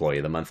 It's Employee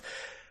of the Month.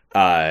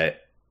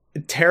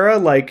 Terra,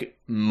 like,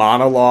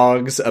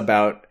 monologues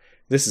about,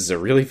 this is a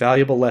really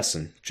valuable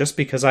lesson. Just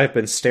because I've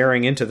been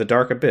staring into the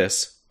dark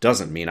abyss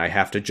doesn't mean I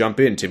have to jump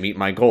in to meet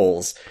my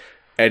goals.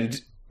 And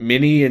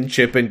Minnie and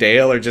Chip and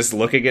Dale are just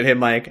looking at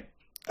him like,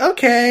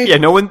 okay. Yeah,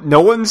 no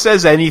one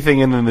says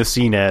anything, and then the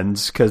scene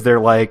ends, because they're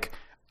like,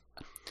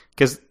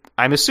 because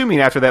I'm assuming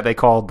after that they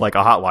called, like, a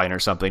hotline or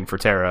something for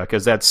Terra,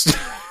 because that's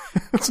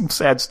some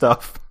sad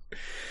stuff.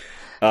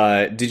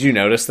 Did you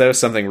notice, though,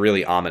 something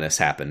really ominous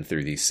happened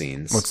through these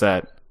scenes? What's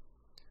that?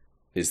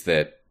 Is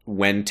that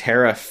when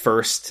Terra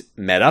first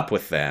met up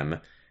with them,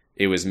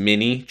 it was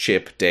Minnie,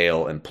 Chip,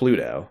 Dale, and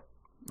Pluto.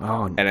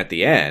 Oh. And at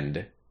the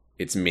end,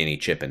 it's Minnie,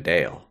 Chip, and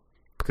Dale.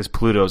 because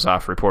Pluto's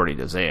off reporting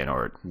to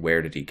Xehanort.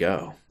 Where did he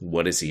go?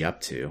 What is he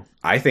up to?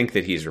 I think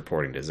that he's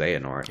reporting to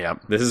Xehanort.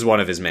 Yep. This is one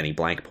of his many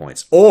blank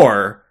points.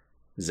 Or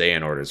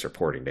Xehanort is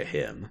reporting to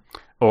him.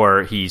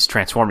 Or he's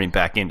transforming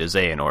back into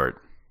Xehanort.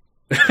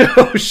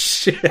 Oh,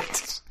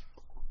 shit.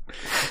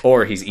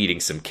 Or he's eating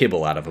some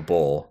kibble out of a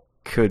bowl.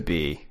 Could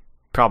be.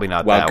 Probably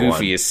not While that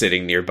Goofy one. is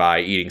sitting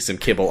nearby eating some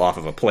kibble off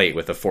of a plate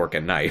with a fork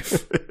and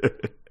knife.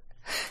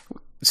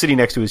 Sitting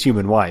next to his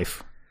human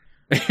wife.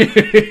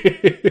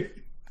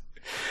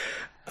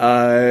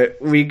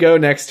 We go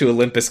next to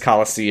Olympus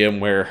Coliseum,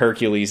 where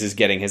Hercules is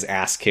getting his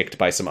ass kicked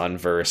by some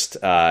unversed.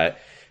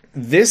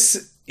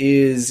 This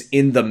is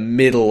in the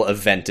middle of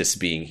Ventus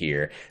being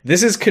here.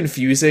 This is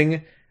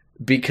confusing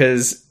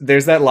because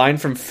there's that line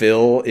from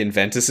Phil in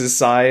Ventus's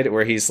side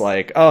where he's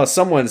like, oh,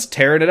 someone's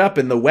tearing it up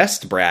in the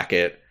West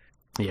bracket.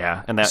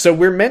 Yeah, and that. So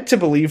we're meant to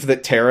believe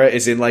that Terra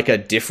is in like a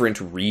different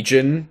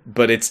region,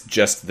 but it's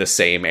just the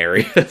same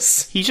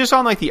areas. He's just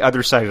on like the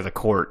other side of the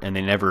court, and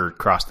they never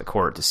cross the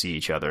court to see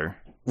each other.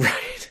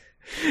 Right.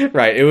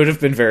 Right. It would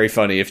have been very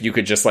funny if you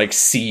could just like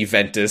see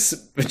Ventus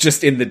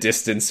just in the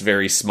distance,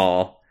 very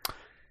small.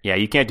 Yeah,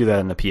 you can't do that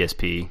in the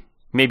PSP.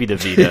 Maybe the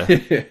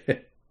Vita.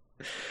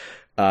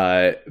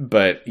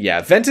 But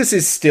yeah, Ventus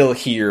is still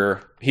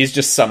here. He's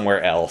just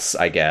somewhere else,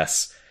 I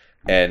guess.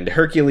 And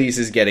Hercules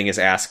is getting his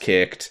ass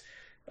kicked.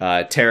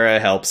 Terra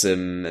helps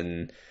him,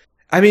 and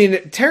I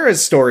mean,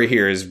 Terra's story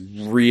here is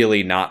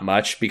really not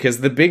much, because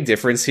the big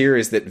difference here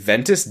is that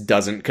Ventus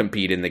doesn't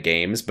compete in the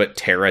games, but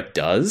Terra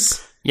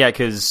does. Yeah,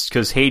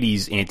 because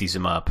Hades antes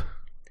him up.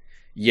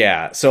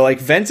 Yeah, so like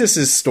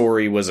Ventus's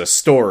story was a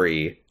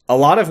story. A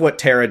lot of what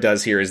Terra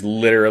does here is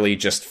literally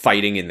just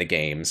fighting in the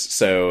games.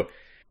 So,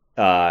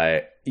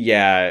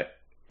 yeah,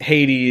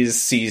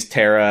 Hades sees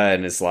Terra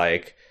and is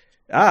like,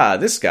 ah,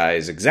 this guy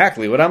is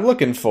exactly what I'm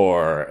looking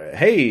for.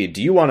 Hey, do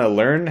you want to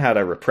learn how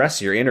to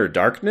repress your inner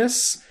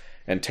darkness?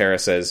 And Terra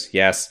says,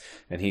 yes.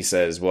 And he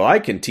says, well, I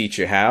can teach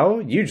you how.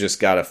 You just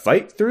gotta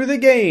fight through the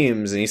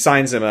games. And he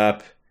signs him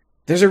up.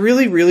 There's a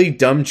really, really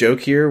dumb joke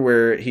here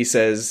where he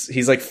says,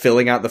 he's like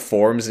filling out the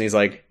forms and he's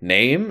like,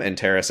 name? And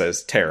Terra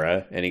says,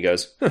 Terra. And he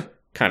goes, huh,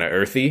 kind of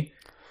earthy.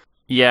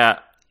 Yeah.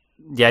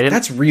 Yeah.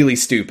 That's really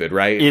stupid,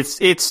 right?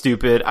 It's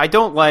stupid. I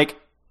don't like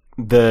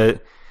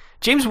the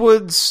James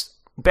Woods...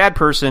 Bad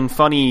person,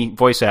 funny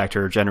voice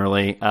actor,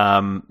 generally. These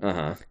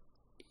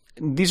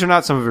are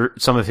not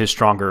some of his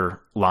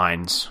stronger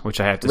lines, which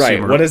I have to say.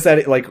 Right, what is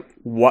that, like,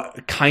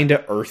 what kind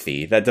of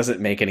earthy? That doesn't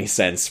make any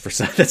sense.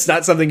 That's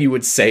not something you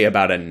would say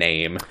about a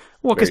name.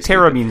 Well, because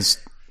Terra means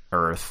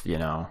earth, you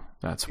know,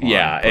 that's why.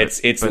 Yeah,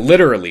 it's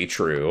literally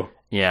true.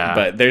 Yeah.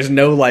 But there's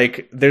no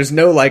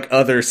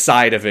other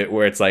side of it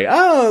where it's like,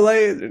 oh,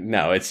 like,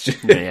 no, it's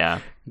just... Yeah.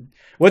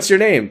 What's your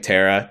name,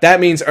 Terra? That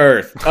means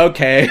earth.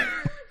 Okay.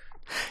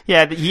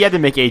 Yeah, he had to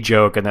make a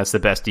joke, and that's the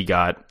best he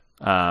got.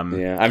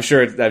 Yeah, I'm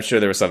sure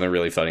there was something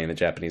really funny in the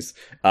Japanese.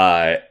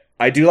 I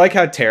do like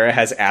how Terra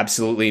has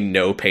absolutely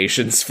no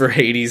patience for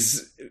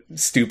Hades'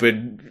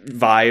 stupid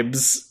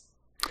vibes.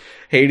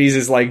 Hades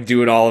is like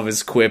doing all of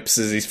his quips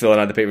as he's filling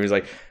out the paper. He's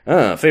like,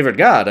 favorite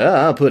god,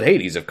 I'll put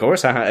Hades, of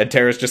course. And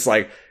Terra's just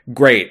like,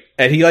 great.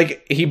 And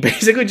he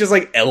basically just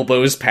like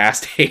elbows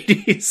past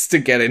Hades to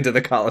get into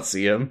the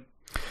Colosseum.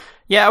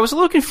 Yeah, I was a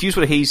little confused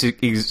what Hades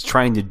is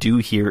trying to do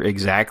here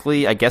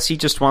exactly. I guess he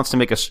just wants to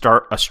make a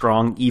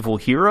strong evil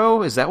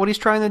hero. Is that what he's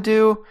trying to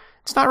do?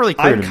 It's not really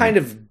clear to me.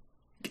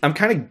 I'm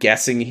kind of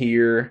guessing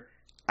here.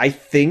 I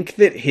think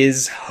that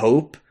his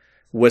hope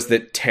was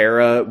that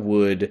Terra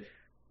would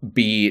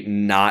be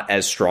not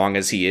as strong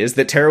as he is.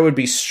 That Terra would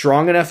be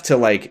strong enough to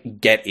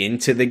like get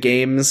into the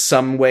games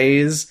some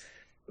ways,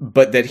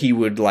 but that he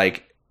would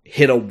like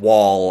hit a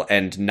wall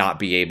and not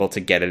be able to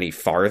get any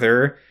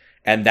farther.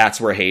 And that's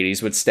where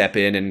Hades would step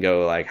in and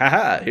go like,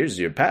 haha, here's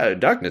your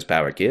darkness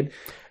power, kid.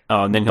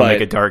 Oh, and then he'll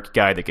make a dark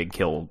guy that could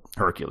kill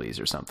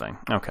Hercules or something.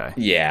 Okay.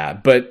 Yeah,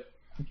 but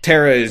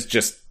Terra is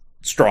just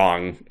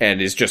strong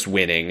and is just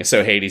winning.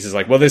 So Hades is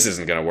like, well, this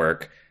isn't going to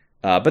work.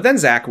 But then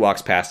Zack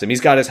walks past him. He's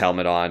got his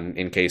helmet on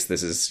in case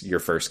this is your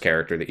first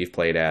character that you've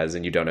played as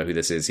and you don't know who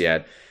this is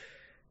yet.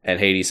 And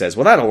Hades says,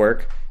 well, that'll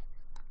work.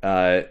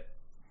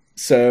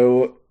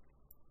 So,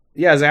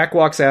 yeah, Zack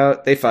walks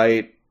out. They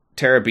fight.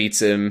 Terra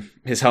beats him,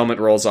 his helmet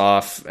rolls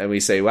off, and we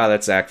say, wow,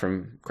 that's Zack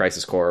from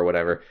Crisis Core or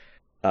whatever.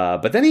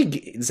 But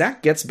then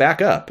Zack gets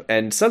back up,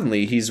 and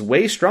suddenly he's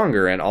way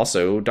stronger and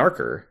also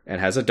darker, and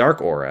has a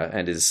dark aura,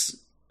 and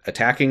is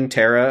attacking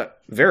Terra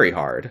very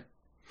hard.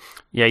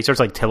 Yeah, he starts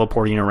like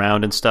teleporting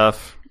around and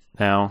stuff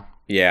now.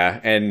 Yeah,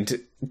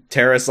 and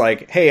Terra's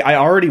like, hey, I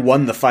already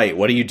won the fight,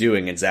 what are you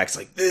doing? And Zack's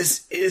like,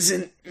 this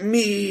isn't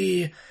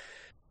me.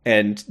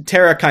 And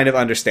Terra kind of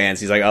understands.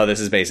 He's like, oh, this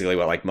is basically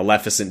what like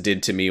Maleficent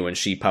did to me when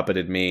she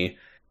puppeted me.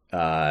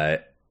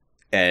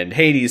 And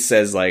Hades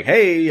says like,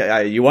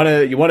 hey, you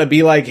wanna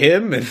be like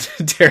him? And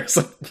Terra's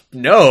like,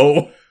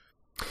 no.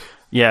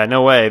 Yeah,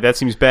 no way. That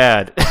seems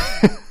bad.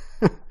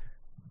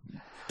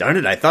 Darn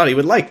it, I thought he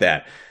would like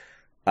that.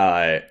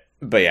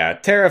 But yeah,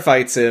 Terra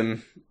fights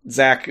him.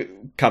 Zack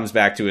comes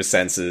back to his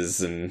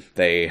senses and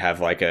they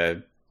have like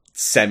a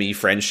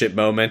semi-friendship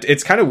moment.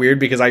 It's kind of weird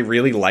because I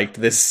really liked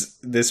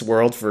this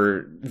world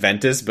for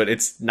Ventus, but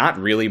it's not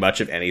really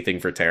much of anything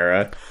for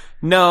Terra.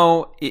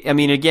 No, I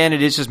mean, again,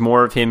 it is just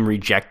more of him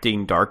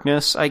rejecting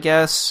darkness, I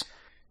guess.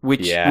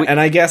 And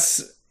I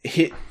guess,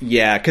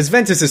 because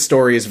Ventus's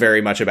story is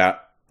very much about,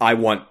 I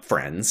want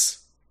friends.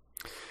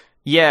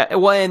 Yeah,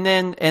 well, and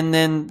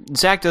then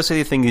Zach does say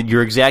the thing that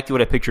you're exactly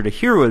what I pictured a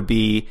hero would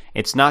be.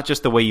 It's not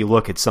just the way you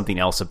look, it's something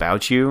else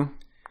about you.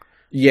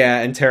 Yeah,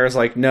 and Terra's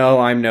like, no,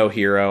 I'm no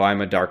hero,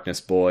 I'm a darkness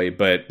boy.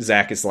 But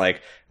Zach is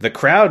like, the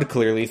crowd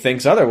clearly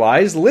thinks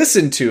otherwise,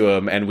 listen to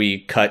him. And we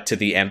cut to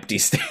the empty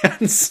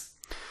stands.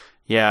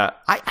 Yeah,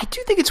 I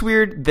do think it's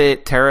weird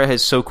that Terra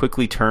has so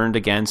quickly turned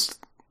against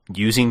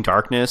using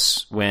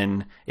darkness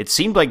when it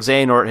seemed like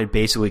Xehanort had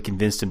basically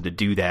convinced him to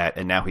do that,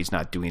 and now he's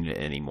not doing it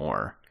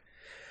anymore.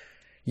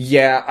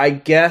 Yeah, I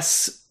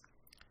guess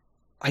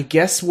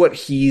what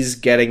he's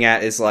getting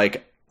at is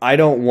like, I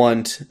don't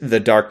want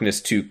the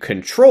darkness to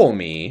control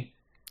me,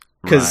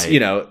 because, Right. you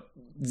know,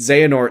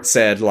 Xehanort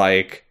said,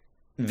 like,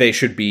 they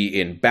should be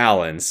in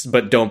balance,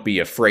 but don't be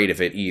afraid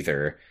of it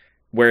either.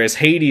 Whereas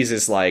Hades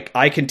is like,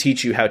 I can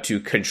teach you how to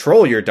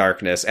control your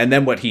darkness, and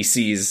then what he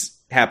sees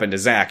happen to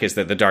Zack is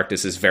that the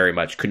darkness is very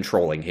much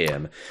controlling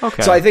him.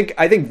 Okay. So I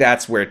think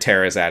that's where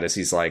Terra's at, is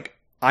he's like,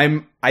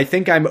 I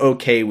think I'm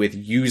okay with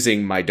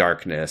using my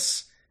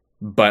darkness,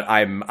 but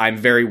I'm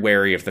very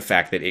wary of the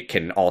fact that it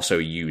can also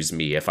use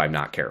me if I'm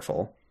not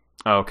careful.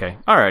 Okay.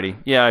 Alrighty.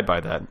 Yeah, I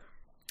buy that.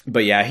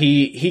 But yeah,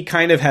 he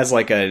kind of has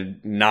like a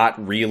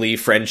not really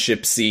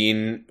friendship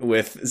scene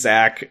with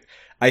Zack.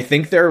 I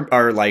think there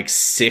are like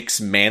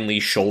 6 manly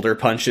shoulder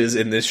punches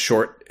in this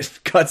short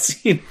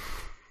cutscene.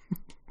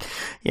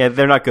 Yeah,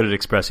 they're not good at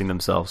expressing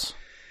themselves.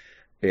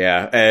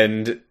 Yeah,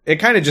 and it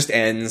kind of just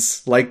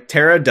ends. Like,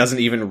 Terra doesn't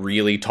even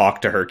really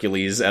talk to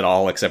Hercules at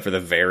all, except for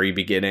the very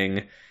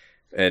beginning.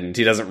 And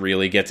he doesn't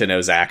really get to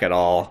know Zack at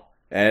all.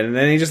 And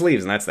then he just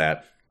leaves, and that's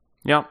that.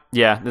 Yep.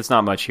 Yeah, there's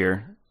not much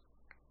here.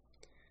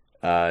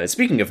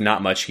 Speaking of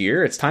not much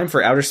here, it's time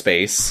for outer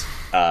space.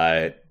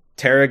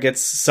 Terra gets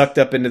sucked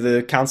up into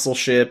the council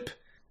ship.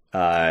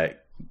 Gantu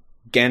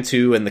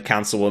and the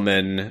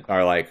councilwoman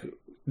are, like,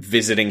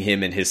 visiting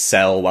him in his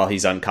cell while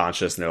he's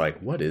unconscious, and they're like,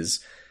 what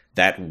is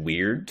that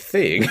weird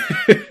thing?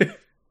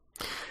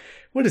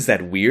 What is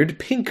that weird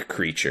pink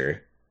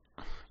creature?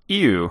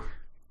 Ew.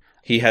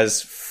 He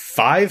has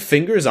 5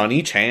 fingers on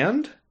each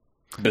hand?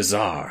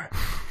 Bizarre.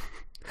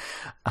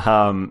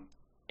 And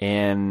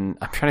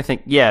I'm trying to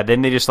think. Yeah,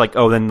 then they just like,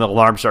 then the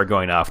alarms start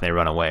going off and they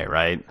run away,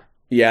 right?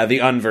 Yeah, the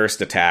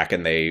unversed attack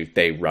and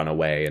they run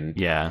away. And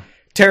yeah.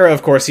 Terra,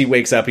 of course, he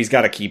wakes up. He's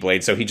got a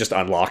Keyblade, so he just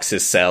unlocks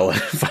his cell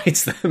and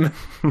fights them.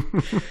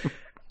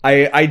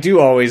 I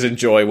do always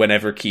enjoy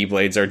whenever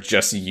Keyblades are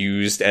just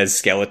used as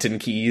skeleton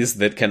keys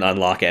that can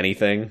unlock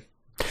anything.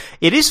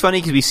 It is funny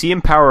because we see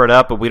him power it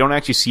up, but we don't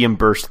actually see him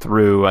burst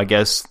through. I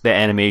guess the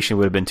animation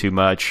would have been too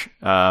much.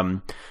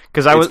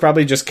 Because it's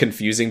probably just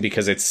confusing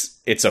because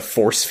it's a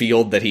force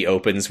field that he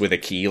opens with a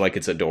key like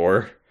it's a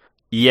door.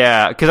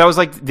 Yeah, because I was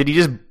like, did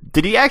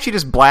he actually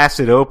just blast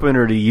it open,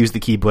 or did he use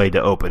the Keyblade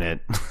to open it?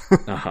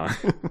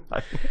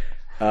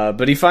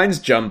 But he finds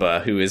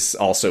Jumba, who is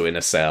also in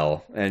a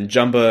cell, and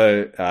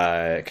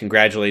Jumba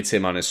congratulates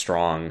him on his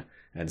strong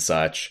and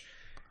such.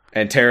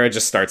 And Terra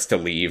just starts to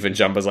leave, and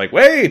Jumba's like,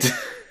 wait!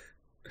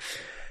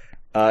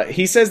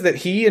 He says that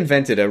he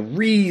invented a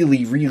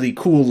really, really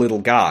cool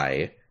little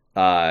guy,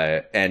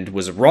 and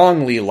was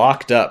wrongly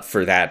locked up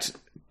for that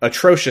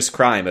atrocious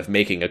crime of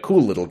making a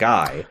cool little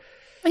guy.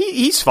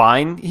 He's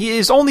fine.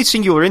 His only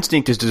singular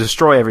instinct is to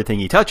destroy everything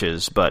he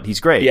touches, but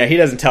he's great. Yeah, he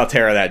doesn't tell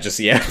Terra that just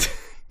yet.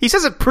 He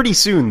says it pretty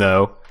soon,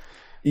 though.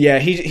 Yeah,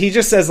 he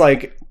just says,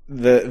 like,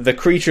 the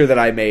creature that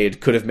I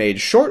made could have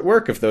made short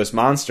work of those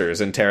monsters,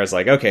 and Terra's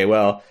like, okay,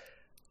 well,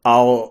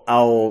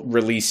 I'll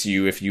release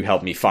you if you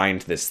help me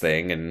find this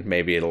thing, and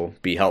maybe it'll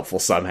be helpful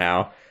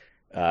somehow.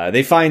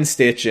 They find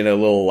Stitch in a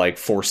little, like,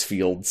 force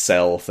field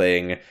cell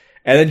thing,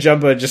 and then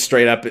Jumba just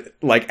straight up,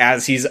 like,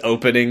 as he's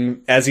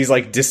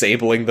like,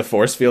 disabling the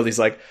force field, he's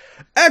like,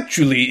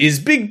 actually, is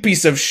big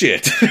piece of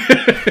shit.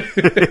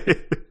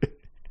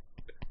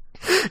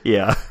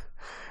 Yeah.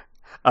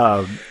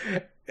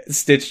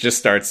 Stitch just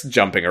starts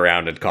jumping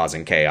around and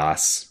causing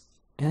chaos.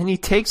 And then he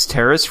takes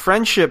Terra's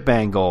friendship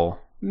bangle.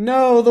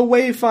 No, the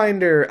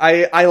Wayfinder.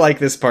 I like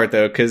this part,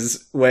 though,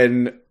 because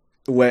when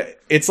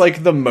it's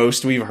like the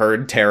most we've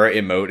heard Terra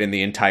emote in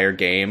the entire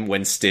game,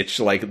 when Stitch,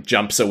 like,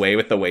 jumps away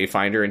with the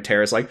Wayfinder and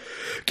Terra's like,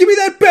 give me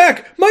that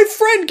back! My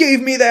friend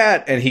gave me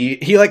that! And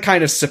he like,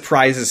 kind of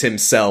surprises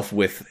himself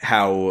with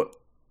how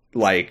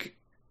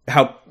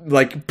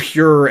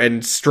pure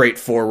and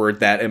straightforward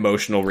that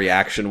emotional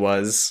reaction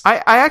was.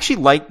 I actually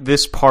like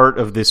this part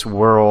of this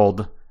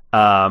world,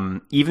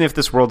 even if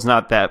this world's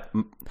not that...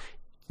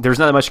 There's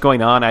not that much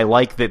going on. I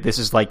like that this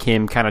is like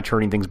him kind of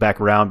turning things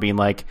back around, being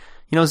like,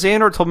 you know,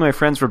 Xehanort told me my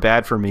friends were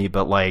bad for me,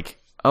 but like,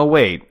 oh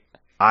wait,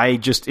 I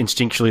just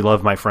instinctually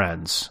love my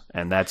friends,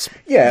 and that's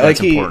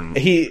important.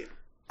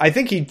 I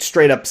think he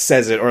straight up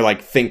says it, or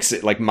like thinks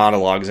it, like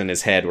monologues in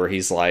his head where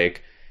he's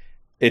like,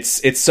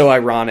 It's so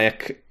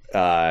ironic.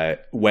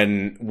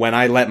 When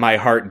I let my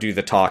heart do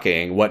the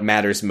talking, what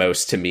matters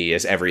most to me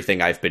is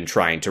everything I've been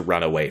trying to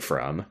run away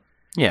from.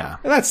 Yeah.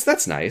 And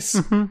that's nice.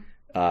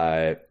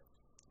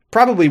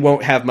 Probably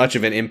won't have much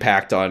of an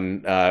impact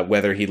on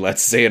whether he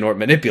lets Xehanort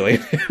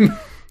manipulate him.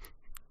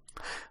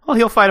 Well,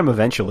 he'll fight him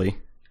eventually.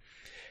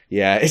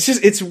 Yeah,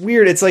 it's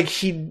weird. It's like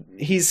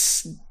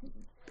he's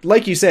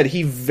like you said,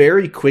 he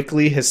very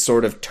quickly has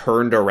sort of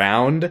turned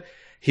around.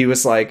 He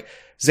was like,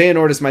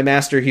 Xehanort is my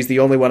master, he's the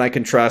only one I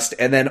can trust,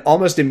 and then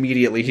almost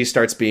immediately he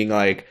starts being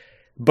like,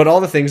 but all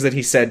the things that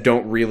he said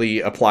don't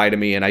really apply to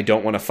me, and I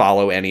don't want to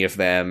follow any of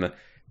them,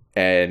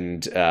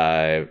 and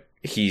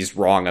he's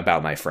wrong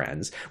about my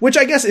friends. Which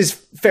I guess is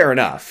fair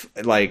enough.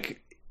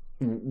 Like,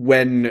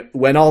 when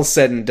all's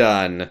said and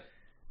done,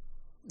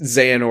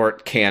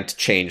 Xehanort can't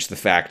change the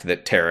fact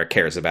that Terra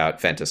cares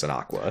about Ventus and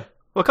Aqua.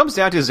 Well, it comes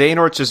down to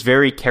Xehanort's just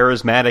very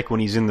charismatic when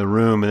he's in the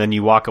room, and then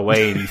you walk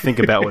away and you think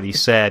about what he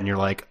said, and you're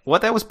like,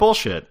 what? That was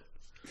bullshit.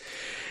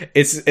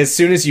 It's as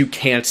soon as you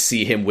can't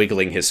see him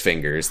wiggling his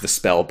fingers, the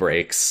spell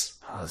breaks.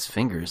 Oh, his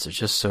fingers are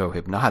just so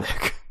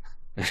hypnotic.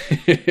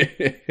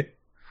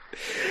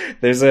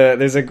 There's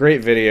a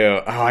great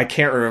video. Oh, I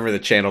can't remember the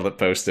channel that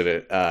posted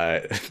it,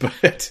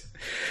 but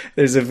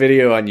there's a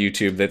video on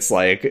YouTube that's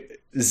like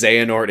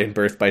Xehanort in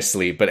Birth by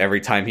Sleep, but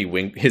every time he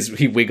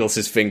wiggles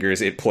his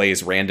fingers, it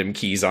plays random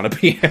keys on a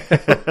piano.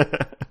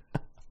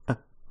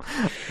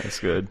 That's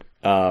good.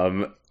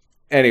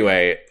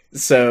 Anyway,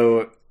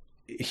 so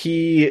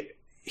he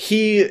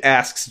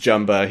asks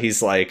Jumba,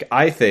 he's like,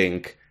 I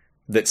think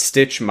that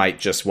Stitch might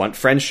just want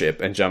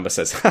friendship, and Jumba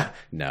says,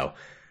 no.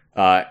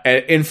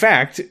 In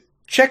fact,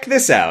 check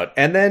this out.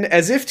 And then,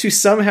 as if to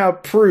somehow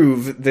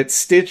prove that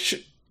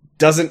Stitch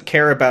doesn't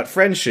care about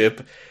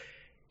friendship,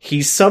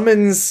 he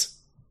summons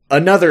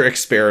another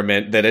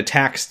experiment that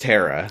attacks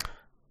Terra.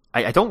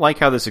 I don't like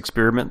how this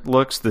experiment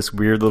looks, this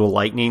weird little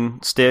lightning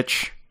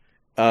Stitch.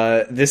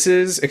 This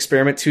is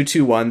Experiment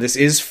 221. This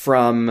is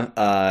from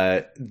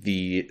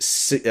the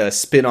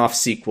spin-off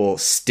sequel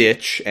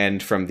Stitch,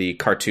 and from the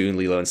cartoon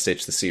Lilo and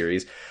Stitch, the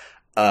series.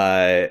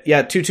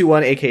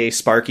 221, aka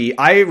Sparky.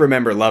 I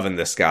remember loving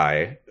this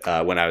guy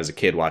when I was a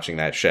kid watching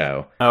that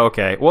show. Oh,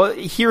 okay. Well,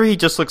 here he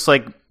just looks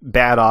like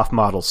bad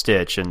off-model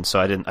Stitch, and so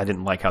I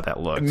didn't like how that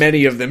looked.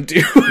 Many of them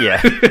do.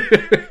 Yeah.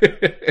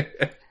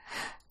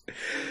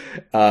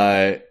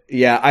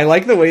 Yeah, I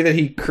like the way that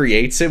he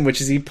creates him, which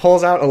is he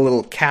pulls out a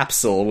little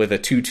capsule with a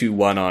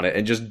 221 on it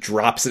and just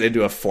drops it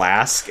into a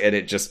flask, and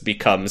it just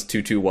becomes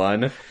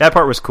 221. That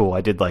part was cool.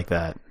 I did like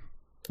that.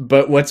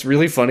 But what's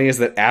really funny is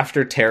that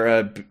after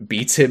Terra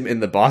beats him in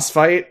the boss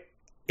fight,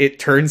 it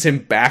turns him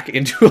back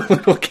into a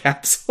little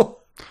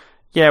capsule.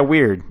 Yeah,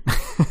 weird.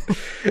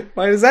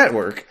 Why does that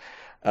work?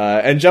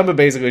 And Jumba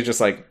basically is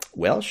just like,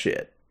 well,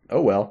 shit.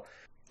 Oh, well.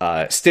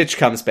 Stitch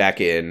comes back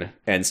in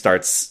and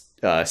starts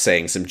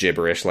saying some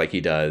gibberish like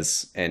he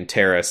does. And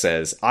Terra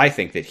says, I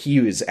think that he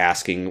was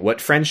asking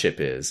what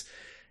friendship is.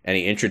 And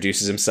he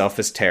introduces himself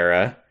as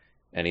Terra.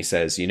 And he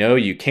says,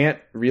 you can't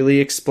really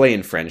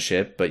explain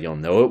friendship, but you'll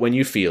know it when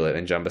you feel it.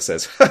 And Jumba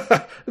says,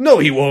 no,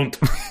 he won't.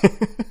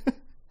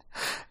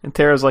 And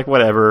Terra's like,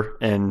 whatever,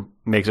 and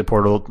makes a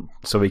portal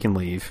so he can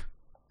leave.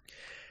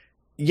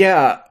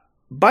 Yeah.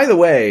 By the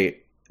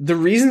way, the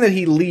reason that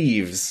he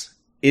leaves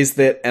is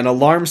that an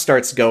alarm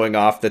starts going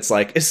off that's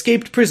like,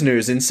 escaped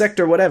prisoners in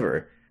sector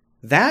whatever.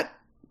 That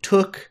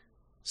took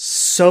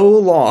so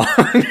long.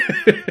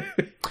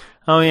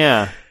 Oh,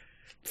 yeah.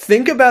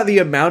 Think about the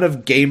amount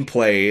of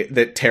gameplay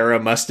that Terra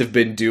must have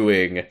been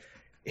doing.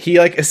 He,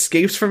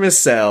 escapes from his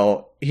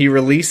cell. He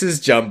releases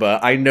Jumba.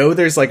 I know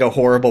there's, a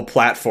horrible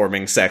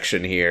platforming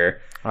section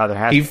here.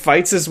 He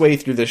fights his way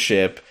through the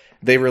ship.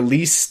 They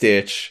release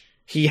Stitch.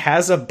 He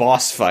has a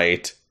boss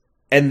fight.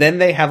 And then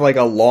they have,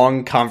 a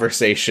long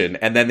conversation.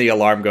 And then the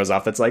alarm goes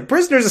off that's like,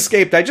 prisoners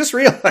escaped, I just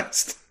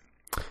realized.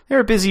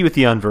 They're busy with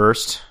the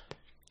unversed.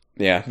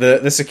 Yeah,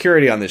 the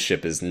security on this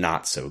ship is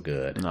not so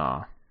good.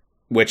 No.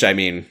 Which,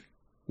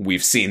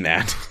 we've seen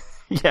that.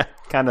 Yeah,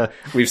 kind of.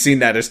 We've seen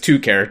that as two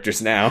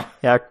characters now.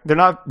 Yeah,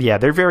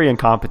 they're very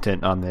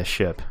incompetent on this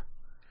ship.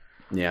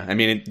 Yeah,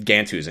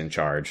 Gantu's in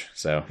charge,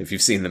 so if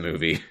you've seen the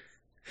movie.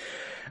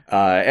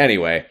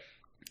 Anyway,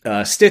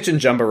 Stitch and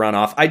Jumba run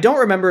off. I don't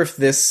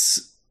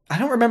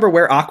remember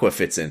where Aqua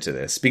fits into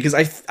this, because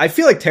I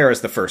feel like Terra's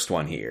the first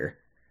one here.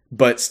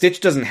 But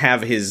Stitch doesn't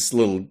have his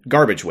little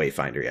garbage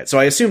wayfinder yet, so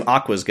I assume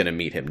Aqua's going to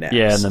meet him next.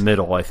 Yeah, in the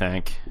middle, I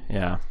think.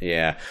 Yeah.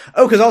 Yeah.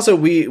 Oh, because also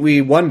we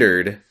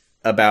wondered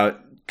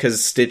about,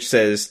 because Stitch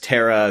says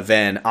Terra,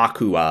 then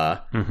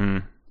Aqua. Mm-hmm.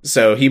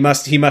 So he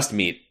must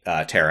meet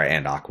Terra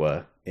and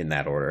Aqua in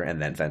that order,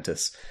 and then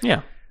Ventus.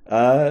 Yeah.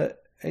 And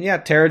yeah,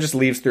 Terra just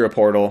leaves through a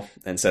portal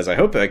and says, I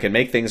hope I can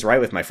make things right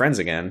with my friends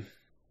again.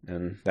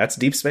 And that's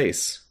Deep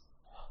Space.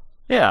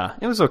 Yeah,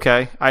 it was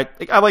okay. I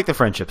like the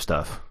friendship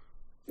stuff.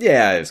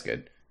 Yeah, it was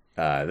good.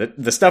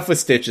 The stuff with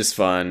Stitch is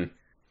fun.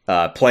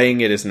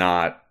 Playing it is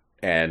not,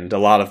 and a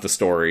lot of the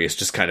story is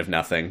just kind of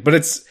nothing.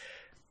 But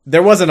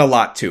there wasn't a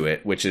lot to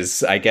it, which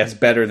is, I guess,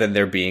 better than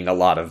there being a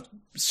lot of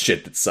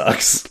shit that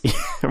sucks.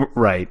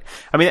 Right.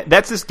 I mean,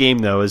 that's this game,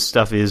 though, is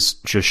stuff is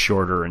just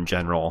shorter in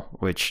general,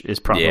 which is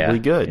probably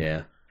good.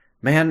 Yeah.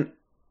 Man,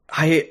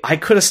 I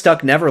could have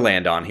stuck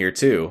Neverland on here,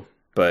 too.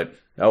 But,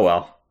 oh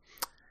well.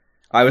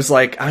 I was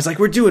like,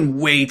 we're doing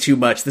way too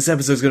much. This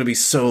episode's going to be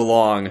so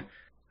long.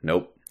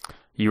 Nope.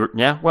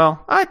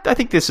 Well, I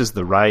think this is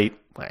the right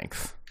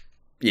length.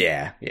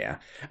 Yeah.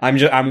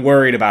 I'm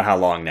worried about how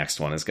long next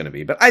one is going to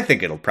be, but I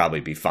think it'll probably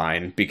be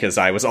fine because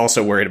I was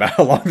also worried about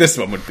how long this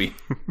one would be.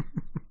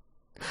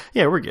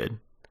 Yeah, we're good.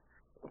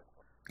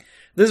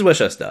 This is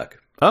Wish Us Duck.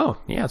 Oh,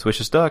 yeah, it's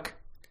Wish Us Duck.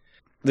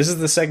 This is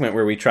the segment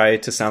where we try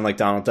to sound like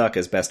Donald Duck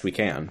as best we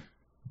can.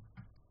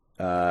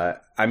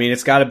 I mean,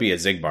 it's got to be a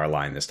Zigbar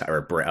line this time,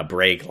 or a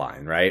Brag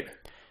line, right?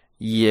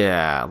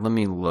 Yeah, let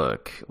me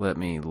look.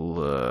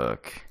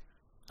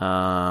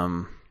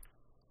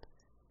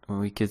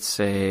 We could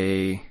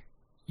say,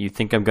 you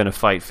think I'm going to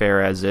fight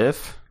fair as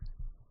if?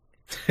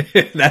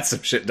 That's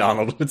some shit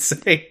Donald would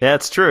say.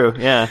 That's true,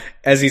 yeah.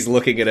 As he's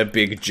looking at a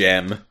big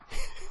gem.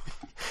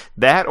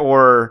 That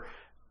or...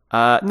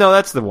 no,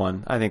 that's the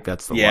one. I think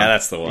that's the one. Yeah,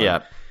 that's the one.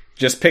 Yeah.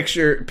 Just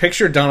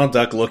picture Donald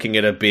Duck looking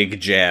at a big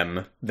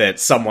gem that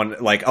someone,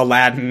 like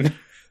Aladdin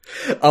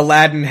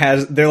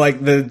has... They're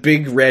like, the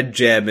big red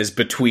gem is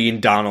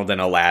between Donald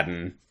and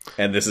Aladdin.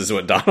 And this is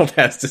what Donald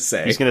has to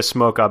say. He's going to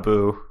smoke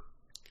Abu.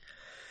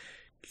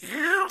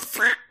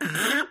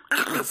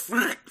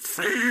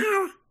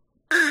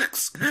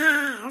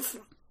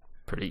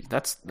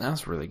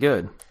 That's really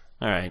good.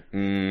 All right.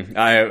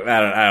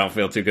 I don't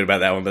feel too good about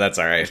that one, but that's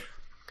all right.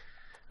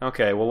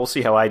 Okay, well, we'll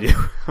see how I do.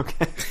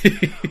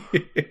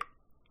 Okay.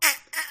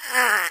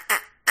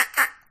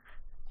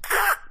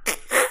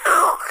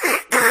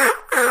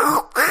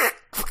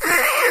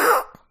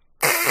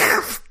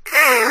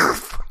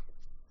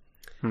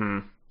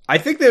 I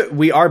think that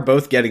we are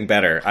both getting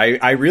better.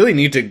 I really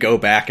need to go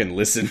back and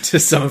listen to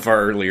some of our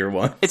earlier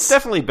ones. It's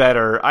definitely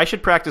better. I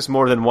should practice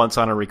more than once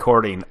on a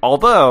recording.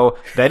 Although,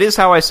 that is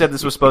how I said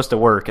this was supposed to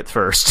work at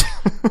first.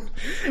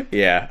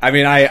 Yeah. I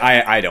mean,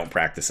 I don't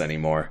practice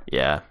anymore.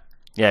 Yeah.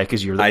 Yeah,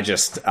 because you're...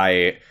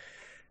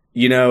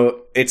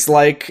 it's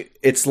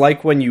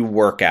like when you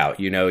work out,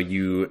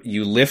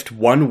 you lift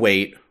one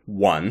weight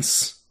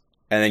once,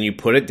 and then you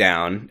put it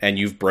down, and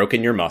you've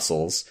broken your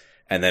muscles,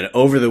 and then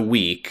over the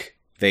week...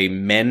 They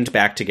mend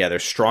back together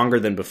stronger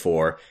than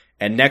before,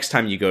 and next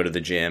time you go to the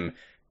gym,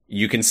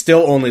 you can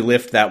still only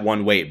lift that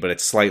one weight, but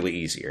it's slightly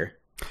easier.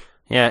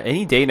 Yeah,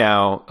 any day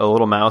now, a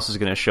little mouse is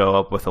going to show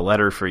up with a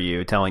letter for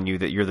you telling you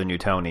that you're the new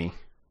Tony.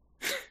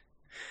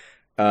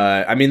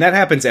 I mean, that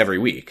happens every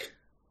week.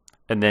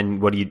 And then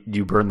what do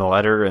you burn the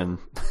letter and...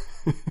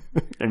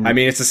 I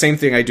mean, it's the same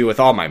thing I do with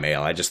all my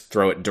mail. I just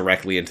throw it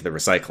directly into the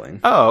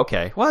recycling. Oh,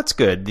 okay. Well, that's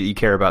good that you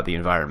care about the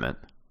environment.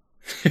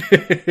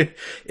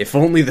 If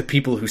only the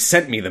people who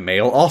sent me the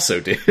mail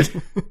also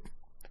did.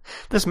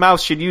 This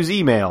mouse should use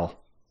email.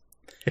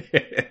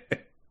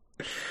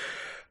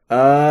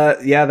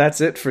 Yeah, that's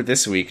it for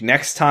this week.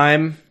 Next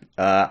time,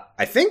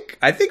 I think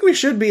we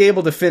should be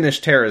able to finish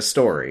Terra's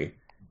story.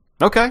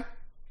 Okay.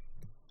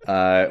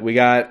 We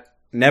got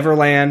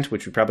Neverland,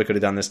 which we probably could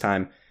have done this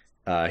time.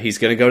 He's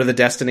going to go to the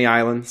Destiny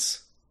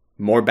Islands.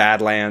 More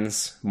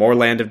Badlands. More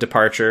Land of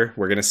Departure.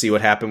 We're going to see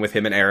what happened with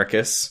him and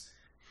Ericus.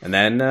 And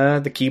then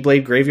the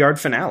Keyblade Graveyard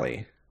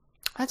finale.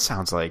 That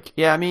sounds like...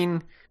 Yeah, I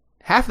mean,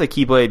 half of the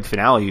Keyblade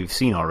finale you've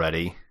seen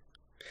already.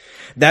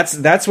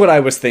 That's what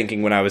I was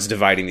thinking when I was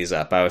dividing these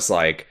up. I was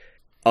like,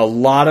 a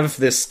lot of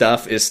this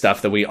stuff is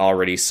stuff that we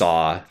already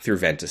saw through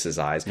Ventus's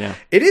eyes. Yeah.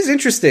 It is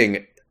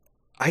interesting.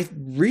 I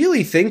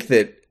really think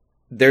that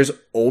there's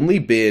only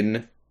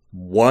been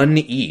one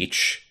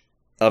each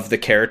of the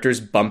characters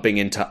bumping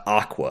into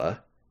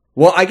Aqua.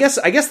 Well, I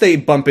guess they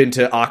bump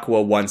into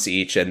Aqua once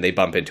each, and they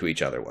bump into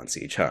each other once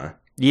each, huh?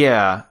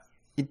 Yeah.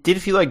 It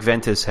did feel like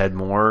Ventus had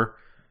more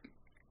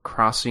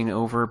crossing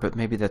over, but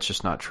maybe that's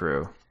just not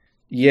true.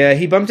 Yeah,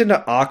 he bumped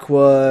into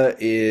Aqua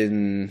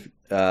in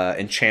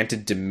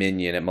Enchanted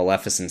Dominion at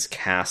Maleficent's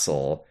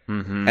castle.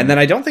 Mm-hmm. And then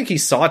I don't think he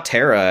saw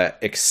Terra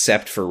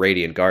except for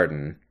Radiant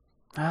Garden.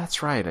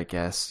 That's right, I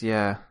guess,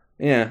 yeah.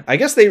 Yeah, I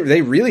guess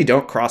they really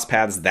don't cross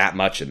paths that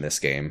much in this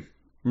game.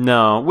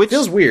 No, which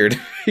feels weird.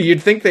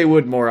 You'd think they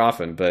would more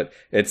often, but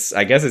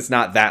I guess it's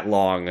not that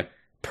long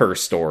per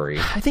story.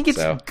 I think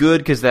it's good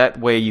because that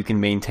way you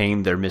can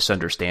maintain their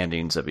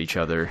misunderstandings of each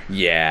other.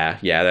 Yeah,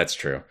 that's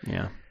true.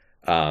 Yeah.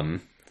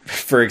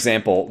 For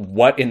example,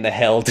 what in the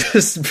hell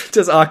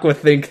does Aqua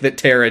think that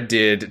Terra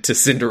did to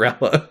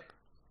Cinderella?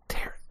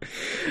 Terra.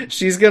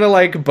 She's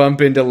gonna bump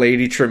into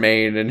Lady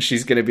Tremaine and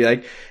she's gonna be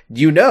like,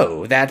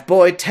 that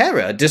boy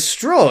Terra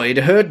destroyed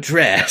her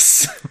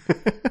dress.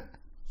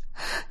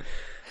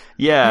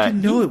 Yeah. I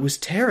didn't know it was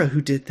Terra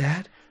who did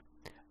that.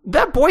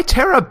 That boy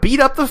Terra beat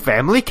up the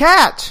family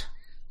cat.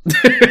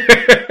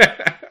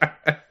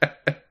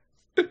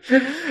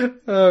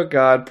 Oh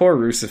god, poor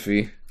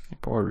Rucife.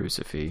 Poor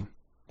Rucife.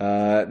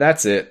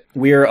 That's it.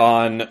 We're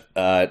on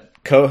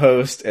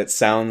co-host at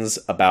Sounds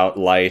About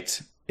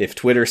Light. If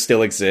Twitter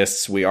still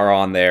exists, we are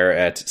on there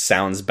at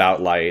Sounds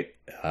About Light.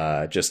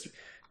 Just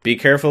Be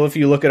careful if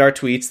you look at our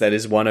tweets. That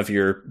is one of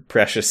your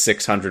precious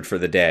 600 for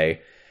the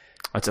day.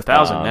 It's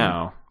 1,000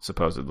 now,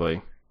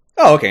 supposedly.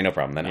 Oh, okay, no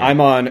problem then. Yeah. I'm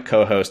on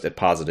co-host at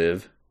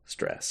Positive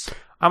Stress.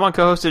 I'm on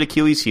co-host at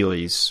Achilles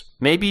Heelys.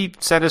 Maybe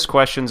send us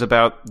questions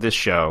about this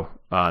show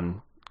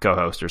on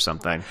co-host or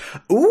something.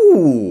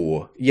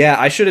 Ooh, yeah,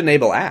 I should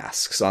enable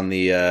asks on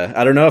the,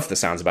 I don't know if the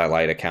Sounds About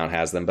Light account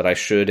has them, but I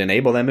should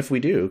enable them if we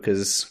do,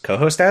 because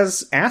co-host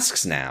has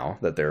asks now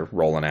that they're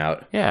rolling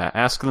out. Yeah,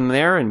 ask them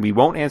there, and we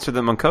won't answer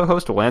them on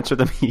co-host, we'll answer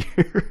them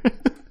here.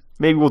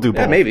 Maybe we'll do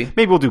both. Yeah, maybe.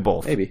 Maybe we'll do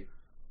both. Maybe.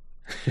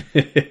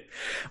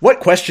 What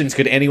questions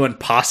could anyone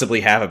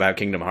possibly have about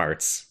Kingdom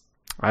Hearts?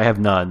 I have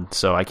none,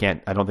 so I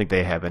don't think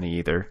they have any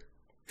either.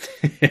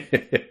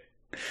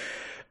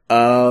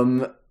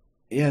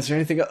 Yeah, is there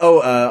anything?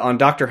 On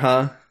Doctor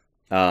Huh,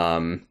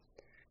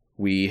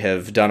 we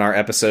have done our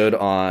episode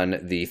on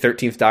the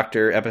 13th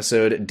Doctor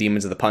episode,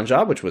 Demons of the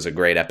Punjab, which was a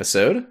great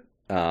episode.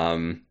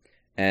 And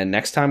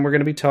next time we're going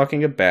to be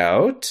talking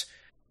about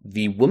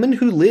The Woman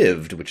Who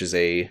Lived, which is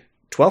a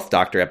 12th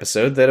Doctor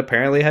episode that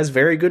apparently has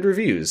very good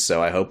reviews,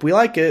 so I hope we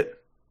like it.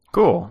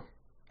 Cool.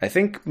 I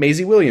think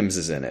Maisie Williams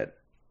is in it,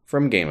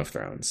 from Game of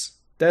Thrones.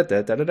 Da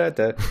da da da da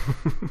da.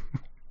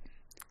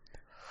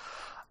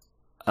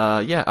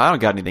 Yeah, I don't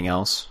got anything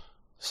else.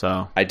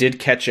 So I did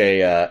catch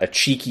a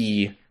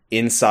cheeky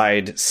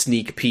inside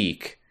sneak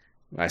peek.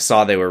 I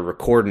saw they were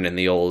recording in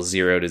the old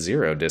 0 to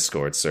 0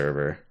 Discord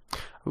server.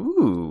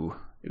 Ooh.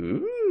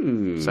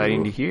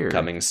 Exciting to hear.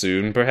 Coming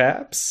soon,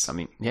 perhaps? I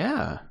mean,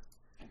 yeah.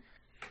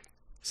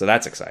 So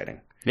that's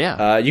exciting.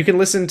 Yeah. You can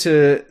listen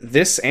to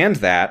this and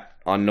that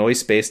on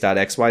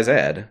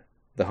noisepace.xyz,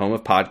 the home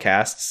of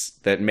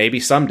podcasts that maybe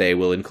someday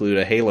will include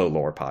a Halo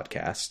lore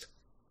podcast.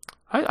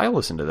 I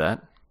listen to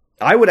that.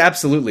 I would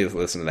absolutely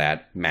listen to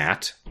that,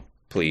 Matt.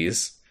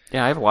 Please.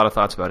 Yeah, I have a lot of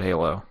thoughts about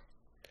Halo.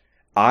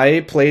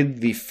 I played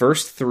the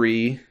first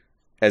 3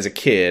 as a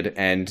kid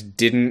and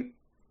didn't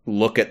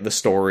look at the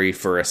story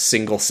for a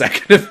single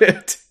second of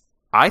it.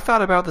 I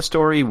thought about the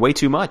story way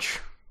too much.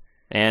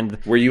 And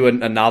were you a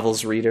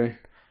novels reader?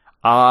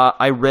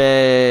 I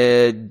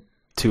read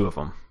 2 of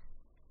them.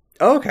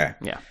 Oh, okay.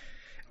 Yeah.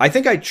 I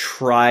think I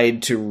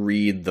tried to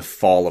read The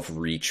Fall of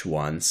Reach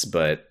once,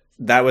 but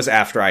that was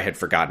after I had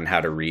forgotten how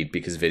to read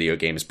because video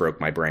games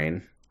broke my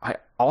brain. I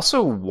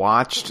also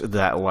watched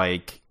that,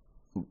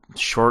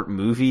 short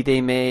movie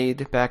they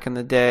made back in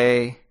the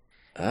day.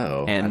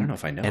 Oh, I don't know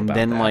if I know about that.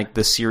 And then,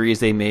 the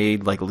series they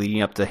made,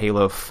 leading up to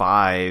Halo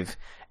 5.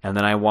 And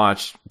then I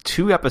watched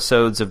 2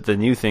 episodes of the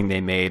new thing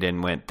they made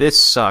and went,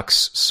 this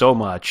sucks so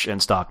much,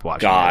 and stopped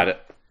watching it.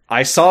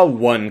 I saw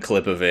one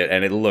clip of it,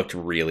 and it looked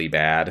really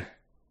bad.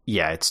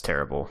 Yeah, it's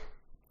terrible.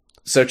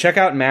 So check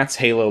out Matt's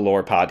Halo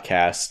lore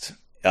podcast,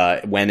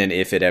 when and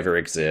if it ever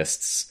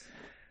exists.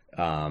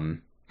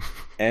 And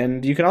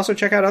you can also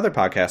check out other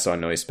podcasts on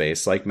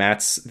Noisepace, like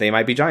Matt's They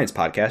Might Be Giants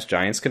podcast,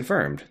 Giants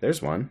Confirmed.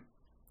 There's one.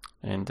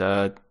 And,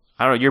 I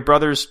don't know, your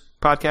brother's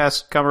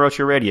podcast,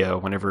 Kamurocho Radio,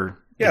 whenever...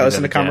 Yeah,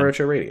 listen to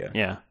Kamurocho Radio.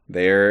 Yeah.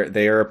 They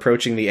are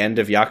approaching the end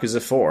of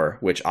Yakuza 4,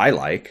 which I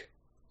like.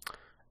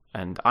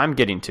 And I'm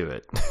getting to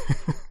it.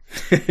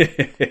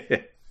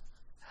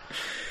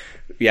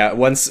 Yeah,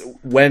 when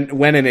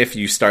and if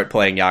you start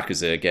playing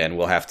Yakuza again,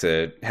 we'll have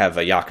to have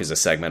a Yakuza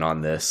segment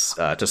on this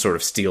to sort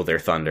of steal their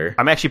thunder.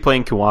 I'm actually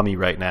playing Kiwami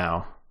right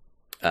now.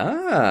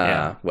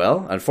 Yeah.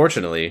 Well,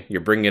 unfortunately,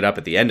 you're bringing it up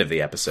at the end of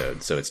the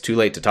episode, so it's too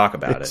late to talk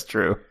about it. It's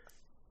true.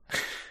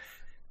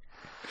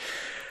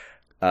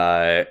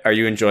 Are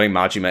you enjoying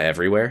Majima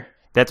Everywhere?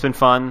 That's been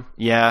fun.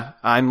 Yeah,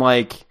 I'm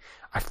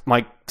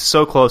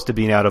so close to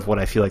being out of what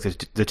I feel like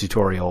the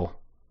tutorial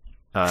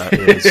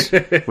is,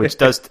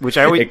 which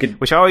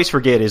I always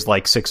forget is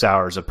 6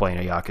 hours of playing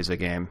a Yakuza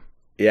game.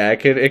 Yeah,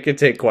 it could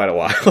take quite a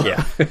while.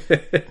 Yeah.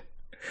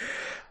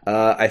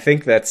 I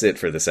think that's it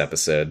for this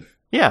episode.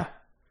 Yeah.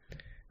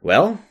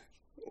 Well,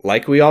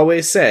 like we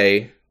always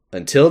say,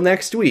 until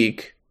next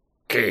week,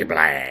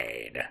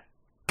 Keyblade.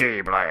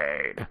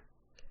 Keyblade.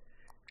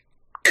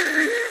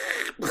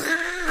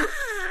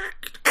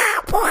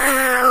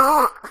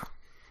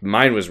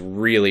 Mine was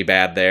really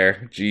bad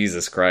there.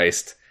 Jesus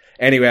Christ.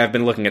 Anyway, I've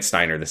been looking at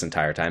Steiner this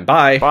entire time.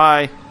 Bye.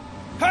 Bye.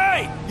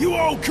 Hey, you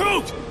old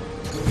coot!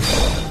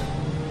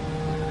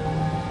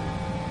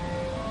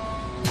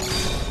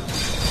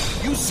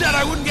 You said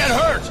I wouldn't get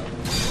hurt.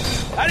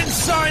 I didn't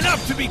sign up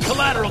to be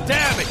collateral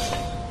damage.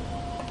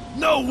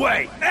 No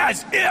way,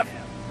 as if.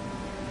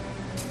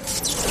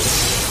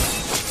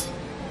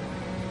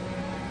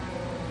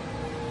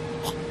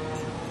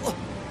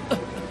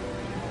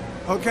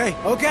 Okay,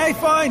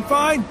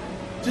 fine.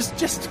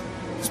 Just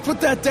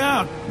put that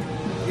down.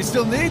 You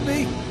still need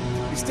me.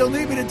 You still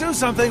need me to do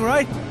something,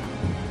 right?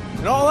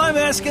 And all I'm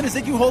asking is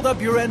that you hold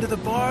up your end of the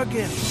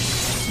bargain.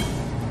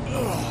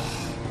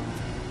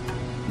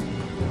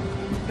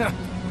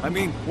 I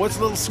mean, what's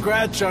a little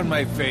scratch on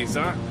my face,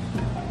 huh?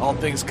 All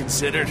things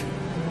considered.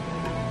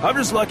 I'm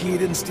just lucky he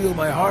didn't steal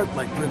my heart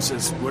like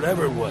Princess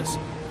whatever it was.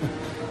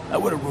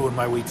 That would have ruined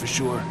my week for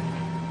sure.